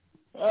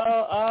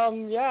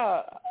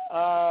 Yeah.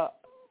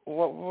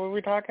 What were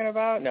we talking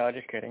about? No,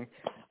 just kidding.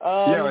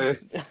 Yeah.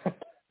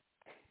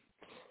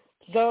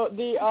 So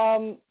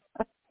the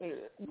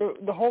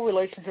whole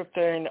relationship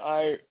thing,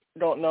 I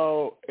don't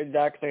know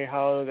exactly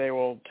how they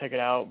will take it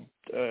out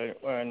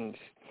and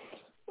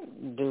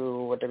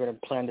do what they're going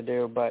to plan to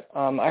do, but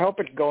I hope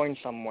it's going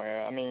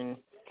somewhere. I mean,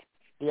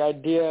 the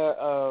idea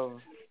of,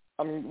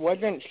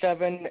 wasn't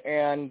Seven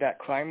and that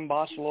crime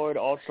boss lord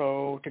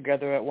also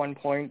together at one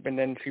point, and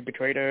then she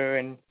betrayed her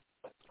and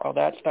all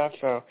that stuff?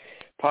 So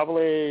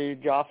probably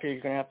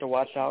Joffrey's going to have to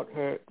watch out,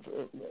 her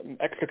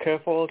extra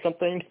careful or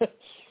something.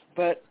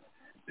 But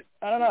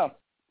I don't know.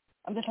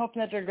 I'm just hoping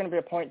that there's going to be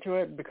a point to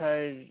it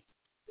because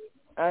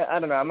I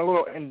don't know. I'm a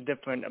little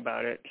indifferent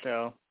about it.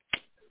 So.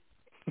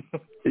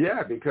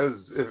 Yeah, because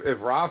if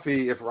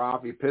Raffi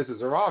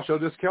pisses her off, she'll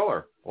just kill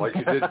her like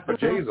she did for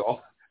Jazel.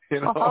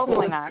 Well,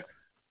 hopefully not.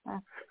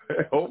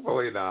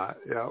 Hopefully not.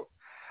 Yeah.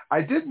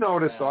 I did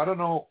notice, so I don't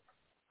know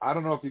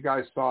if you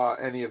guys saw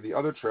any of the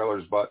other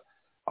trailers, but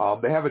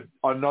they have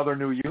another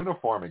new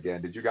uniform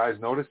again. Did you guys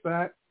notice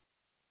that?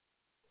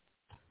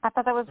 I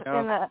thought that was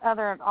in the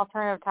other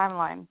alternative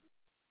timeline.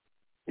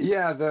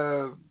 Yeah,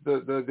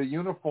 the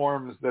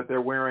uniforms that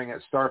they're wearing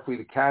at Starfleet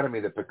Academy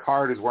that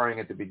Picard is wearing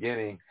at the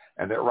beginning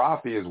and that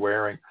Raffi is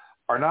wearing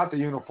are not the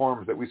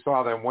uniforms that we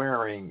saw them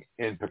wearing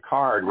in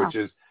Picard, which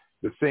is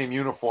the same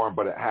uniform,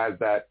 but it has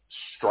that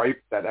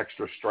stripe, that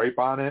extra stripe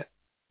on it.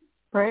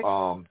 Right.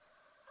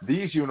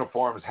 These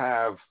uniforms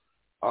have,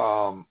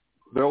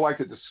 they're like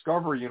the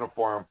Discovery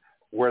uniform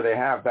where they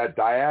have that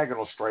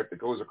diagonal stripe that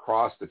goes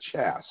across the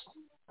chest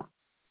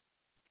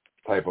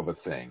type of a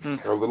thing.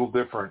 They're a little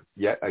different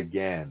yet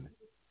again.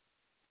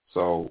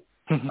 So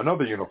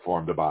another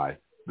uniform to buy.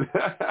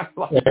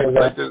 Like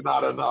there's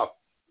not enough,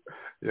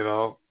 you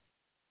know.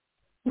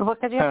 Well,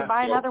 because you have to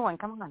buy another one.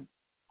 Come on.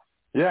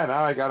 Yeah,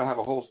 now I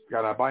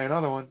gotta buy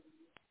another one.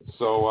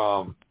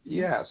 So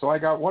so I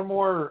got one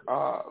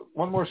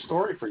more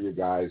story for you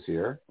guys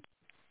here.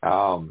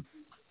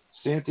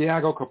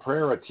 Santiago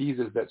Cabrera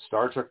teases that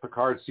Star Trek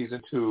Picard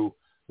Season 2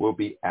 will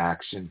be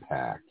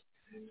action-packed.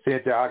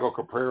 Santiago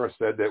Cabrera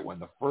said that when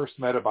they first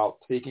met about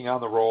taking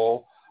on the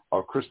role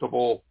of Chris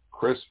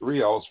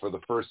Rios for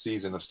the first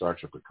season of Star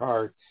Trek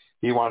Picard,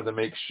 he wanted to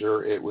make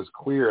sure it was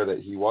clear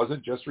that he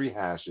wasn't just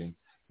rehashing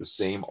the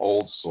same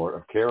old sort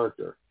of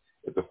character.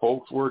 If the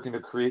folks working to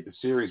create the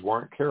series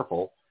weren't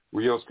careful,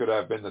 Rios could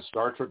have been the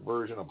Star Trek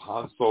version of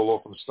Han Solo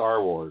from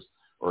Star Wars,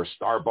 or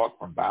Starbuck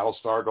from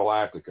Battlestar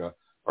Galactica,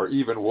 or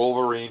even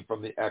Wolverine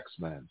from the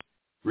X-Men.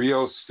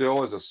 Rios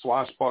still is a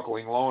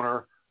swashbuckling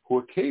loner who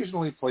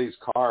occasionally plays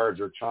cards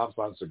or chomps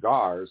on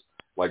cigars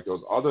like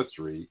those other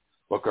three,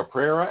 but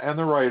Cabrera and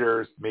the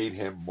writers made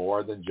him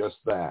more than just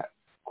that.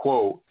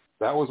 Quote,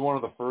 that was one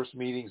of the first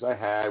meetings I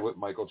had with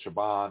Michael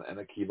Chabon and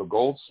Akiva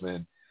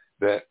Goldsman,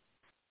 that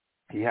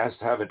he has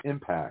to have an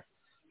impact.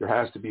 There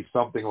has to be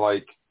something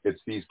like,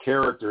 these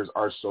characters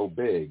are so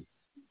big,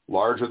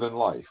 larger than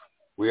life.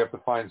 We have to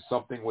find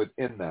something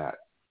within that,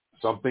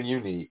 something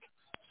unique,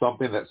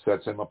 something that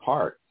sets him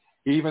apart.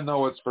 Even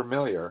though it's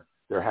familiar,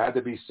 there had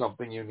to be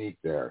something unique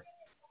there,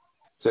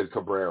 said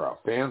Cabrera.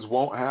 Fans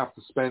won't have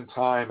to spend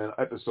time in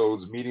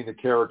episodes meeting the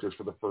characters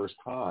for the first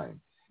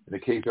time. In the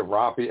case of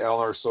Raffi,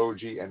 Elnor,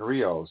 Soji, and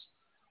Rios,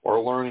 or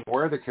learning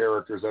where the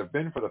characters have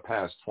been for the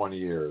past 20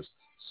 years,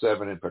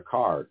 Seven and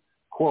Picard.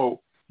 Quote,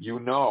 you're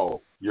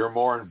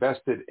more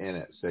invested in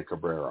it, said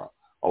Cabrera.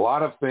 A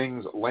lot of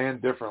things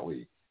land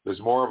differently. There's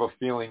more of a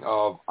feeling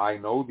of, I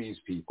know these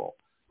people,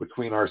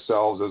 between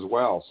ourselves as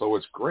well, so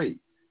it's great.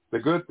 The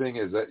good thing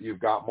is that you've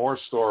got more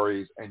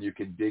stories and you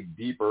can dig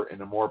deeper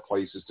into more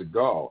places to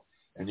go,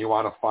 and you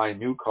want to find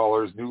new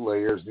colors, new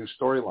layers, new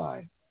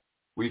storyline.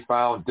 We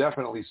found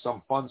definitely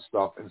some fun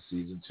stuff in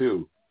Season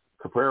 2.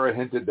 Cabrera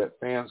hinted that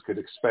fans could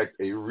expect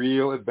a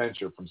real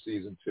adventure from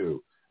Season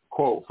 2.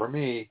 Quote, for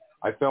me,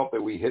 I felt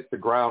that we hit the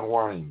ground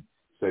running,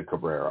 said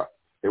Cabrera.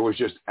 It was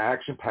just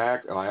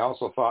action-packed, and I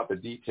also thought the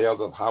details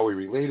of how we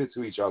related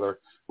to each other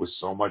was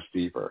so much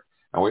deeper.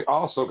 And we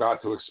also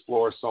got to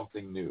explore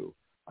something new.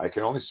 I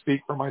can only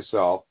speak for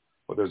myself,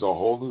 but there's a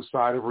whole new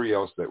side of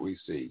Rios that we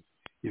see.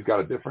 He's got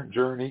a different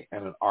journey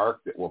and an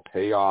arc that will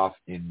pay off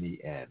in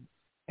the end,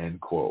 end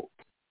quote.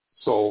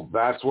 So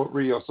that's what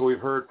Rios, so we've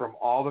heard from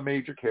all the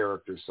major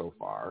characters so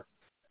far.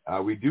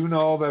 We do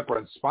know that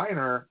Brent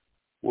Spiner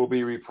will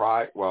be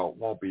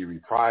won't be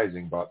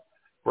reprising, but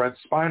Brent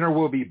Spiner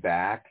will be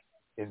back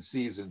in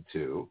Season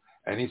 2,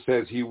 and he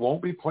says he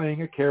won't be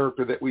playing a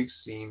character that we've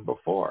seen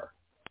before.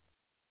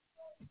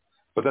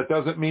 But that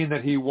doesn't mean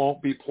that he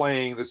won't be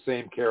playing the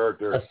same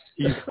character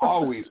he's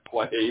always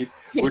played,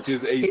 which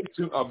is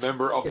a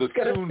member of the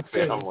Soon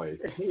family.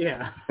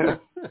 Yeah.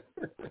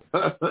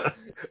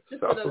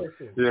 So,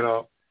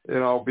 you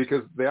know,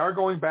 because they are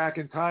going back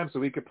in time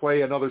so he could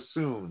play another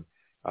Soon.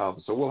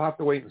 So we'll have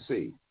to wait and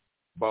see.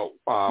 But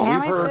how we've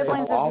many heard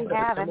siblings from all does he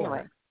have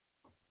anyway?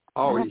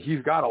 Oh,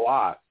 he's got a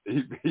lot.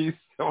 He's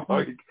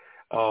like,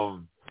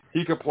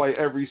 he could play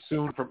every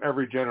Soon from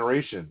every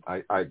generation.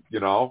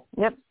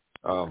 Yep.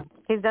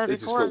 He's done it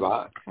before. Just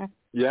goes on.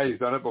 Yeah, he's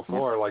done it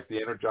before. Like the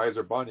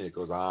Energizer Bunny, it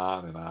goes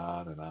on and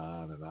on and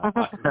on and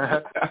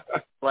on.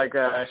 Like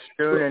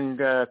Stewart and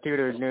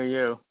Theater's New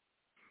You.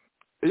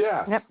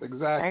 Yeah, yep.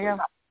 Exactly. There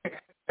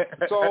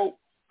you go.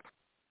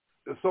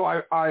 So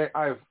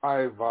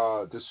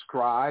I've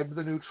described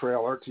the new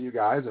trailer to you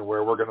guys and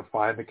where we're going to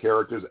find the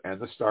characters and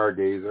the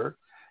Stargazer,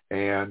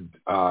 and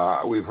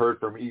we've heard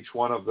from each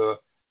one of the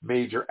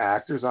major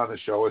actors on the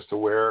show as to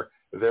where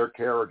their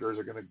characters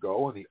are going to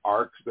go and the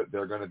arcs that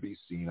they're going to be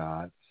seen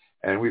on,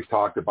 and we've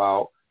talked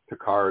about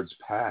Picard's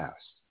past.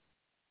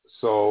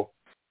 So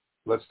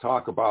let's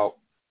talk about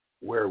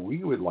where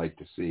we would like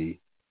to see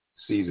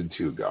season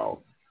 2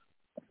 go.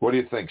 What do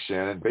you think,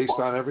 Shannon? Based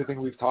on everything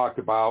we've talked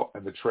about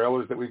and the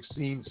trailers that we've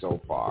seen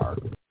so far,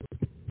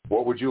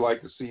 what would you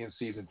like to see in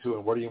season 2,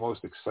 and what are you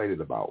most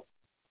excited about?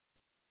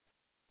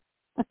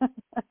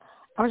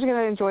 I'm just going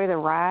to enjoy the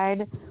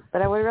ride,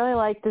 but I would really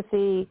like to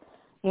see,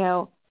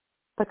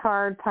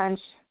 Picard punch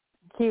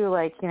Q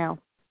like,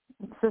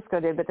 Cisco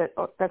did, but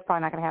that's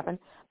probably not going to happen.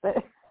 But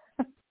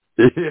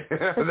yeah,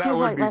 that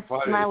would be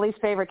funny. My least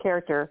favorite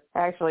character,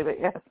 actually, but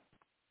yes.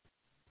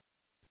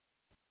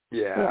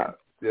 Yeah,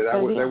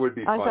 that would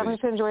be funny. I'm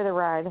just going to enjoy the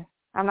ride.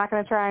 I'm not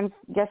going to try and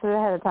guess it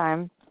ahead of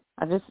time.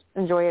 I'll just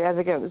enjoy it as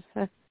it goes.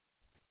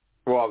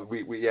 Well,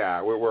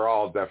 we're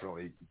all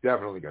definitely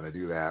going to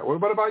do that.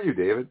 What about you,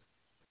 David?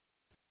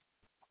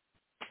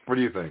 What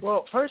do you think?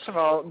 Well, first of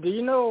all, do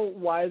you know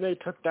why they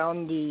took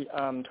down the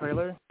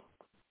trailer?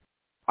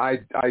 I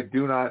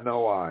do not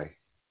know why.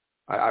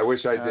 I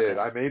wish I did.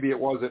 Maybe it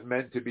wasn't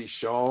meant to be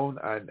shown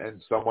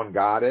and someone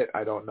got it.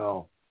 I don't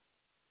know.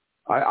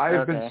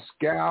 I've been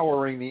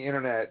scouring the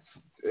internet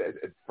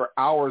for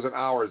hours and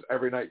hours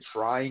every night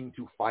trying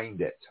to find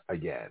it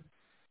again,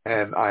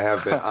 and I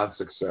have been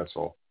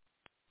unsuccessful.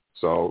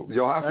 So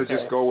you'll have to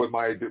just go with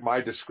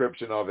my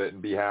description of it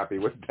and be happy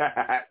with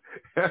that.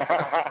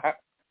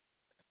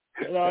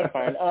 No, it's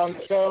fine.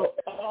 So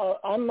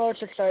I'm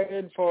most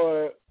excited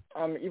for,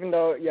 even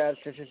though, yes,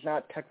 this is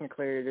not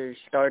technically the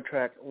Star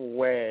Trek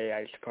way,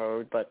 I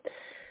suppose, but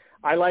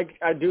I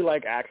do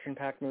like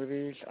action-packed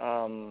movies,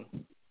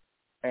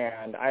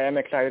 and I am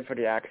excited for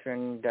the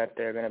action that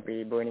they're going to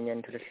be bringing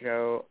into the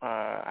show.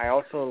 I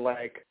also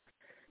like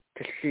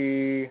to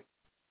see,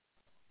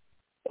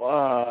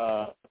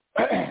 what's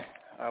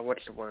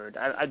the word?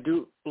 I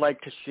do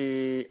like to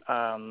see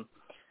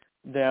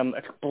them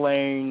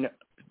explain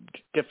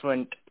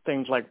different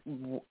things, like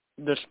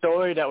the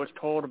story that was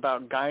told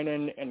about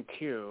Guinan and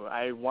Q.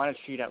 I want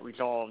to see that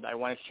resolved. I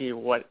want to see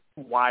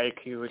why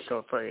Q is so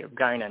afraid of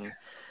Guinan.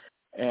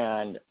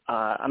 And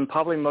I'm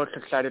probably most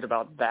excited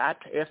about that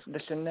if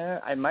this in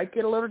there. I might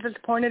get a little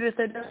disappointed if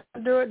they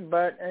don't do it,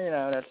 but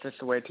that's just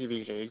the way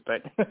TV is.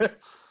 But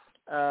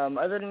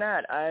other than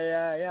that,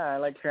 I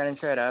like Shannon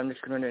said, I'm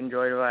just going to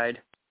enjoy the ride.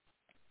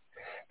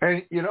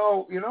 And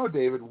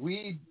David,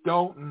 we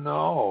don't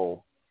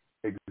know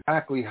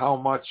exactly how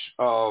much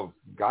of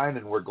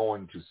Guinan we're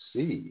going to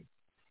see.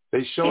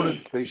 They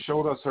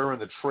showed us her in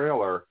the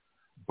trailer,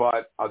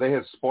 but they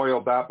had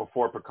spoiled that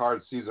before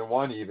Picard season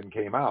 1 even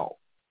came out.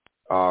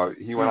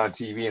 He went on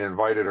TV and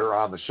invited her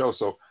on the show,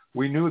 so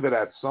we knew that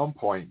at some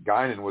point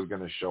Guinan was going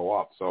to show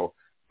up. So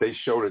they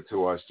showed it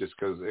to us just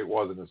because it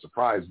wasn't a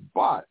surprise.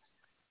 But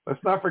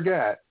let's not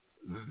forget,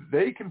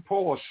 they can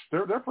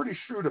they're pretty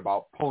shrewd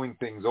about pulling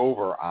things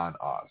over on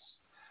us.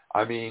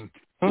 I mean,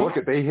 look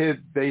at they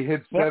hid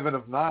 7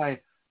 of 9.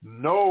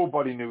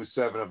 Nobody knew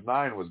 7 of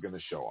 9 was going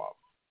to show up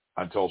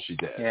until she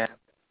did. Yeah.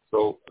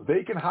 So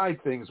they can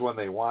hide things when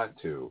they want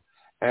to,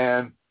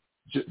 and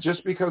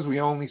just because we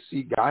only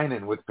see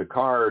Guinan with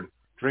Picard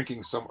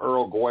drinking some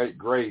Earl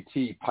Grey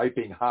tea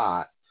piping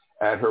hot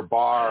at her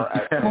bar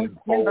at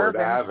Forward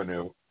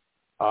Avenue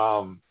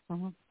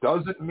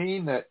doesn't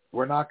mean that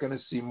we're not going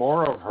to see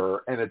more of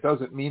her, and it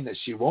doesn't mean that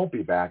she won't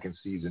be back in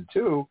season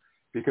 2,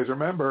 because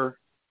remember,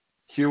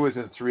 Q is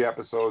in 3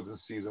 episodes in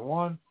season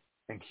 1,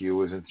 and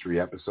Q is in 3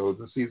 episodes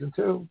in season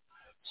 2.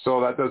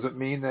 So that doesn't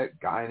mean that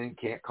Guinan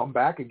can't come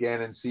back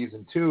again in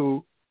season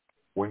 2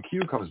 when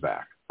Q comes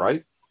back,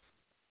 right?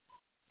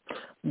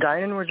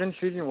 Guinan was in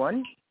season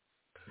 1?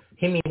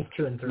 He means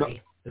 2 and 3. No.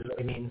 Is what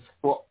he means.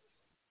 Well,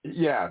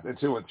 yeah, in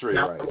 2 and 3,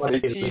 Not right?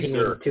 They teased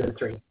her. 2 and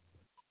 3.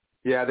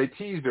 Yeah, they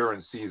teased her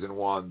in season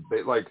 1.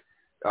 They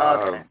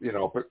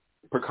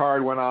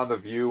Picard went on The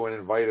View and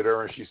invited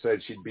her, and she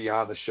said she'd be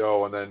on the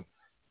show, and then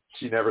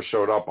she never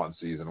showed up on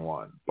season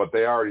 1. But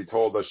they already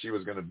told us she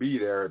was going to be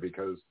there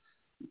because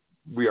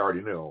we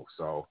already knew.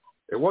 So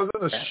it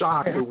wasn't a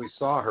shock when we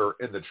saw her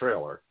in the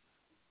trailer.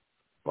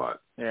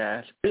 But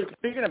yeah,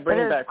 speaking of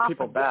bringing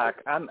people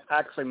back, I'm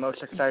actually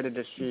most excited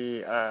to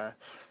see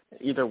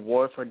either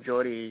Worf or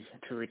Geordi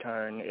to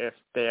return if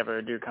they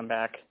ever do come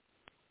back.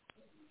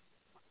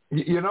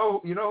 You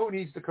know who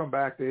needs to come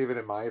back, David?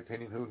 In my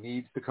opinion, who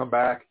needs to come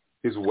back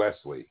is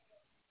Wesley.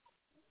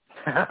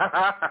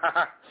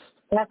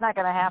 That's not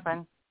going to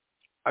happen.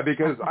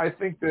 Because I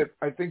think that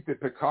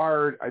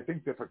Picard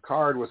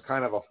was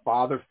kind of a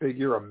father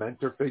figure, a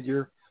mentor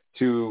figure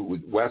to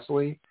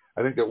Wesley.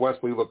 I think that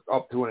Wesley looked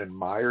up to and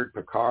admired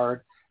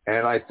Picard,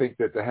 and I think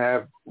that to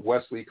have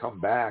Wesley come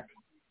back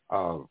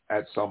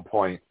at some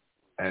point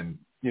and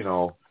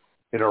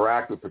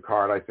interact with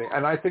Picard, I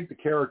think the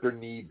character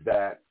needs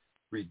that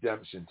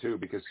redemption too,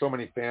 because so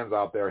many fans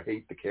out there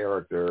hate the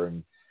character,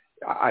 and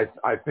I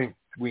think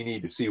we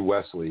need to see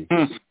Wesley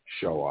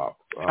show up.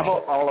 How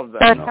about all of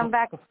them? Come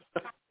back.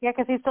 Yeah,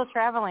 because he's still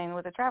traveling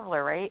with the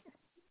Traveler, right?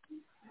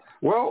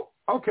 Well,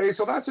 okay,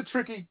 so that's a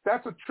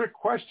trick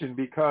question,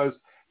 because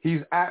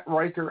he's at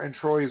Riker and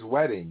Troy's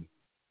wedding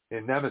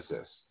in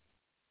Nemesis.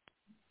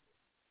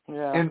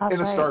 Yeah. In a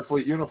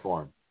Starfleet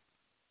uniform.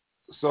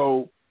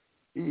 So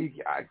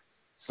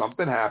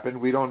something happened.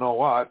 We don't know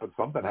what, but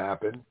something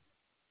happened.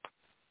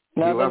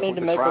 Now they need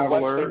to make a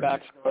Wesley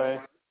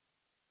backstory.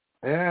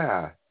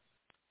 Yeah.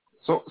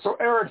 So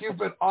Erik, you've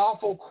been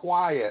awful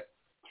quiet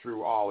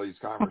through all these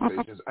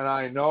conversations, and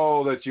I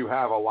know that you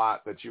have a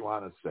lot that you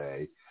want to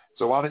say.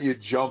 So why don't you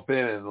jump in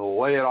and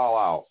lay it all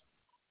out?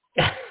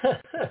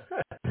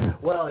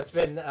 Well, it's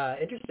been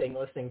interesting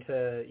listening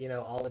to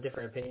all the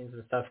different opinions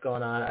and stuff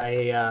going on.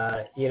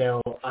 I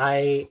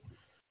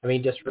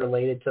mean, just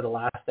related to the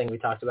last thing we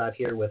talked about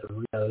here with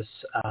Rios,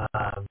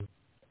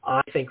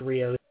 I think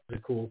Rios is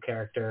a cool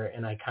character,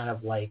 and I kind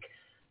of like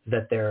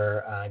that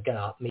they're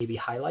gonna maybe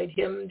highlight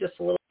him just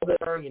a little bit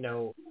more.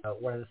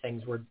 One of the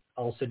things we're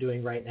also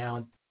doing right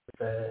now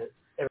with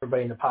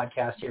everybody in the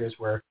podcast here is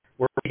we're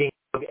reading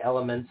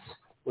Elements,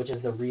 which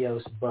is the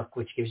Rios book,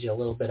 which gives you a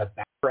little bit of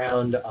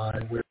background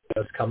on where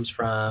Rios comes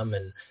from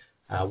and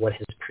what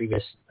his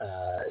previous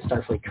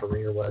Starfleet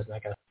career was. And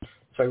that kind of.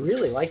 So I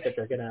really like that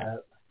they're going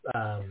to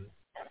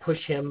push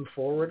him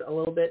forward a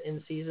little bit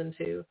in season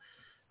 2.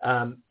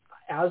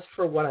 As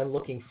for what I'm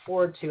looking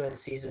forward to in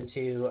season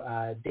 2,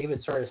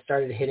 David sort of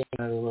started hitting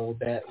on it a little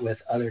bit with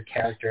other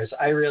characters.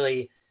 I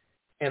really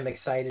am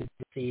excited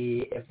to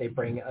see if they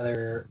bring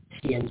other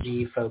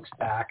TNG folks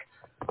back.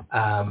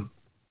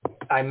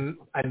 I'm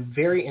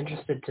very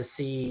interested to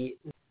see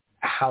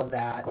how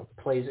that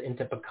plays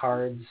into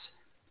Picard's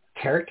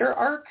character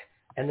arc.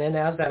 And then,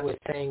 as I was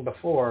saying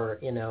before,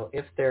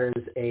 if there's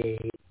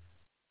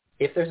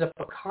a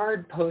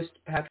Picard post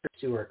Patrick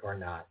Stewart or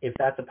not, if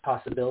that's a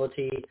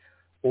possibility,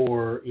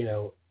 or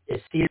is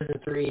season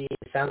 3?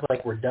 It sounds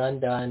like we're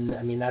done.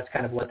 I mean, that's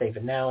kind of what they've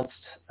announced,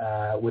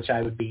 which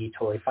I would be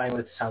totally fine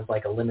with. It sounds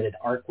like a limited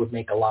arc would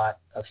make a lot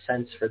of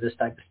sense for this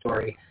type of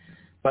story.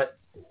 But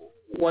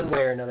one way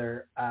or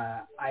another,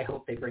 I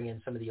hope they bring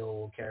in some of the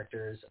old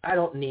characters. I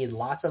don't need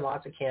lots and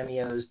lots of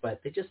cameos,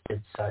 but they just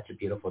did such a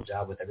beautiful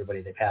job with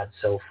everybody they've had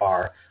so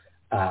far.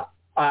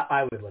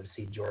 I would love to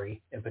see Jeri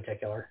in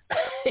particular.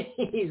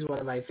 He's one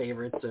of my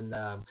favorites, and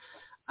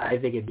I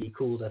think it'd be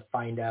cool to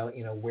find out,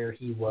 where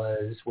he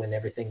was when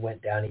everything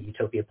went down at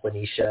Utopia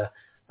Planitia,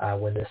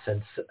 when the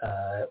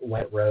Synths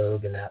went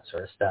rogue and that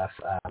sort of stuff.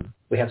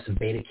 We have some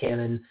beta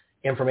canon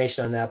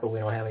information on that, but we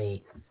don't have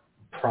any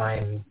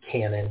prime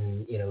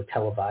canon,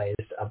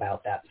 televised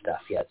about that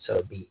stuff yet. So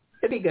it'd be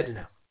good to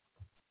know.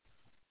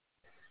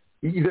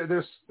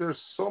 There's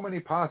so many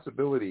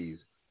possibilities.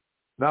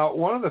 Now,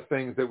 one of the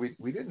things that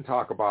we didn't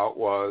talk about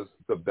was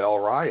the Bell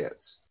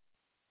riots,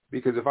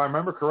 because if I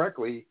remember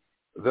correctly,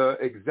 the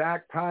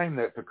exact time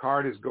that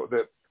Picard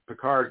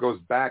goes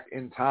back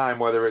in time,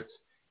 whether it's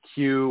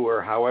Q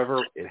or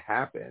however it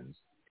happens,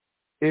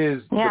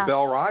 is the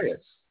Bell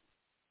riots.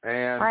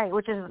 And right,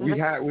 which is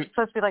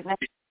supposed to be like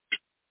next.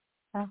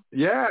 Oh.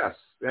 Yes,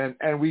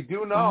 and we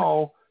do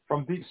know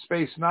from Deep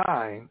Space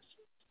Nine,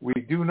 we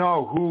do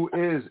know who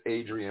is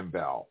Adrian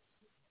Bell.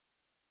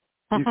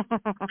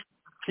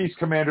 He's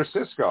Commander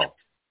Sisko.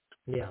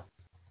 Yeah.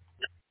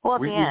 Well,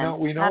 we know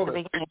not that. The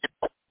beginning.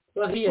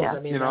 Well, he is. Yeah. I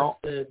mean,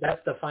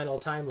 that's the final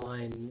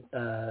timeline.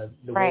 The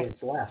right. way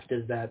it's left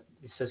is that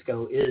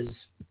Sisko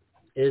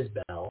is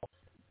Bell,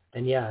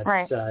 and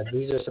it's,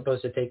 these are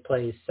supposed to take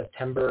place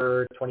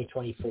September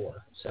 2024.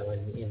 So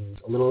in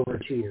a little over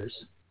 2 years.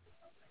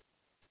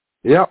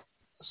 Yep.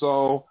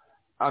 So,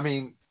 I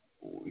mean,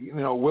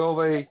 will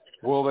they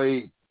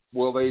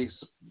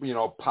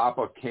pop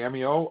a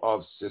cameo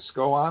of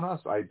Sisko on us?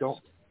 I don't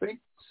think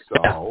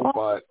so,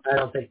 but I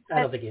don't think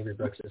Avery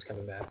Brooks is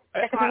coming back.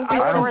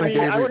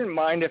 I wouldn't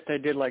mind if they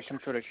did like some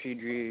sort of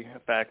CG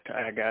effect,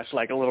 I guess,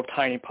 like a little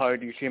tiny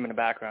part you see him in the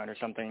background or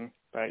something.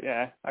 But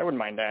yeah, I wouldn't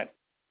mind that.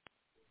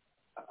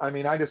 I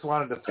mean, I just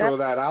wanted to throw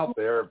that out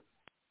there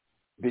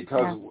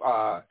because,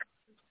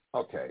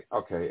 okay,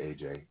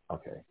 AJ,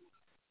 okay.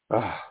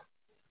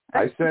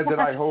 I said that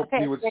I hope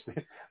he would.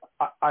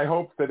 I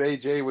hope that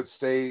AJ would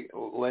stay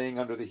laying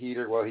under the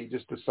heater. Well, he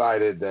just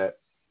decided that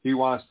he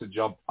wants to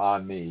jump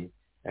on me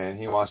and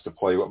he wants to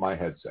play with my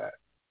headset.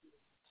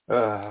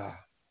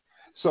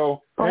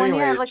 So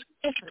anyway,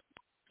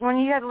 when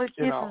you had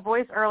Lucius's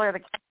voice earlier,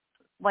 the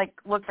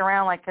looked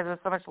around because it was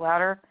so much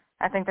louder,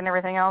 I think, than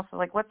everything else.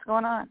 Like, what's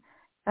going on?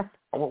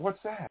 Well,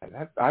 what's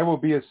that? I will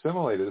be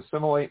assimilated.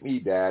 Assimilate me,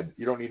 Dad.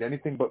 You don't need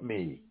anything but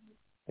me.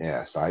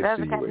 Yes, I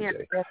see you,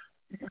 AJ.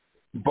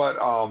 But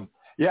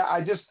yeah,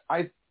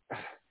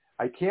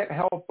 I can't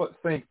help but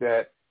think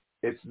that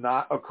it's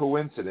not a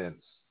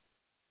coincidence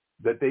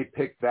that they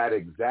picked that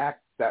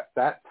exact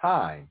that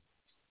time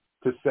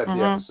to set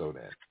the episode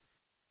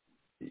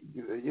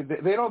in.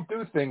 They don't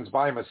do things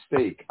by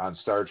mistake on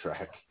Star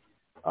Trek.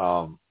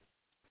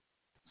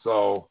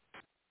 So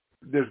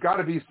there's got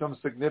to be some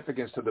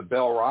significance to the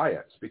Bell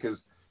riots, because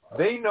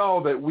they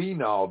know that we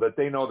know that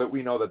they know that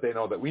we know that they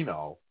know that we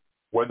know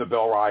when the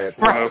Bell riots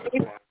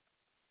happened.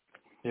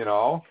 You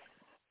know?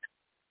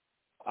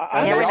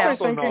 I'm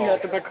also thinking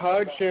that the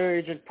Picard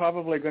series is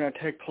probably going to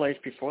take place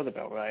before the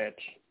Bell riots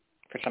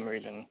for some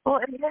reason. Well,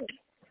 it is,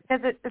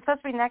 because it's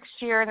supposed to be next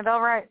year in the Bell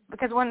riot,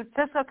 because when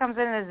Cisco comes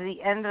in is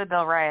the end of the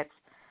Bell riots.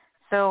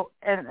 So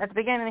at the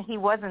beginning, he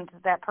wasn't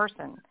that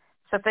person.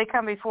 So if they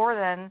come before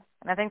then,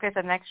 and I think they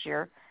said next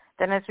year,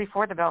 then it's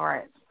before the Bell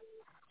riots.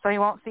 So he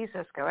won't see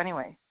Cisco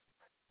anyway.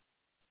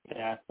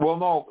 Yeah. Well,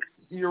 no,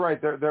 you're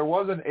right. There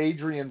was an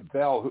Adrian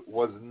Bell who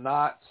was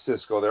not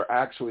Cisco. There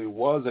actually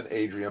was an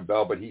Adrian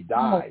Bell, but he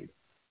died.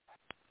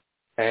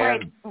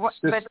 And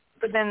right.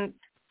 But then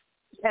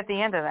at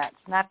the end of that,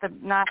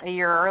 not a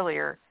year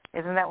earlier.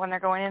 Isn't that when they're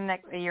going in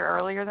a year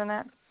earlier than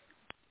that?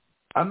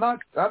 I'm not.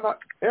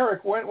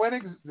 Erik,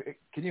 when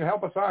can you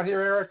help us out here,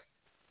 Erik?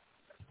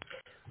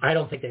 I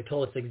don't think they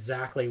told us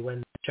exactly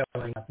when they're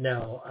showing up.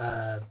 No,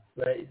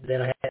 but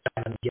then I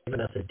haven't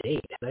given us a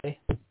date, have they?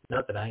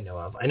 Not that I know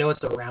of. I know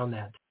it's around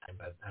that time,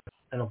 but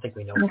I don't think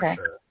we know for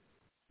sure.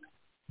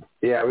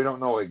 Yeah, we don't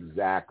know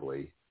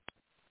exactly.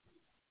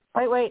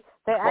 Wait.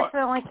 They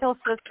accidentally kill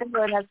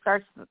Cisco, and that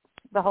starts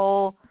the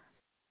whole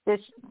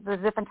the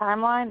different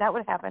timeline. That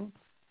would happen.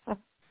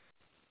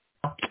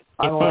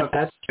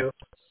 That's true.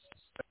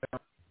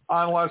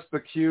 Unless the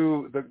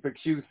Q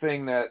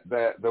thing that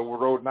the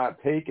road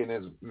not taken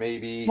is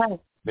maybe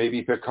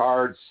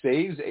Picard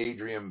saves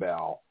Adrian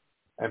Bell,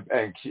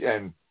 and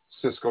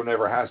Cisco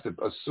never has to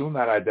assume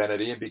that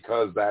identity, and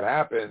because that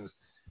happens,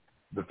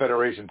 the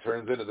Federation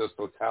turns into this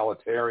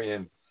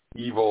totalitarian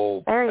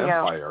evil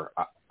empire.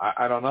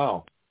 I don't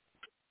know.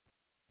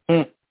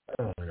 I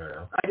don't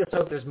know. I just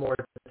hope there's more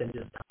than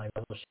just time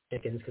level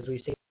chickens, because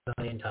we've seen it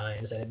a million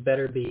times, and it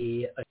better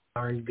be a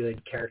darn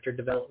good character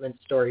development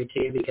story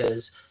too,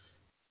 because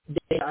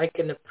I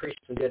can appreciate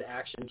some good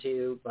action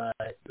too,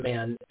 but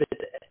man, if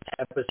it's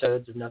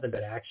episodes of nothing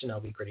but action, I'll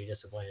be pretty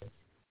disappointed.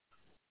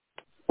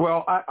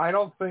 Well, I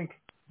don't think,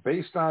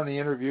 based on the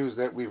interviews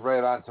that we've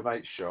read on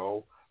tonight's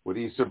show with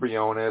Issa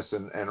Briones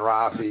and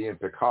Raffi and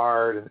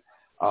Picard, and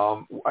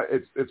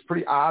it's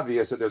pretty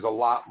obvious that there's a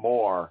lot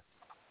more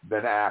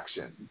than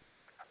action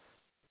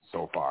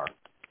so far.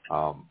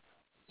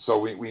 So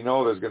we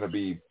know there's going to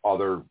be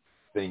other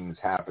things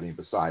happening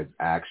besides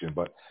action,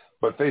 but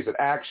face it,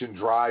 action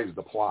drives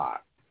the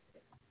plot,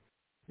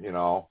 you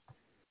know.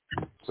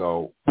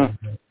 So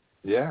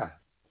yeah,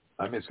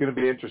 I mean, it's going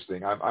to be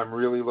interesting. I'm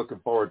really looking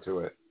forward to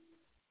it.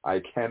 I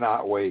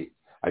cannot wait.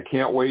 I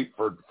can't wait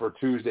for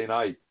Tuesday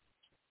night.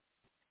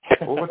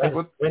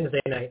 Wednesday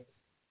night.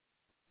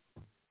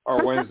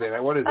 Or Wednesday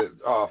night. What is it?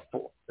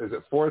 Is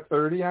it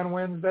 4:30 on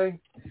Wednesday?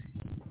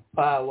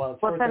 Well,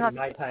 it's 4:30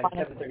 my time,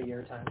 7:30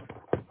 your time.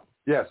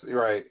 Yes,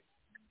 you're right.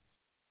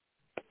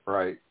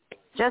 Right.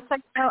 Just so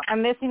you know,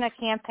 I'm missing a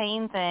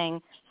campaign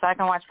thing so I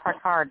can watch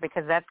Picard,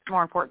 because that's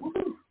more important,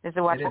 is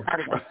to watch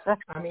Picard again.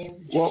 I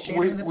mean, well,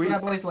 Shannon, that's what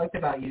I've always liked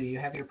about you. You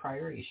have your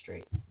priorities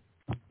straight.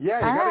 Yeah,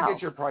 you got to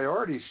get your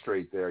priorities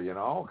straight there, you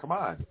know. Come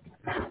on.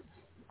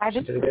 I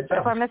just, so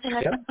I'm missing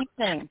a campaign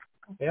thing.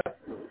 Yep.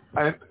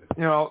 And,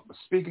 you know,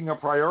 speaking of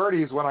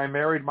priorities, when I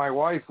married my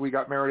wife, we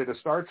got married at a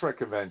Star Trek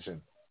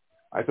convention.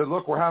 I said,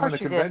 look, we're having a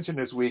convention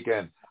this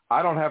weekend.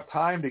 I don't have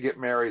time to get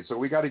married, so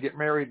we got to get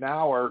married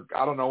now, or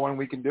I don't know when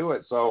we can do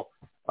it. So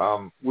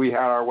we had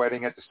our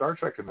wedding at the Star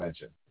Trek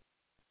convention.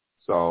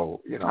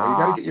 So, you know, you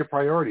got to get your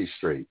priorities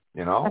straight,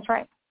 you know? That's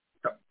right.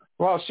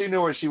 Well, she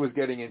knew what she was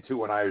getting into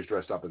when I was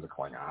dressed up as a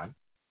Klingon.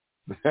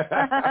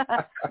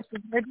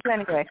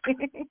 Anyway.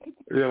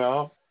 You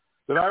know?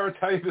 Did I ever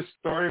tell you the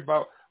story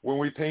about when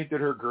we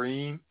painted her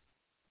green?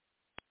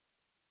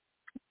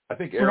 I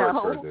think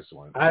Eric's heard this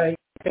one. I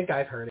think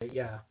I've heard it,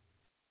 yeah.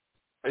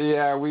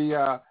 Yeah,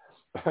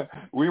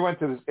 we went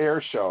to this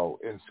air show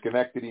in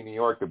Schenectady, New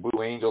York. The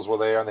Blue Angels were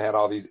there, and they had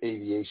all these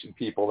aviation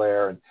people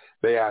there, and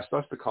they asked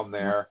us to come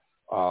there,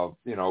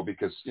 you know,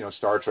 because, you know,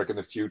 Star Trek in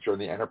the future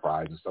and the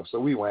Enterprise and stuff. So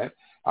we went.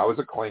 I was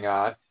a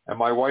Klingon, and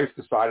my wife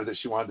decided that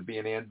she wanted to be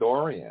an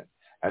Andorian.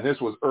 And this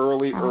was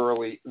early.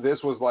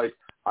 This was like,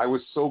 I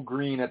was so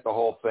green at the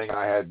whole thing,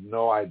 I had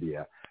no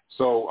idea.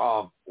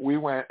 So we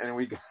went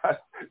and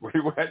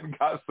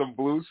got some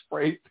blue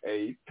spray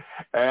paint,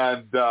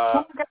 and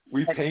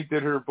we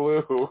painted her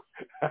blue.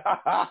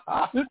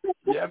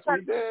 Yes,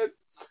 we did.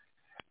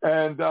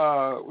 And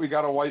we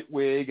got a white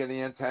wig and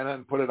the antenna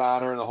and put it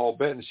on her and the whole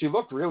bit. And she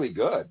looked really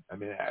good. I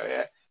mean,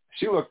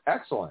 she looked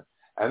excellent.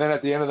 And then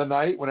at the end of the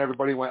night, when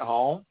everybody went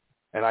home,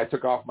 and I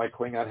took off my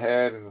Klingon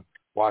head and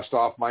washed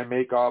off my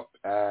makeup,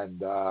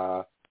 and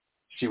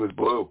she was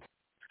blue.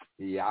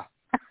 Yeah.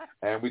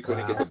 and we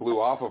couldn't get the blue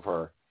off of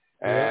her.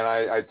 And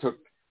I took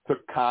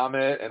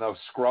Comet and a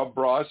scrub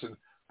brush and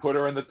put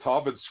her in the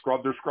tub and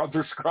scrubbed her,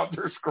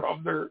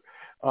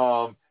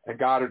 and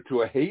got her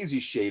to a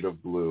hazy shade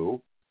of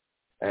blue.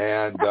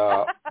 And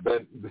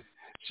then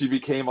she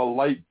became a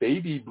light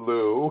baby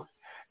blue.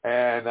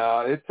 And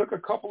it took a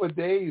couple of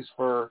days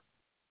for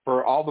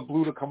all the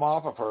blue to come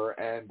off of her.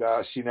 And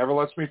she never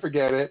lets me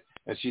forget it.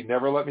 And she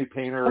never let me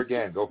paint her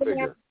again. Go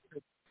figure.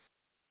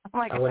 Oh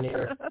my God.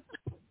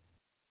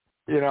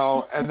 You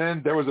know, and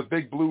then there was a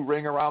big blue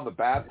ring around the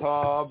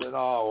bathtub, and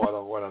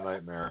what a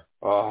nightmare.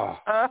 Oh.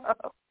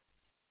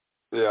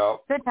 Yeah.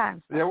 Good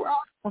times. Yeah, well,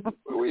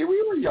 we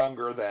were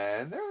younger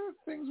then.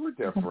 Things were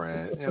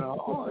different, you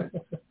know.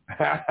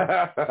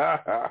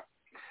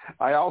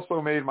 I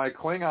also made my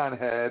Klingon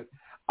head.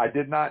 I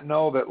did not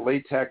know that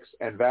latex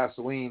and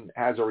Vaseline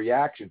has a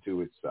reaction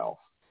to itself.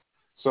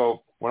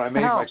 So when I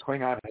made my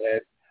Klingon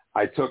head,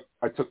 I took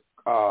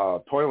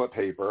toilet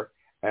paper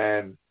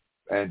and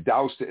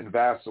doused it in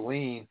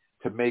Vaseline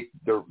to make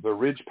the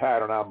ridge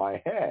pattern on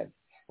my head.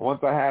 And once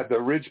I had the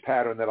ridge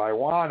pattern that I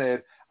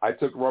wanted, I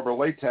took rubber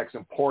latex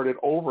and poured it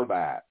over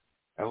that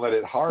and let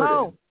it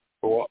harden,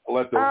 or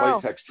let the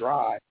latex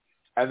dry,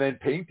 and then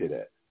painted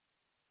it.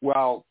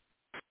 Well,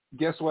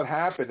 guess what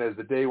happened as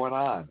the day went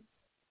on?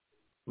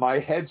 My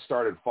head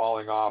started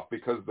falling off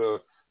because the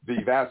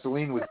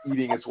Vaseline was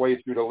eating its way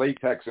through the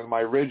latex and my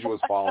ridge was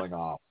falling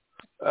off.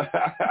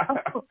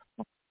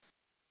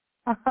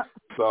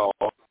 So,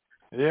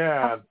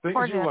 yeah,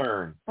 things you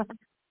learn.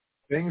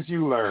 Things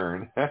you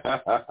learn.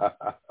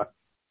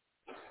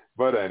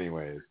 But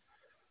anyways,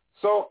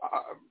 so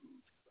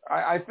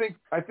I think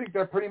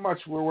that pretty much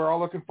we're all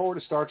looking forward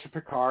to Star Trek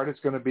Picard. It's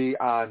going to be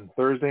on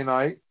Thursday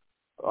night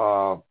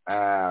on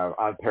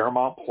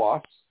Paramount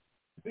Plus.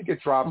 I think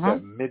it drops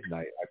at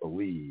midnight, I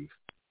believe.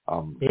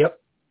 Yep.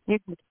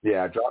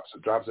 Yeah, it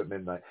drops at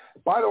midnight.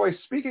 By the way,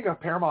 speaking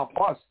of Paramount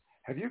Plus,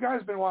 have you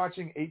guys been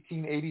watching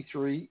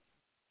 1883?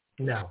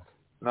 No.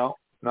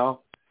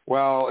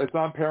 Well, it's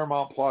on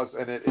Paramount Plus,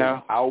 and it is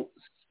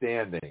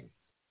outstanding.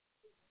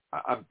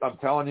 I'm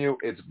telling you,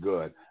 it's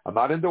good. I'm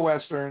not into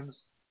Westerns,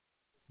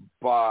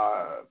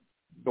 but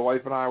the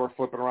wife and I were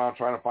flipping around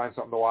trying to find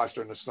something to watch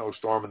during the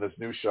snowstorm, and this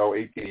new show,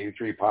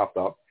 1883, popped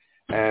up.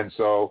 And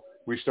so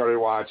we started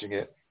watching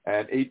it,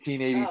 and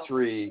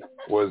 1883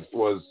 was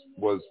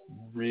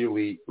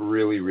really,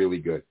 really, really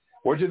good.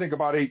 What did you think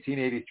about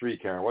 1883,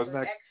 Karen? Wasn't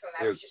that excellent?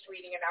 I was just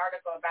reading an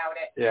article about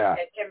it. Yeah.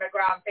 That Tim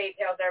McGraw and Faith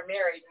Hill, they're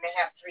married, and they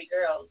have 3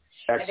 girls.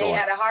 Excellent. And they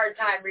had a hard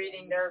time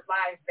reading their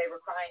lives. They were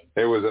crying.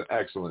 It was an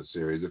excellent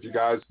series. If you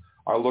guys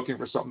are looking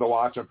for something to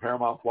watch on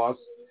Paramount Plus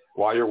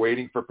while you're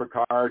waiting for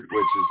Picard,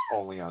 which is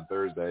only on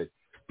Thursday,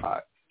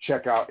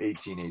 check out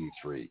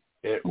 1883.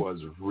 It was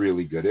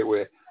really good.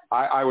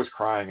 I was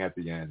crying at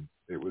the end.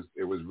 It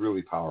was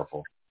really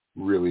powerful,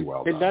 really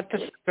well done. Is that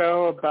the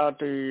show about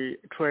the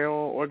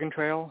Oregon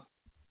Trail?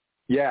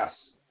 Yes,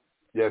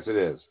 it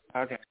is.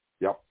 Okay.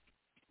 Yep.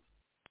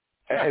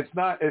 It's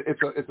not.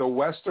 It's a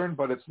Western,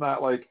 but it's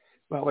not like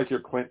your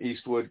Clint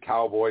Eastwood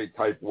cowboy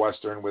type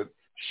Western with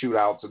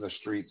shootouts in the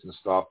streets and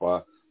stuff.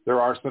 There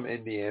are some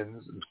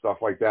Indians and stuff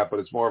like that, but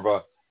it's more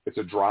of it's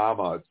a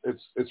drama.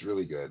 It's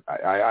really good.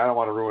 I don't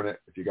want to ruin it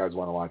if you guys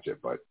want to watch it,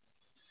 but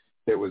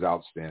it was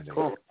outstanding.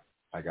 Cool.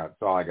 That's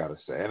all I got to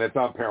say. And it's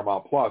on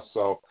Paramount Plus,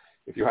 so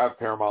if you have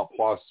Paramount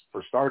Plus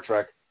for Star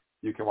Trek,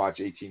 you can watch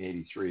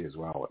 1883 as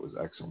well. It was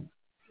excellent.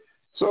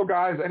 So,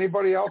 guys,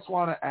 anybody else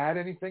want to add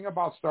anything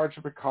about Star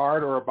Trek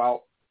Picard or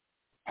about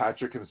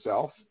Patrick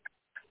himself?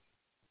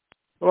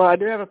 Well, I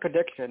do have a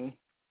prediction.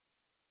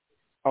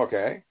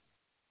 Okay.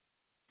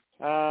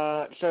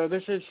 So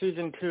this is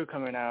season 2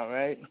 coming out,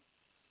 right?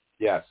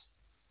 Yes.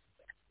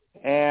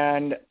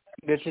 And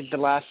this is the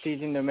last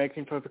season they're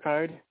making for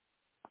Picard?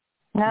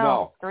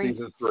 No, 3.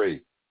 Season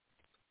 3.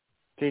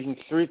 Season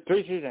 3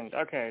 seasons.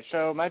 Okay,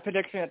 so my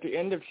prediction at the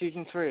end of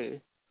season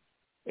 3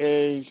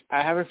 is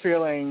I have a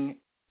feeling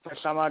for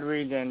some odd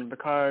reason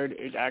Picard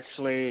is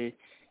actually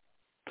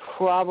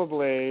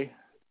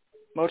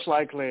most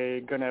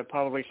likely going to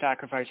probably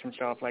sacrifice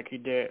himself like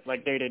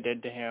Data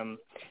did to him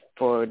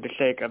for the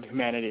sake of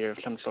humanity of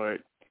some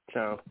sort.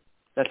 So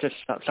that's just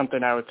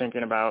something I was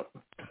thinking about.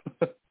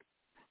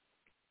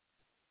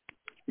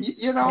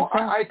 You know,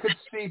 I could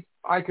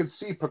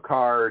see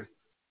Picard.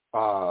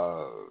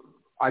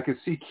 I could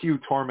see Q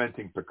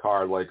tormenting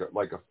Picard like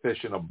a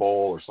fish in a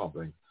bowl or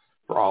something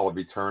for all of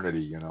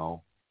eternity. You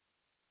know,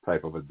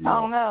 type of a deal.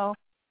 Oh no.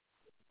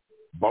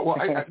 But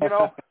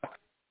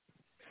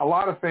a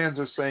lot of fans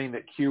are saying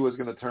that Q is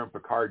going to turn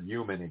Picard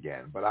human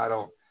again, but I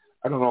don't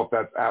know if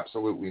that's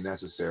absolutely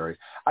necessary.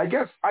 I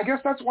guess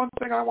that's one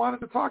thing I wanted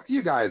to talk to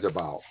you guys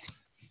about.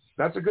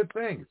 That's a good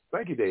thing.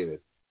 Thank you, David.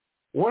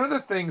 One of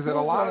the things that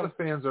a lot of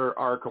the fans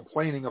are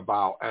complaining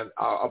about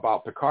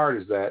about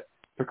Picard is that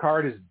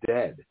Picard is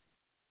dead,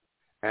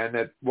 and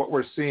that what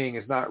we're seeing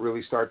is not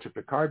really Star Trek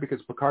Picard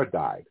because Picard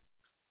died,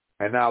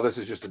 and now this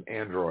is just an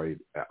android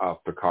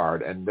of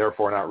Picard, and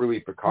therefore not really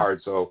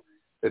Picard, so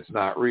it's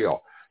not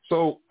real.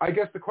 So I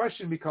guess the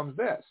question becomes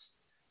this: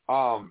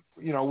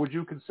 would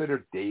you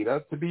consider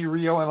Data to be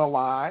real and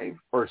alive,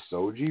 or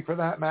Soji for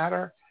that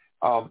matter?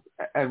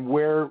 And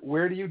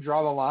where do you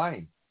draw the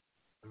line?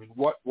 I mean,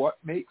 what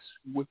makes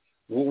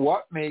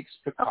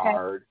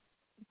Picard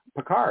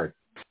Picard?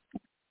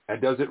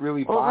 And does it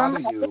really bother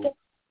you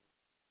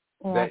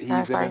that he's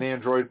in an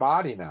android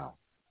body now?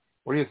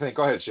 What do you think?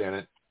 Go ahead,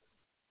 Shannon.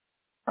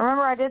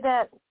 Remember, I did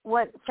that,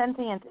 what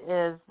sentient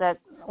is, that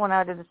when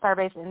I did the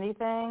Starbase Indie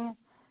thing,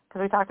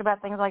 because we talked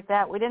about things like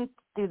that. We didn't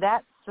do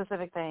that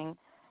specific thing.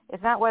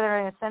 It's not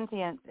whether it's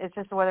sentient, it's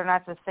just whether or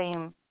not it's the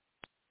same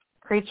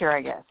creature,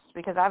 I guess,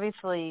 because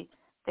obviously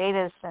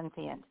Data is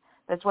sentient.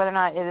 That's whether or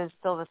not it is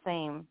still the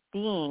same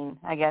being,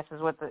 I guess,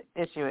 is what the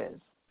issue is.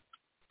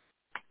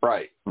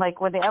 Right. Like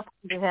when they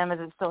upload him, is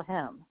it still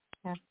him?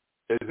 Yeah.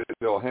 Is it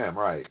still him?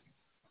 Right.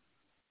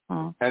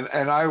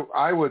 And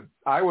I would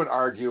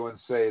argue and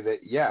say that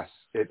yes,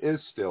 it is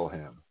still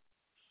him.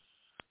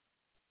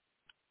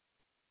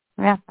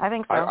 Yeah, I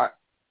think so.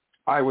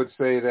 I would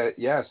say that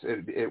yes,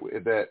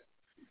 that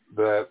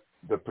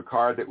the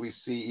Picard that we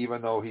see,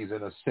 even though he's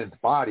in a synth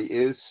body,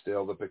 is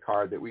still the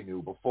Picard that we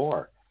knew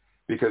before.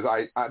 Because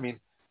I mean,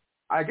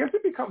 I guess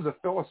it becomes a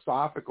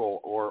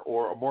philosophical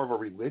or more of a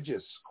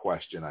religious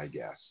question, I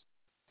guess,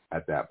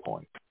 at that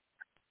point.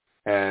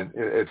 And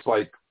it's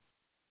like,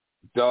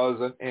 does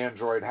an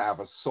android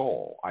have a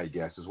soul, I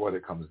guess, is what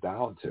it comes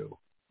down to.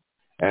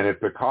 And if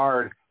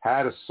Picard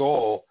had a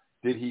soul,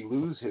 did he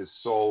lose his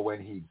soul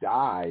when he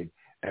died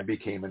and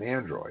became an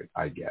android,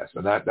 I guess?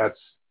 And that's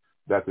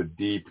a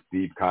deep,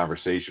 deep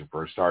conversation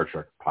for a Star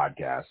Trek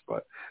podcast,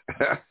 but,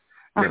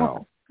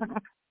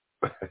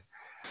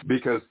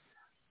 because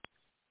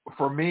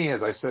for me,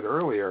 as I said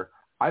earlier,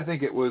 I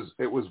think it was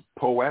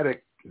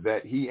poetic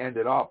that he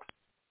ended up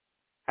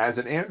as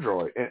an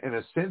android in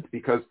a synth,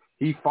 because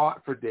he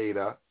fought for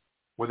Data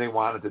when they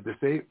wanted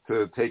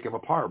to take him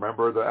apart.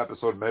 Remember the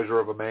episode Measure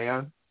of a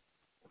Man?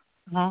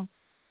 Uh-huh.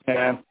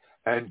 Yeah.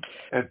 And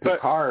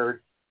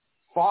Picard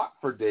fought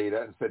for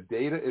Data and said,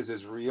 Data is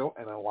as real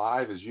and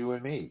alive as you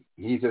and me.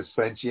 He's as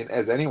sentient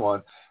as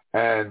anyone.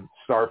 And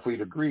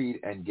Starfleet agreed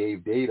and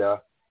gave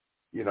Data,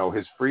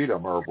 his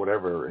freedom, or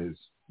whatever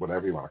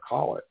you want to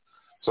call it.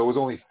 So it was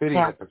only fitting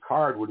that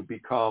Picard would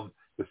become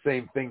the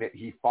same thing that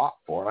he fought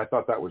for. And I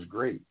thought that was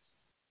great.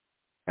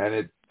 And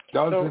it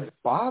doesn't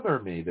bother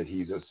me that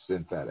he's a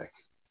synthetic.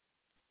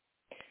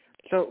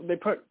 So they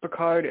put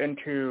Picard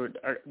into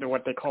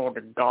what they call the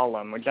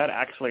Golem. Was that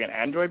actually an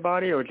android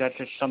body, or was that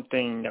just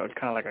something that was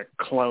kind of like a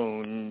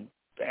clone,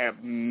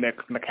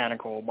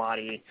 mechanical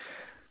body?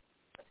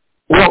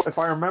 Well, if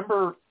I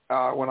remember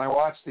when I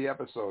watched the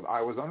episode,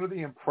 I was under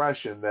the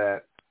impression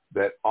that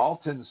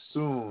Alton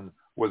Soon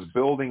was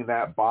building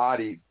that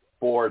body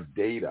for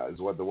Data, is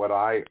what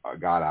I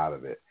got out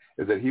of it,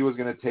 is that he was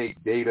going to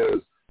take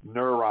Data's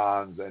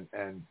neurons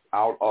and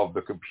out of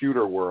the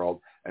computer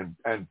world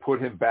and put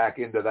him back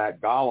into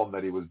that golem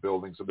that he was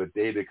building so that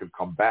Data could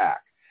come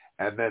back.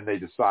 And then they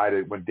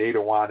decided when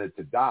Data wanted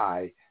to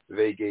die,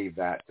 they gave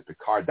that to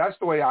Picard. That's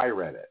the way I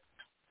read it.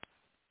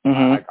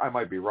 Mm-hmm. I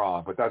might be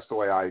wrong, but that's the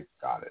way I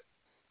got it.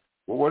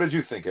 Well, what did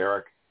you think,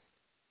 Erik?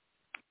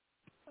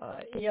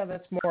 Yeah,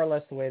 that's more or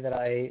less the way that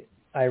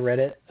I read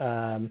it.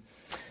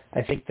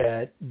 I think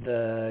that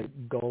the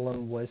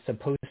Golem was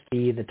supposed to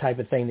be the type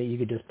of thing that you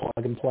could just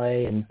plug and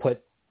play and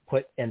put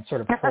and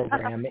sort of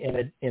program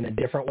in a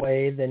different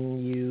way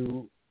than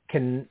you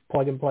can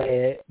plug and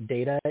play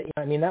Data.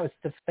 I mean, that was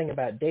the thing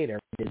about Data,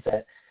 is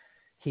that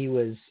he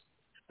and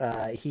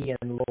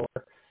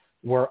Lore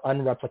were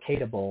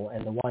unreplicatable,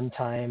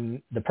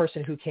 and the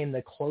person who came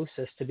the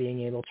closest to being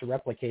able to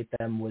replicate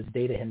them was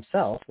Data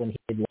himself when he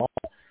did Law,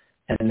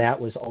 and that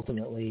was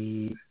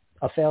ultimately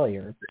a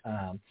failure.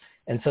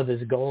 And so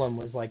this Golem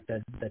was like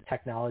the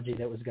technology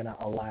that was going to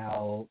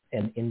allow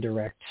an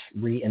indirect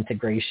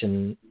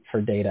reintegration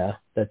for Data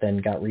that then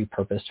got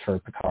repurposed for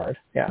Picard.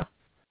 Yeah.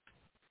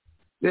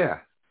 Yeah.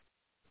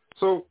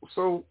 So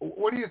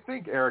what do you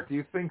think, Erik? Do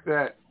you think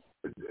that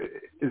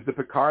is the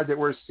Picard that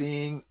we're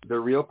seeing the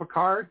real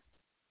Picard?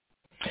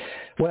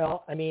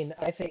 Well, I mean,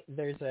 I think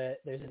there's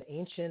an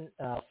ancient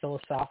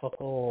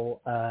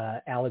philosophical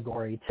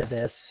allegory to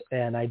this,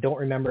 and I don't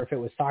remember if it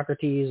was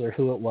Socrates or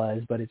who it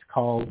was, but it's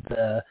called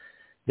the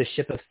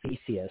ship of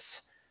Theseus.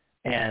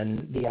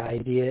 And the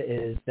idea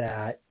is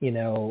that,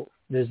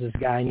 there's this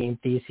guy named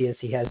Theseus.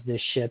 He has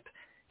this ship.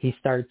 He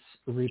starts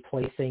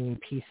replacing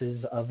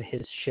pieces of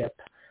his ship,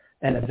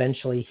 and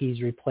eventually he's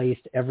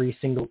replaced every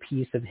single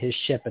piece of his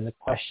ship. And the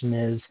question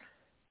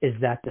is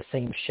that the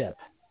same ship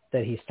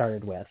that he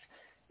started with?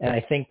 And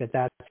I think that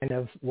that's kind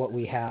of what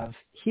we have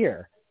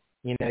here.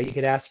 You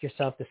could ask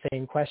yourself the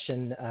same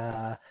question.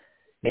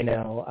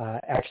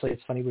 Actually,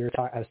 it's funny.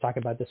 I was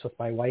talking about this with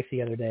my wife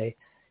the other day.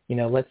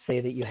 Let's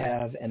say that you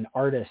have an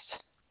artist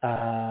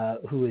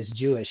who is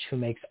Jewish who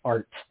makes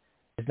art.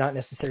 It's not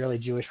necessarily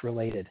Jewish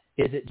related.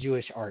 Is it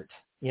Jewish art?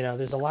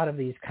 There's a lot of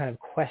these kind of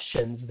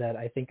questions that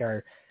I think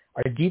are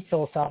deep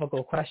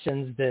philosophical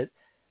questions that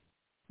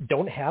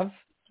don't have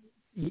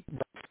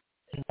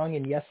wrong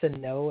and yes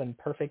and no and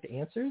perfect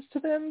answers to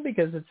them,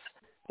 because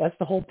That's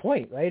the whole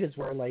point, right? Is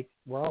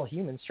we're all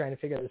humans trying to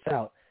figure this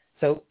out.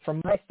 So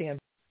from my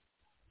standpoint,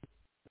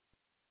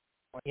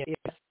 yes,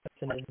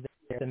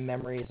 the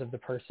memories of the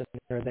person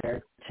are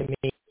there. To me,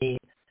 it's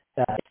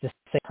the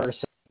same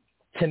person.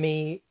 To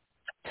me,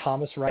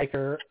 Thomas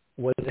Riker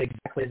was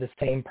exactly the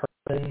same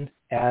person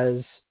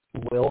as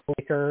Will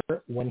Riker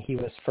when he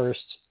was first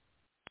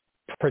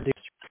produced,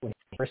 when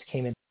he first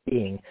came into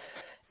being.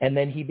 And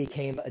then he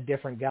became a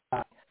different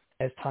guy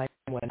as time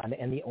went on.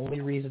 And the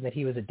only reason that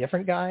he was a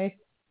different guy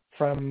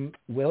from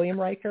William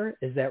Riker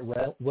is that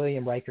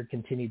William Riker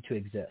continued to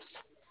exist.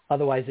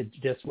 Otherwise, it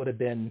just would have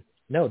been,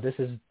 no, this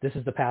is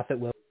the path that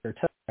Will Riker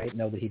took, right?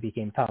 No, that he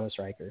became Thomas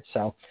Riker.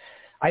 So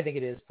I think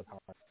it is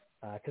Picard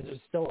because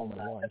there's still only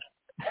one.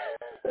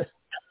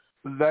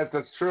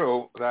 That's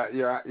true.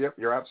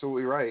 You're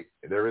absolutely right.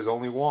 There is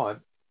only one.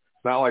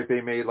 It's not like they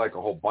made like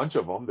a whole bunch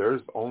of them.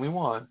 There's only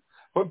one.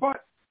 But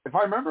if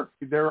I remember,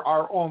 there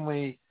are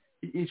only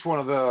each one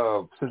of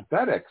the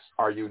synthetics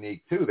are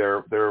unique too.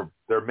 They're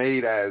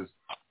made as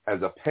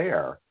a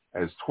pair,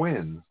 as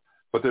twins.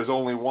 But there's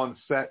only one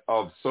set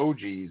of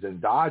Sojis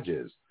and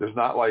Dodges. There's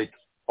not like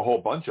a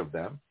whole bunch of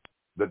them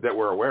that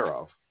we're aware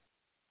of.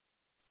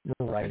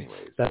 Right.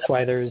 Anyways. That's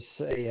why there's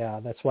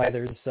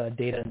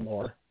Data and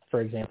Lore,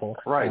 for example.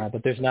 Right.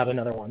 But there's not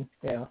another one.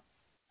 Yeah.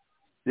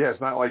 Yeah, it's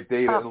not like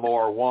Data and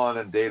Lore 1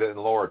 and Data and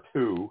Lore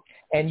 2.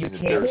 And you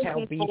can't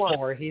count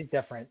B4. He's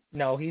different.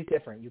 No, he's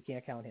different. You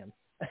can't count him.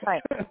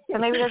 Right. So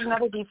maybe there's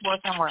another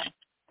B4 somewhere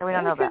that we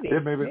don't know about. Yeah,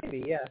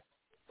 maybe, yeah.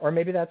 Or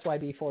maybe that's why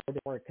B4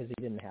 didn't work, because he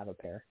didn't have a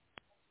pair.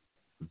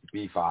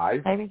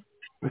 B5? Maybe.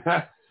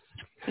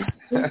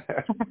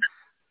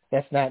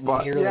 That's not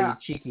nearly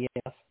cheeky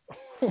enough.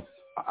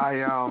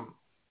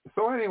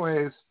 So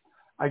anyways,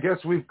 I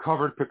guess we've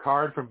covered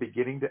Picard from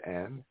beginning to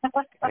end.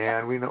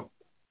 And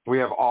we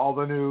have all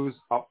the news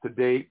up to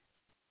date,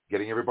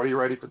 getting everybody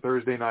ready for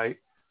Thursday night,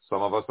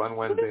 some of us on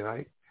Wednesday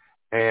night.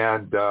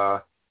 And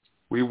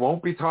we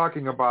won't be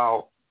talking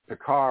about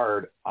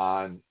Picard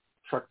on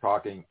Trek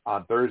Talking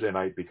on Thursday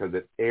night because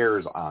it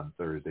airs on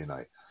Thursday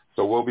night.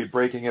 So we'll be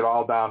breaking it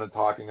all down and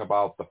talking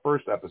about the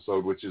first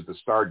episode, which is the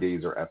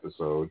Stargazer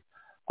episode,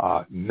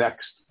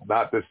 next,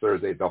 not this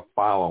Thursday, the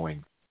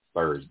following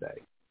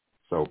Thursday.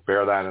 So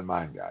bear that in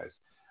mind, guys.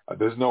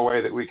 There's no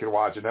way that we can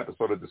watch an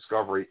episode of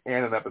Discovery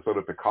and an episode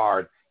of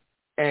Picard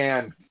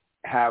and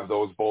have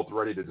those both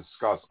ready to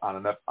discuss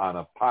on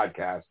a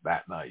podcast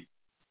that night.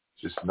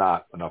 It's just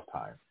not enough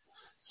time.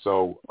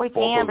 So both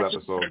those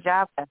episodes.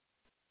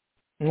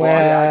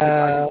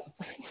 Well,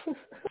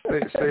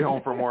 stay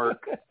home from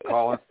work,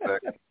 call in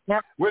sick.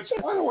 Yep. Which,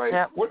 by the way,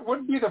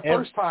 wouldn't be the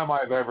first time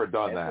I've ever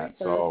done that.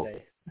 So,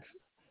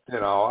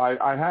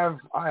 I have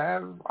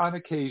on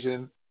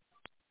occasion.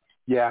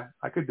 Yeah,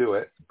 I could do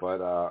it,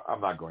 but I'm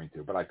not going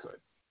to. But I could.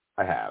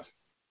 I have.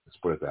 Let's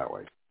put it that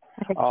way.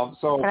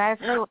 So can I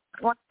say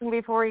one thing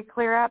before we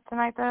clear out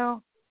tonight,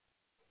 though?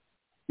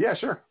 Yeah,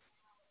 sure.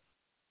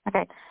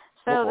 Okay.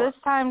 So this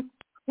time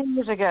 2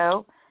 years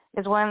ago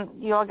is when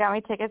you all got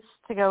me tickets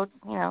to go,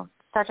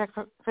 Star Trek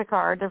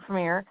Picard, the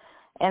premiere.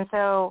 And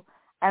so,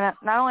 and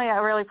not only I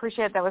really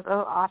appreciate that was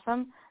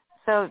awesome,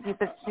 so you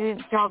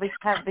all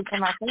have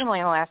become my family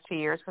in the last 2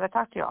 years because I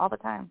talk to you all the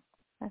time.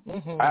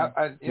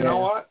 Mm-hmm. You know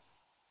what?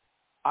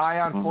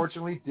 I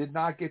unfortunately did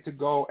not get to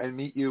go and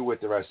meet you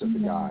with the rest of the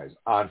guys,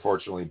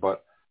 unfortunately,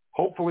 but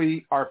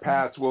hopefully our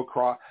paths will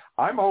cross.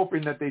 I'm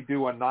hoping that they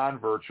do a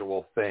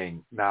non-virtual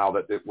thing now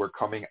that we're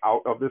coming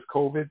out of this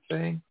COVID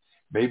thing.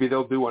 Maybe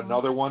they'll do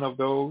another one of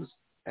those,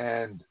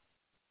 and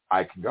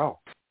I can go.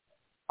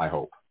 I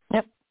hope.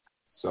 Yep.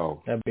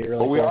 So, that'd be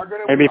really cool.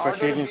 Maybe for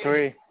season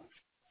 3.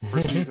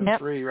 For season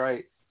 3,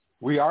 right.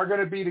 We are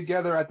going to be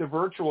together at the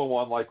virtual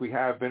one like we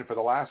have been for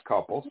the last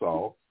couple,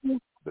 so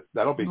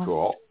that'll be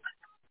cool.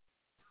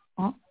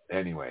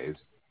 Anyways.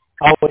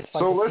 Always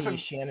fun to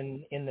see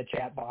Shannon in the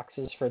chat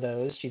boxes for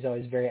those. She's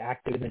always very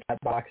active in the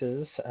chat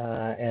boxes.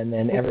 And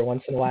then every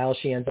once in a while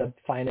she ends up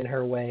finding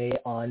her way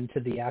onto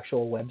the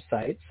actual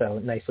website. So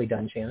nicely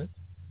done, Shannon.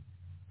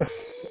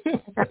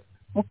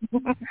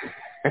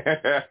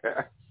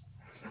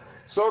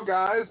 So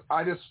guys,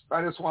 I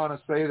just want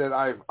to say that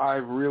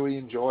I've really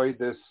enjoyed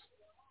this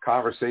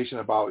conversation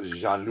about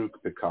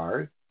Jean-Luc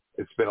Picard.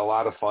 It's been a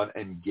lot of fun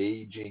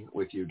engaging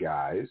with you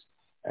guys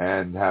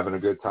and having a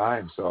good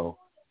time. So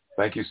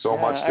thank you so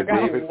much to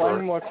David. I got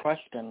one more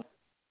question.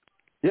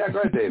 Yeah,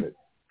 go ahead, David.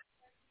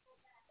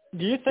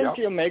 Do you think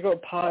the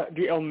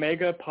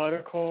Omega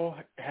particle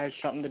has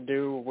something to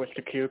do with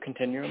the Q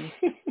continuum?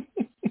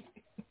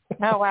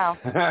 Oh, wow.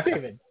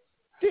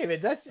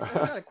 David, that's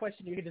not a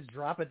question you can just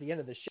drop at the end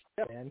of the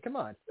show, man. Come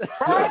on.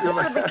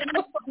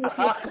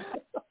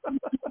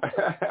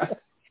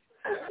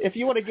 If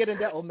you want to get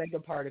into Omega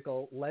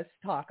particle, let's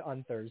talk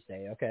on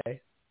Thursday,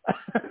 okay?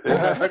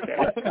 Because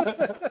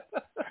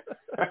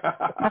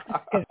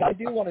I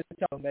do want to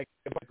tell Omega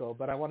particle,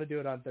 but I want to do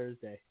it on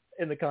Thursday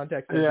in the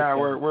context of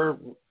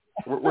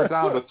we're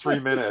down to 3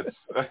 minutes.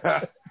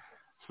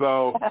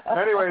 So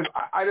anyways,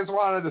 I just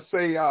wanted to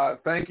say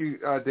thank you,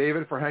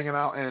 David, for hanging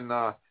out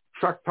and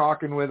Trek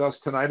Talking with us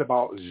tonight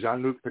about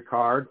Jean-Luc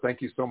Picard.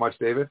 Thank you so much,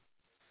 David.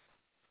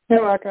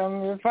 You're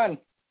welcome. It was fun.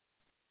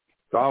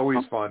 It's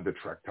always fun to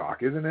Trek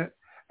Talk, isn't it?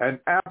 And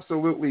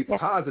absolutely,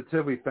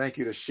 positively, thank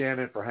you to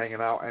Shannon for hanging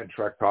out and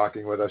Trek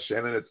Talking with us.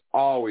 Shannon, it's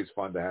always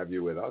fun to have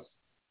you with us.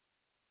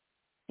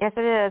 Yes,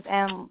 it is.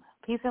 And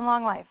peace and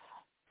long life.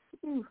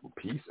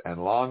 Peace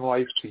and long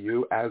life to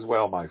you as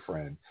well, my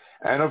friend.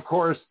 And, of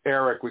course,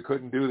 Erik. We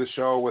couldn't do the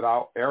show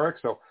without Erik,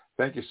 so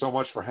thank you so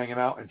much for hanging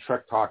out and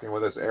Trek Talking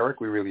with us, Erik.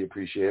 We really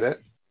appreciate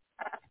it.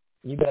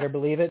 You better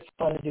believe it. It's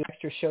fun to do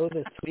extra show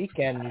this week,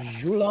 and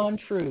Joulon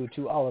True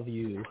to all of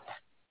you.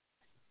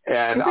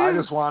 And I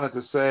just wanted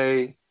to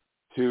say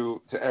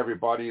to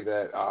everybody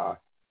that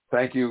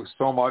thank you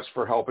so much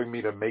for helping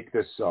me to make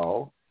this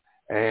so,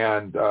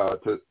 and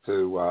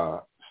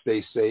to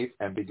stay safe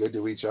and be good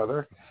to each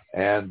other.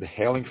 And the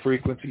hailing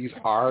frequencies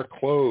are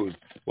closed.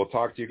 We'll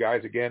talk to you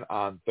guys again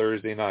on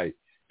Thursday night.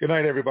 Good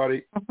night,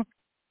 everybody.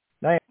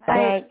 Night.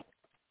 Night.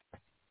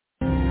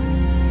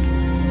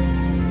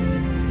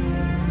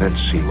 Let's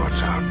see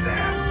what's out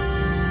there.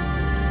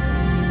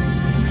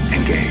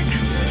 Engage.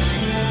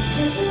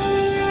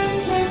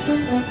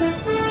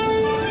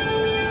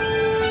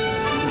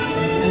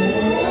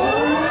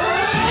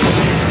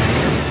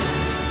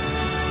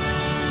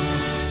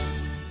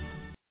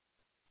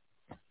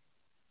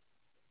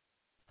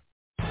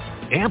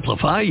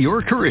 Amplify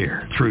your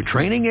career through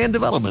training and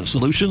development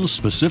solutions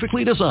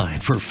specifically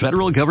designed for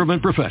federal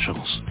government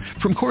professionals.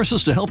 From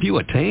courses to help you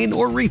attain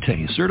or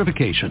retain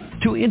certification,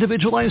 to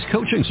individualized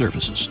coaching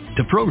services,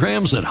 to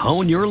programs that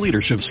hone your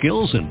leadership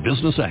skills and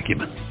business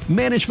acumen,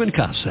 Management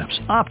Concepts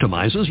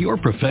optimizes your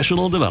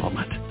professional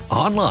development.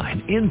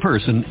 Online, in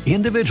person,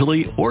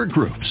 individually, or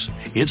groups,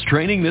 it's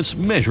training that's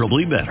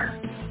measurably better.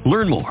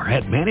 Learn more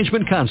at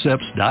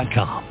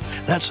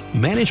managementconcepts.com. That's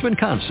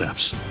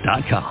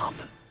managementconcepts.com.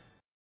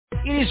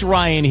 It is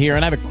Ryan here,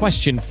 and I have a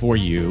question for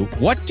you.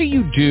 What do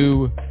you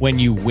do when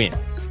you win?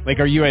 Like,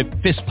 are you a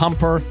fist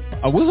pumper,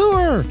 a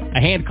woohooer,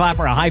 a hand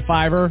clapper, a high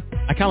fiver?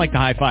 I kind of like the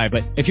high five,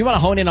 but if you want to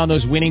hone in on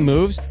those winning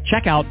moves,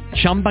 check out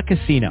Chumba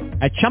Casino.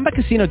 At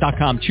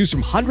ChumbaCasino.com, choose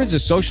from hundreds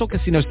of social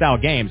casino-style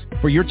games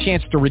for your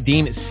chance to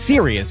redeem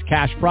serious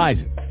cash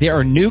prizes. There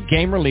are new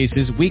game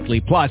releases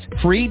weekly, plus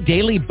free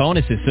daily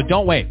bonuses. So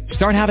don't wait.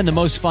 Start having the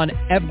most fun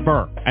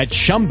ever at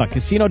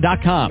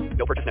ChumbaCasino.com.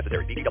 No purchase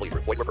necessary. VGW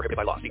Group. Void where prohibited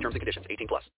by law. See terms and conditions. 18+.